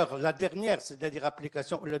 D'ailleurs, la dernière, c'est-à-dire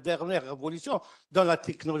application, la dernière révolution dans la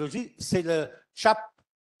technologie, c'est le chat,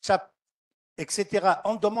 etc.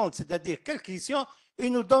 On demande, c'est-à-dire quelques questions,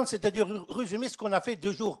 il nous donne, c'est-à-dire résumer ce qu'on a fait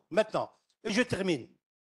 2 jours maintenant. Et je termine.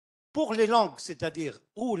 Pour les langues, c'est-à-dire,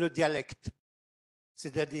 ou le dialecte,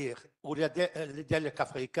 c'est-à-dire, ou le dialecte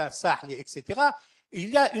africain, sahli, etc., il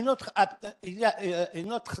y a une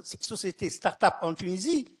autre société start-up en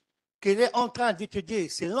Tunisie qu'il est en train d'étudier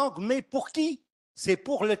ces langues, mais pour qui? C'est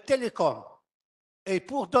pour le télécom. Et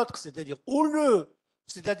pour d'autres, c'est-à-dire au lieu,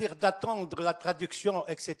 c'est-à-dire d'attendre la traduction,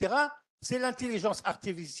 etc., c'est l'intelligence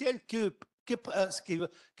artificielle qui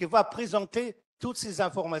va présenter toutes ces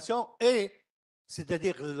informations et,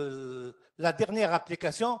 c'est-à-dire la dernière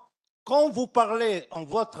application, quand vous parlez en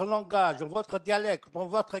votre langage, en votre dialecte, en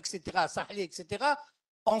votre, etc., sahli, etc.,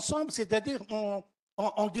 ensemble, c'est-à-dire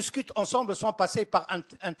on discute ensemble sans passer par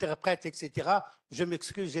interprète, etc. Je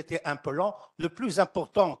m'excuse, j'étais un peu lent. Le plus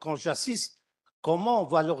important, quand j'assiste, comment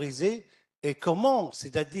valoriser et comment,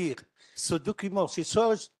 c'est-à-dire ce document, ces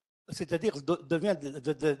choses, c'est-à-dire devient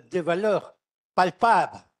des valeurs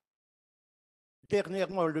palpables.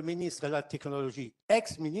 Dernièrement, le ministre de la Technologie,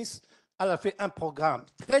 ex-ministre, a fait un programme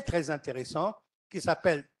très, très intéressant qui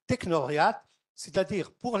s'appelle Technoriat,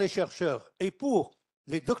 c'est-à-dire pour les chercheurs et pour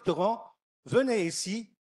les doctorants, venez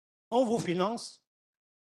ici, on vous finance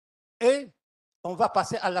et on va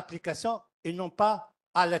passer à l'application et non pas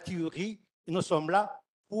à la théorie. Nous sommes là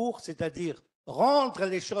pour, c'est-à-dire rendre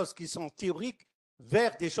les choses qui sont théoriques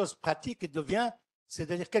vers des choses pratiques et devient,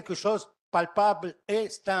 c'est-à-dire quelque chose palpable et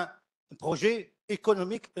c'est un projet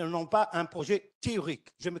économique et non pas un projet théorique.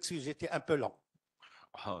 Je m'excuse, j'étais un peu lent.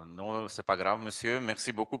 Oh, non, c'est pas grave, monsieur.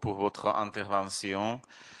 Merci beaucoup pour votre intervention.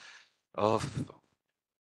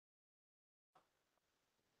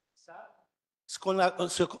 Ce qu'on est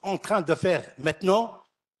en train de faire maintenant,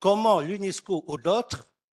 comment l'UNESCO ou d'autres,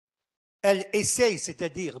 elles essayent,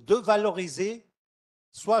 c'est-à-dire de valoriser,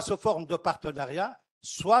 soit sous forme de partenariat,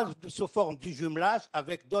 soit sous forme du jumelage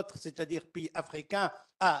avec d'autres, c'est-à-dire pays africains,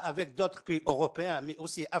 avec d'autres pays européens, mais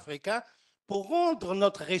aussi africains, pour rendre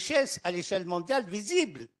notre richesse à l'échelle mondiale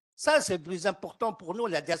visible. Ça, c'est le plus important pour nous,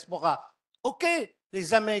 la diaspora. OK,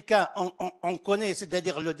 les Américains, on connaît,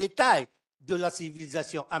 c'est-à-dire le détail de la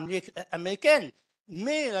civilisation américaine,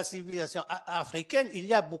 mais la civilisation africaine, il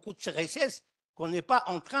y a beaucoup de richesses qu'on n'est pas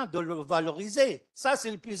en train de le valoriser. Ça,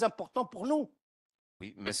 c'est le plus important pour nous.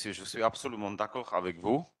 Oui, monsieur, je suis absolument d'accord avec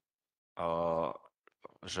vous.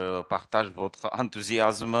 Je partage votre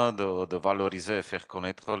enthousiasme de valoriser et faire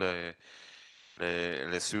connaître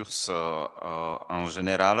les sources en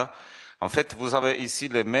général. En fait, vous avez ici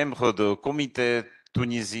les membres du comité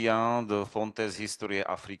tunisien de Fontes History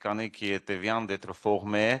africaine qui vient d'être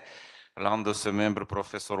formé. L'un de ces membres,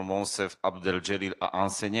 professeur Monsef Abdeljelil, a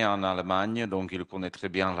enseigné en Allemagne, donc il connaît très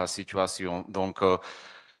bien la situation. Donc,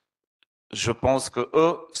 je pense que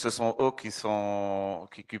ce sont eux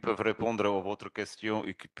qui peuvent répondre à votre question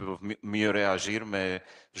et qui peuvent mieux réagir, mais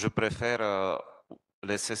je préfère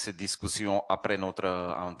laisser cette discussion après notre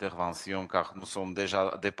intervention, car nous sommes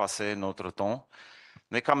déjà dépassé notre temps.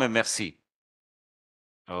 Mais quand même, merci.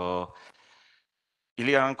 Il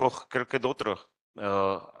y a encore quelques d'autres.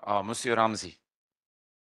 Monsieur Ramzi.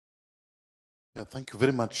 Yeah, thank you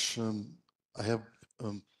very much. I have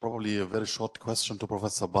probably a very short question to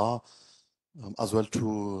Professor Barr, as well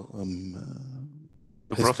to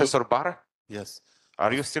Professor Barr? Yes.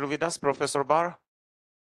 Are you still with us, Professor Barr?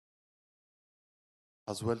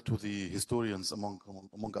 As well to the historians among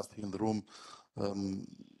us here in the room.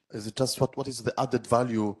 Is it just what is the added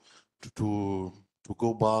value to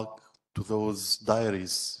go back to those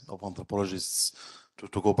diaries of anthropologists,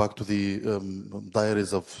 to go back to the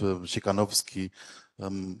diaries of Shikanovsky?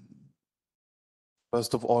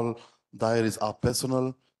 First of all, diaries are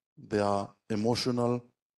personal, they are emotional,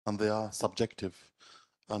 and they are subjective.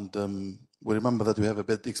 And we remember that we have a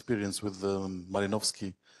bad experience with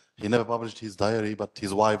Marinovsky. He never published his diary, but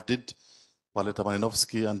his wife did, Paleta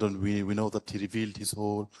Marinovsky, and then we know that he revealed his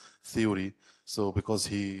whole theory. So because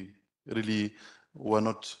he really were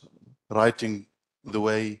not writing the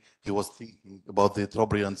way he was thinking about the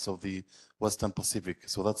Trobrians of the Western Pacific.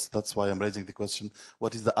 So that's why I'm raising the question,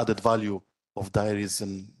 what is the added value of diaries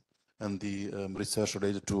and the research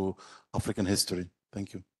related to African history?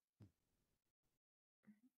 Thank you.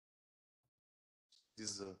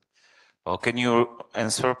 Can you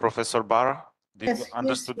answer, Professor Barr? Did you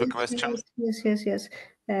understand the question? Yes.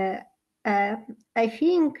 I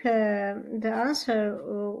think the answer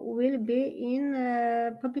will be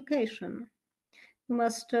in publication. You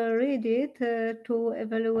must read it to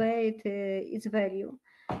evaluate its value.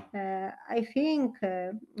 I think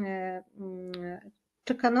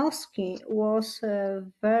Czekanowski was a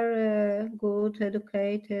very good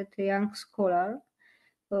educated young scholar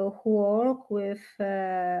who worked with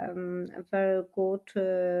very good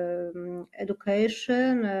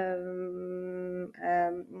education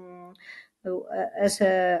as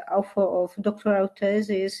an author of doctoral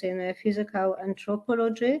thesis in physical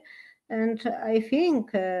anthropology. And I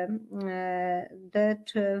think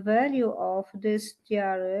that value of this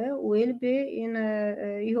diary will be in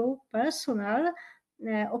your personal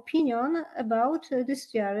opinion about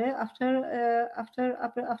this diary after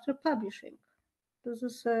publishing. This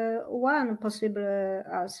is one possible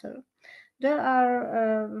answer. There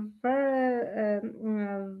are very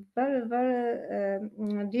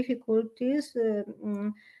difficulties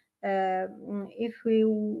if we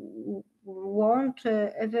want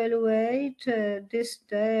to evaluate these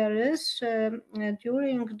diaries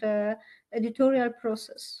during the editorial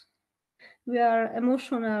process. We are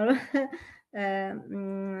emotional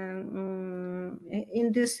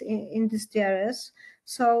in this diaries,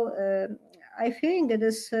 so I think it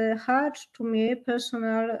is hard to me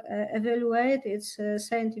personally evaluate its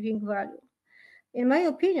scientific value. In my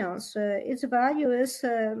opinions, its value is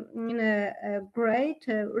great,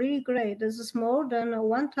 really great. This is more than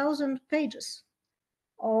 1,000 pages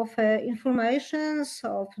of informations,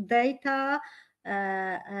 of data,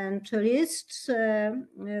 and lists,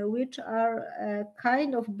 which are a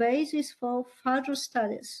kind of basis for further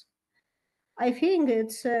studies. I think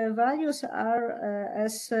its values are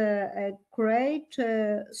as a great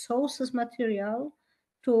sources material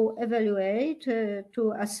to evaluate,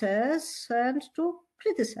 to assess, and to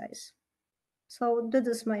criticize. So that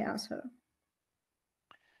is my answer.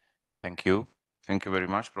 Thank you. Thank you very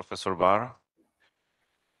much, Professor Barr.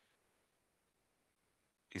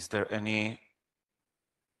 Is there any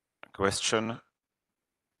question?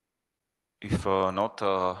 If not,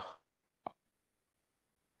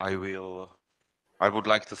 I would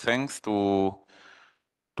like to thank to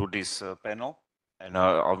this panel, and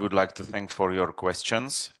I would like to thank for your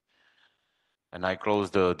questions. And I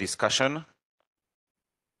close the discussion.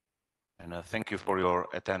 And thank you for your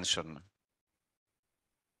attention.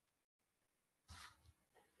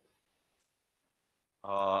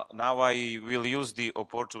 Now I will use the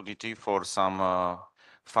opportunity for some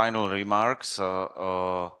final remarks.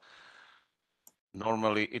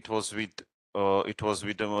 Normally it was with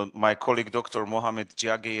my colleague Dr. Mohamed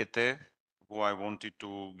Diaghiete, who I wanted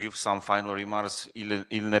to give some final remarks. Il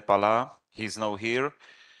n'est pas là. He's now here.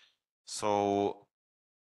 So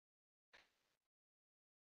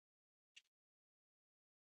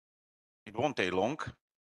it won't take long.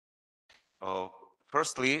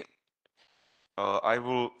 Firstly, I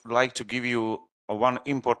would like to give you one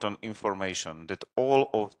important information, that all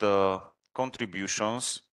of the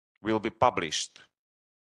contributions will be published.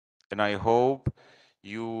 And I hope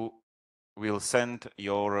you will send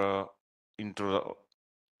your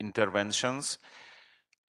interventions.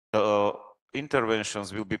 The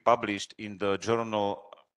interventions will be published in the Journal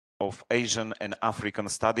of Asian and African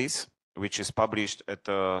Studies, which is published at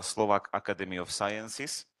the Slovak Academy of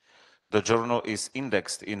Sciences. The journal is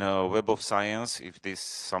indexed in a Web of Science, if this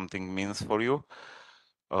something means for you.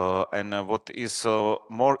 And what is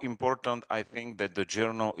more important, I think that the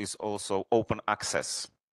journal is also open access.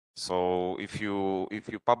 So if you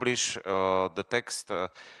publish the text,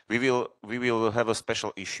 we will have a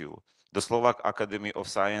special issue. The Slovak Academy of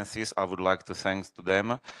Sciences, I would like to thank to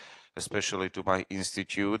them, especially to my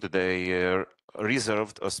institute. They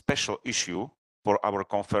reserved a special issue for our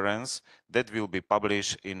conference that will be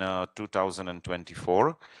published in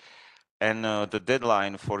 2024. And the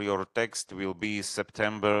deadline for your text will be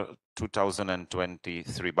September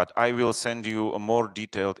 2023. But I will send you a more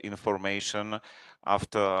detailed information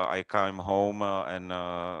after I come home and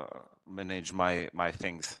manage my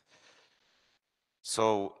things.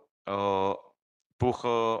 So, pour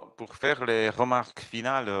faire les remarques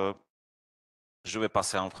finales, je vais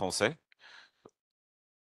passer en français.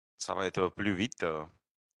 Ça va être plus vite.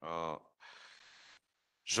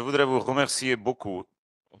 Je voudrais vous remercier beaucoup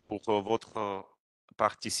pour votre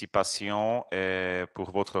participation et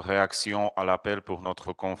pour votre réaction à l'appel pour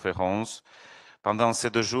notre conférence. Pendant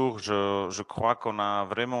ces 2 jours, je crois qu'on a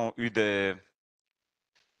vraiment eu des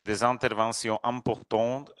interventions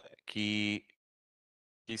importantes qui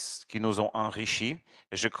nous ont enrichis.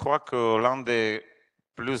 Et je crois que l'un des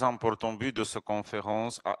plus importants buts de cette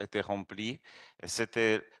conférence a été rempli, et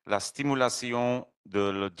c'était la stimulation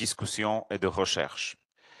de la discussion et de recherche.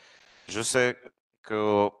 Je sais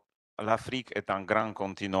que l'Afrique est un grand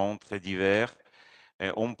continent très divers,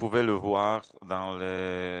 et on pouvait le voir dans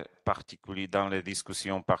les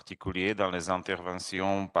discussions particulières, dans les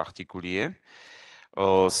interventions particulières.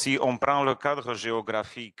 Si on prend le cadre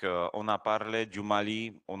géographique, on a parlé du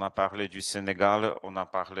Mali, on a parlé du Sénégal, on a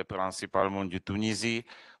parlé principalement du Tunisie,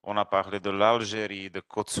 on a parlé de l'Algérie, de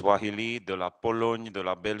Côte Swahili, de la Pologne, de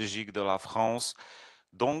la Belgique, de la France.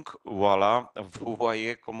 Donc voilà, vous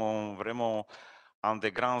voyez comment vraiment un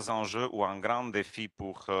des grands enjeux ou un grand défi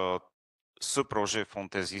pour ce projet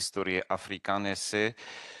Fontes Historiae Africaine, c'est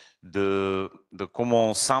de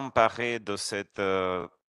comment s'emparer de cette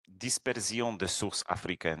dispersion des sources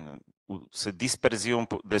africaines, ou cette dispersion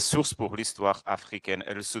des sources pour l'histoire africaine.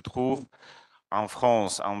 Elle se trouve en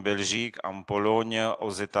France, en Belgique, en Pologne,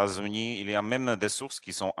 aux États-Unis. Il y a même des sources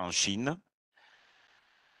qui sont en Chine.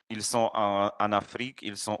 Ils sont en Afrique,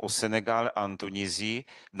 ils sont au Sénégal, en Tunisie,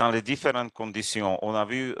 dans les différentes conditions. On a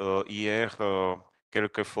vu hier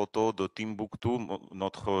quelques photos de Timbuktu.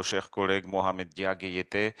 Notre cher collègue Mohamed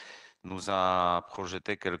Diagueyete nous a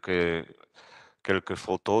projeté quelques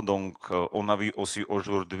photos. Donc, on a vu aussi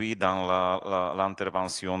aujourd'hui dans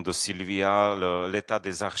l'intervention de Sylvia l'état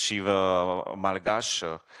des archives malgaches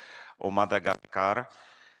au Madagascar.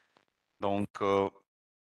 Donc,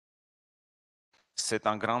 c'est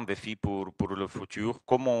un grand défi pour le futur.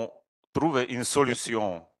 Comment trouver une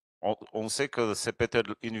solution? On sait que c'est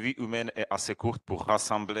peut-être une vie humaine est assez courte pour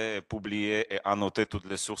rassembler, publier et annoter toutes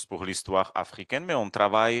les sources pour l'histoire africaine, mais on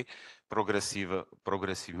travaille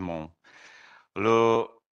progressivement.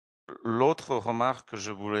 L'autre remarque que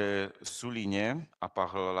je voulais souligner, à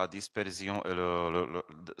part la dispersion et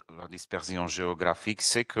la dispersion géographique,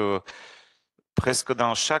 c'est que presque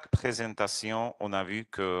dans chaque présentation, on a vu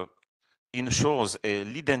que une chose est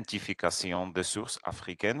l'identification des sources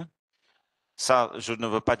africaines. Ça, je ne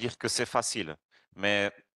veux pas dire que c'est facile, mais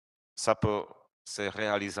c'est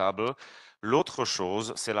réalisable. L'autre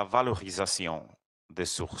chose, c'est la valorisation des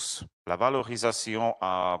sources. La valorisation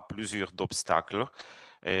a plusieurs obstacles.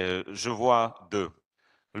 Et je vois deux.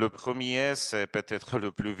 Le premier, c'est peut-être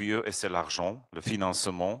le plus vieux, et c'est l'argent, le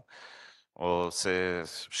financement.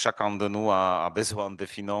 Chacun de nous a besoin de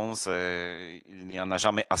finances et il n'y en a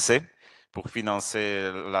jamais assez pour financer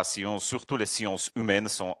la science. Surtout les sciences humaines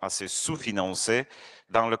sont assez sous-financées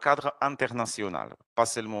dans le cadre international. Pas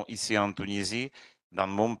seulement ici en Tunisie, dans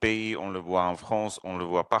mon pays, on le voit en France, on le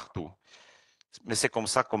voit partout. Mais c'est comme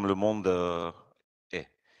ça comme le monde est.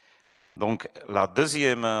 Donc,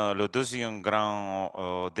 le deuxième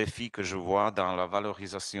grand défi que je vois dans la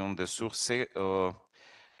valorisation des sources, c'est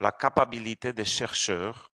la capacité des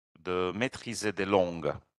chercheurs de maîtriser des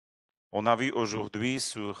langues. On a vu aujourd'hui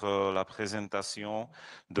sur la présentation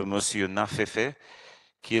de M. Nafefe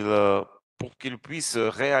pour qu'il puisse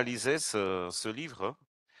réaliser ce livre.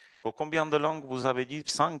 Pour combien de langues vous avez dit?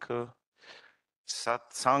 7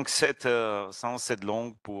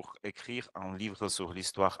 langues pour écrire un livre sur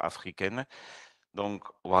l'histoire africaine. Donc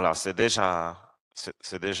voilà, c'est déjà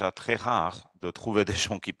très rare de trouver des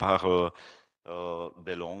gens qui parlent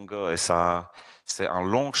des langues et ça, c'est un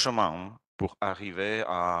long chemin pour arriver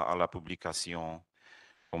à la publication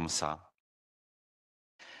comme ça.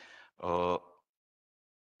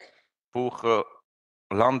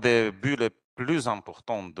 L'un des buts les plus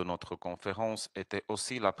importants de notre conférence était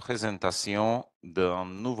aussi la présentation d'un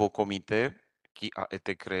nouveau comité qui a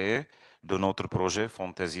été créé de notre projet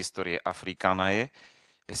Fontes Historiae Africaine.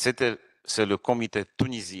 Et c'est le comité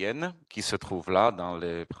tunisien qui se trouve là dans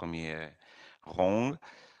les premiers rangs.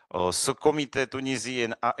 Ce comité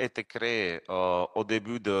tunisien a été créé au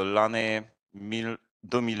début de l'année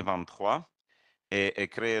 2023 et est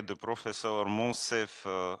créé de professeur Monsef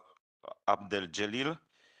Abdeljelil,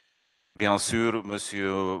 bien sûr,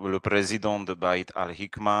 monsieur le président de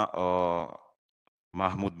al-Hikma,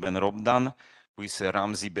 Mahmoud Ben Robdan, puis c'est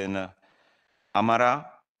Ramzi Ben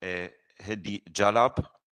Amara et Hedi Jalab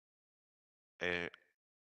et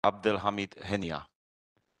Abdelhamid Henia.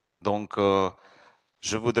 Donc,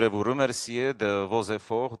 je voudrais vous remercier de vos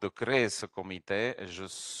efforts de créer ce comité et je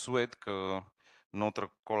souhaite que notre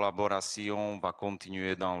collaboration va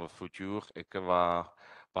continuer dans le futur et que va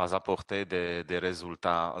apporter des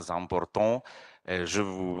résultats importants. Et je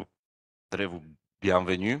voudrais vous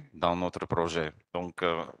bienvenue dans notre projet. Donc,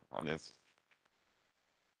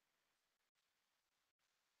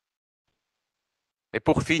 et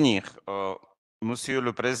pour finir, Monsieur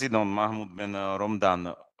le Président Mahmoud Ben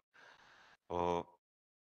Romdan,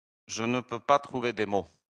 je ne peux pas trouver des mots.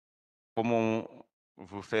 Comment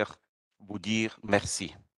vous dire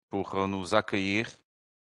merci pour nous accueillir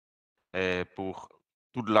et pour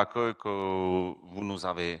tout l'accueil que vous nous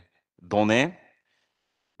avez donné.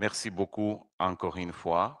 Merci beaucoup encore une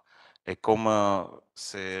fois. Et comme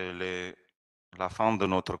c'est la fin de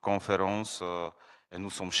notre conférence et nous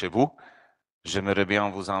sommes chez vous, j'aimerais bien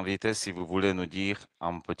vous inviter si vous voulez nous dire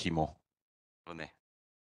un petit mot. Venez.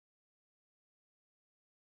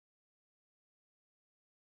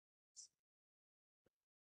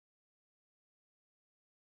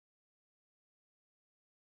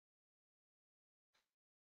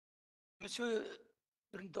 Monsieur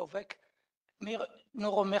Brindovek,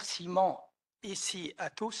 nos remerciements ici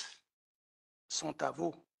à tous sont à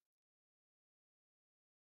vous.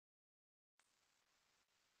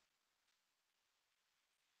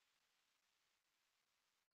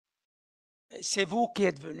 C'est vous qui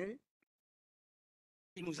êtes venus,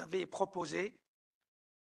 qui nous avez proposé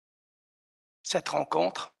cette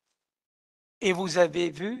rencontre, et vous avez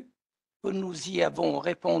vu que nous y avons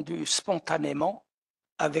répondu spontanément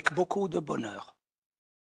avec beaucoup de bonheur.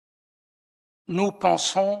 Nous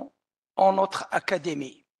pensons en notre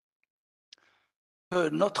académie que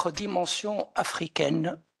notre dimension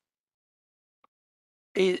africaine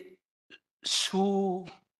est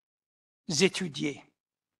sous-étudiée,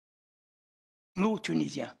 nous,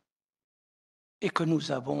 Tunisiens, et que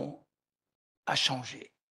nous avons à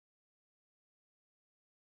changer.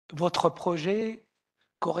 Votre projet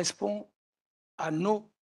correspond à nos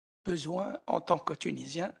besoins en tant que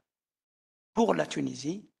Tunisiens, pour la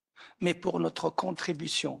Tunisie, mais pour notre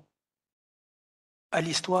contribution à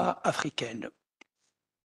l'histoire africaine.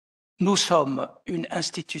 Nous sommes une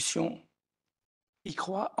institution qui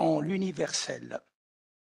croit en l'universel.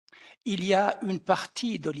 Il y a une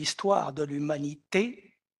partie de l'histoire de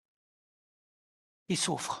l'humanité qui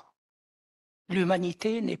souffre.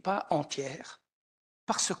 L'humanité n'est pas entière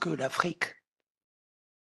parce que l'Afrique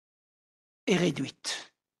est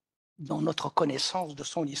réduite dans notre connaissance de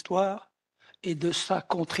son histoire et de sa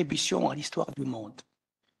contribution à l'histoire du monde.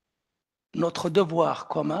 Notre devoir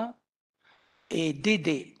commun est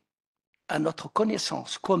d'aider à notre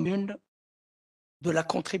connaissance commune de la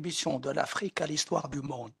contribution de l'Afrique à l'histoire du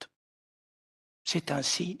monde. C'est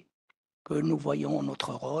ainsi que nous voyons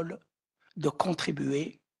notre rôle de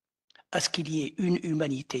contribuer à ce qu'il y ait une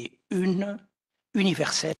humanité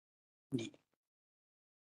universelle.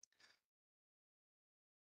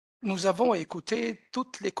 Nous avons écouté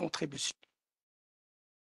toutes les contributions.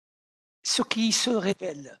 Ce qui se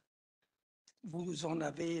révèle, vous en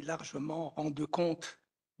avez largement rendu compte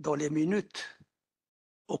dans les minutes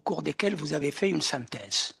au cours desquelles vous avez fait une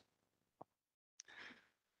synthèse.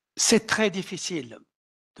 C'est très difficile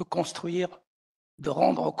de construire, de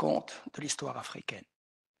rendre compte de l'histoire africaine.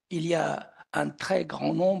 Il y a un très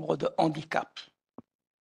grand nombre de handicaps.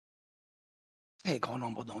 Très grand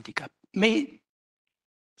nombre de handicaps. Mais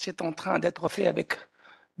c'est en train d'être fait avec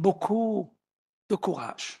beaucoup de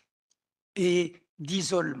courage et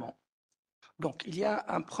d'isolement. Donc, il y a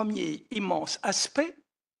un premier immense aspect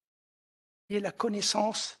qui est la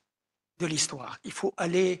connaissance de l'histoire. Il faut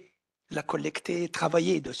aller la collecter,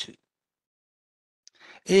 travailler dessus.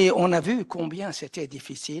 Et on a vu combien c'était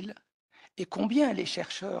difficile et combien les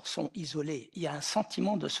chercheurs sont isolés. Il y a un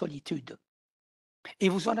sentiment de solitude. Et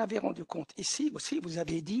vous en avez rendu compte. Ici aussi, vous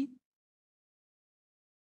avez dit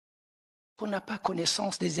qu'on n'a pas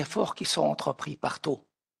connaissance des efforts qui sont entrepris partout.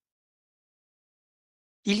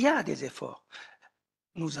 Il y a des efforts.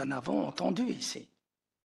 Nous en avons entendu ici.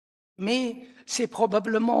 Mais c'est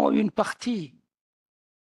probablement une partie,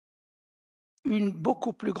 une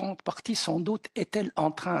beaucoup plus grande partie sans doute, est-elle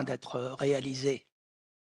en train d'être réalisée.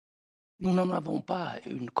 Nous n'en avons pas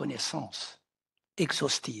une connaissance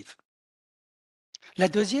exhaustive. La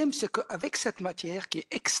deuxième, c'est qu'avec cette matière qui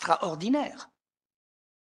est extraordinaire,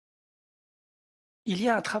 il y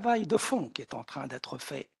a un travail de fond qui est en train d'être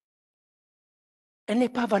fait. Elle n'est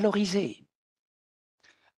pas valorisée.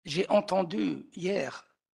 J'ai entendu hier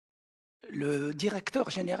le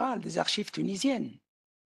directeur général des archives tunisiennes,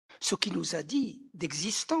 ce qu'il nous a dit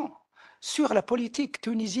d'existant sur la politique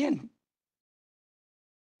tunisienne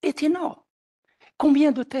est énorme.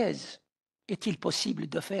 Combien de thèses est-il possible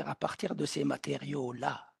de faire à partir de ces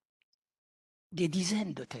matériaux-là? Des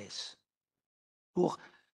dizaines de thèses pour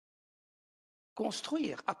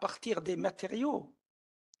construire à partir des matériaux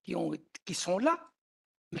qui sont là,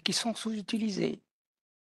 mais qui sont sous-utilisés.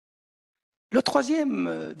 Le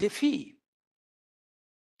troisième défi,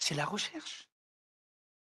 c'est la recherche,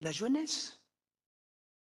 la jeunesse,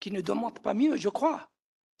 qui ne demande pas mieux, je crois.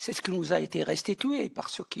 C'est ce qui nous a été restitué par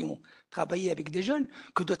ceux qui ont travaillé avec des jeunes,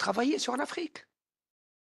 que de travailler sur l'Afrique.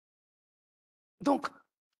 Donc,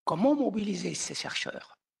 comment mobiliser ces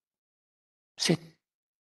chercheurs?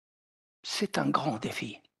 C'est un grand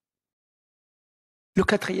défi. Le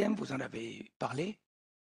quatrième, vous en avez parlé,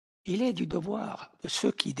 il est du devoir de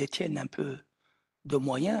ceux qui détiennent un peu de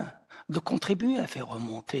moyens de contribuer à faire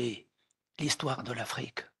remonter l'histoire de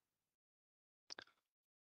l'Afrique.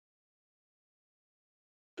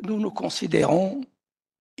 Nous nous considérons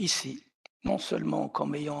ici, non seulement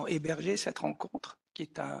comme ayant hébergé cette rencontre, qui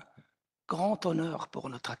est un grand honneur pour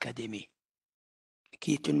notre académie,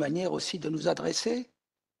 qui est une manière aussi de nous adresser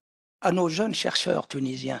à nos jeunes chercheurs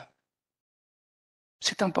tunisiens.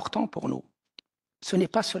 C'est important pour nous. Ce n'est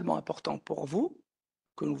pas seulement important pour vous,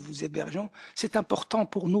 que nous vous hébergeons, c'est important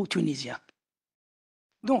pour nous, Tunisiens.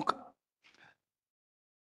 Donc,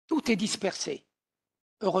 tout est dispersé.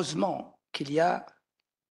 Heureusement qu'il y a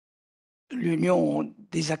l'Union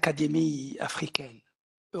des académies africaines.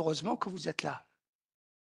 Heureusement que vous êtes là.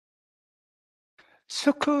 Ce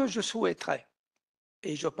que je souhaiterais,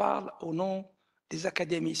 et je parle au nom des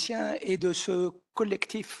académiciens et de ce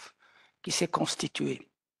collectif qui s'est constitué,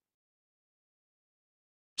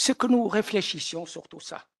 c'est que nous réfléchissions sur tout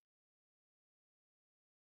ça.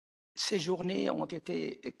 Ces journées ont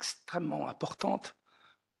été extrêmement importantes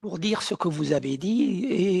pour dire ce que vous avez dit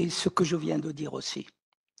et ce que je viens de dire aussi.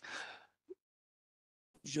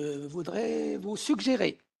 Je voudrais vous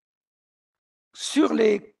suggérer, sur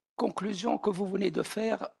les conclusions que vous venez de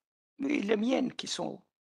faire, et les miennes qui sont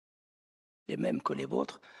les mêmes que les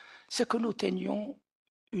vôtres, c'est que nous tenions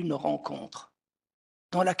une rencontre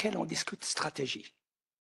dans laquelle on discute stratégie,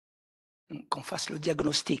 qu'on fasse le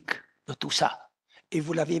diagnostic de tout ça. Et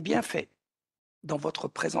vous l'avez bien fait dans votre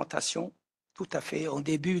présentation, tout à fait en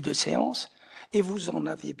début de séance, et vous en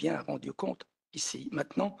avez bien rendu compte ici,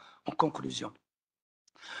 maintenant, en conclusion.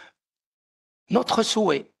 Notre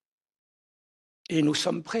souhait, et nous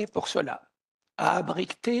sommes prêts pour cela, à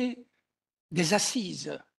abriter des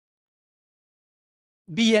assises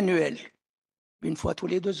biannuelles, une fois tous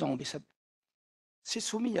les 2 ans, mais c'est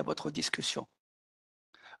soumis à votre discussion,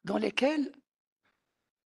 dans lesquelles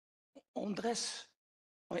on dresse,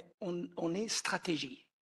 on est stratégie,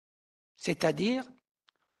 c'est-à-dire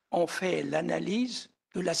on fait l'analyse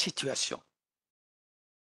de la situation,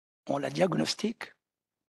 on la diagnostique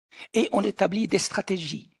et on établit des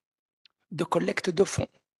stratégies de collecte de fonds.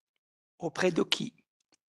 Auprès de qui?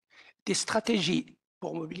 Des stratégies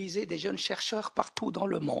pour mobiliser des jeunes chercheurs partout dans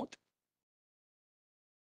le monde.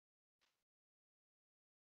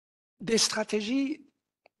 Des stratégies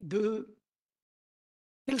de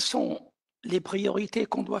quelles sont les priorités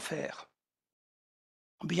qu'on doit faire.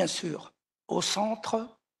 Bien sûr, au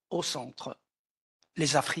centre,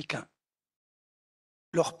 les Africains.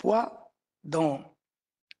 Leur poids dans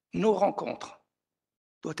nos rencontres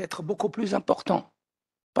doit être beaucoup plus important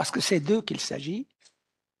parce que c'est d'eux qu'il s'agit.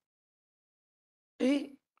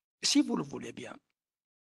 Et si vous le voulez bien,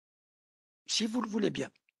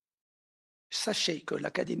 sachez que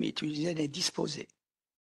l'Académie tunisienne est disposée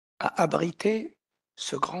à abriter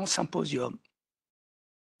ce grand symposium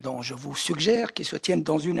dont je vous suggère qu'il se tienne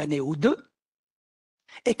dans 1 année ou 2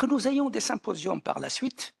 et que nous ayons des symposiums par la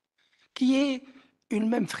suite qui aient une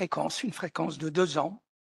même fréquence, une fréquence de 2 ans.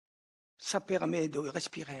 Ça permet de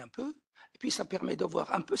respirer un peu et puis ça permet de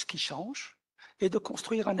voir un peu ce qui change et de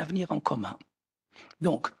construire un avenir en commun.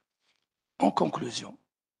 Donc, en conclusion,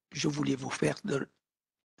 je voulais vous faire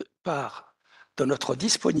part de notre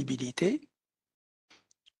disponibilité,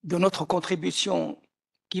 de notre contribution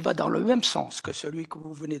qui va dans le même sens que celui que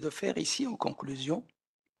vous venez de faire ici en conclusion,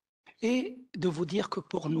 et de vous dire que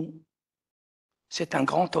pour nous, c'est un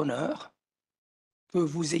grand honneur que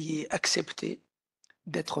vous ayez accepté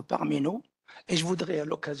d'être parmi nous. Et je voudrais à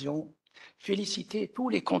l'occasion féliciter tous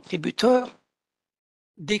les contributeurs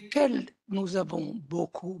desquels nous avons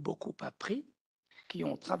beaucoup appris, qui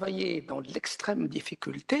ont travaillé dans l'extrême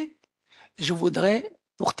difficulté. Je voudrais,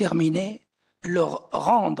 pour terminer, leur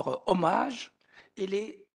rendre hommage et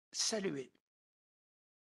les saluer.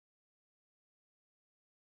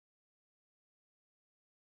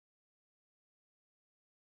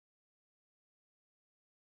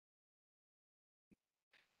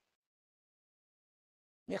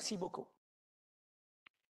 Merci beaucoup.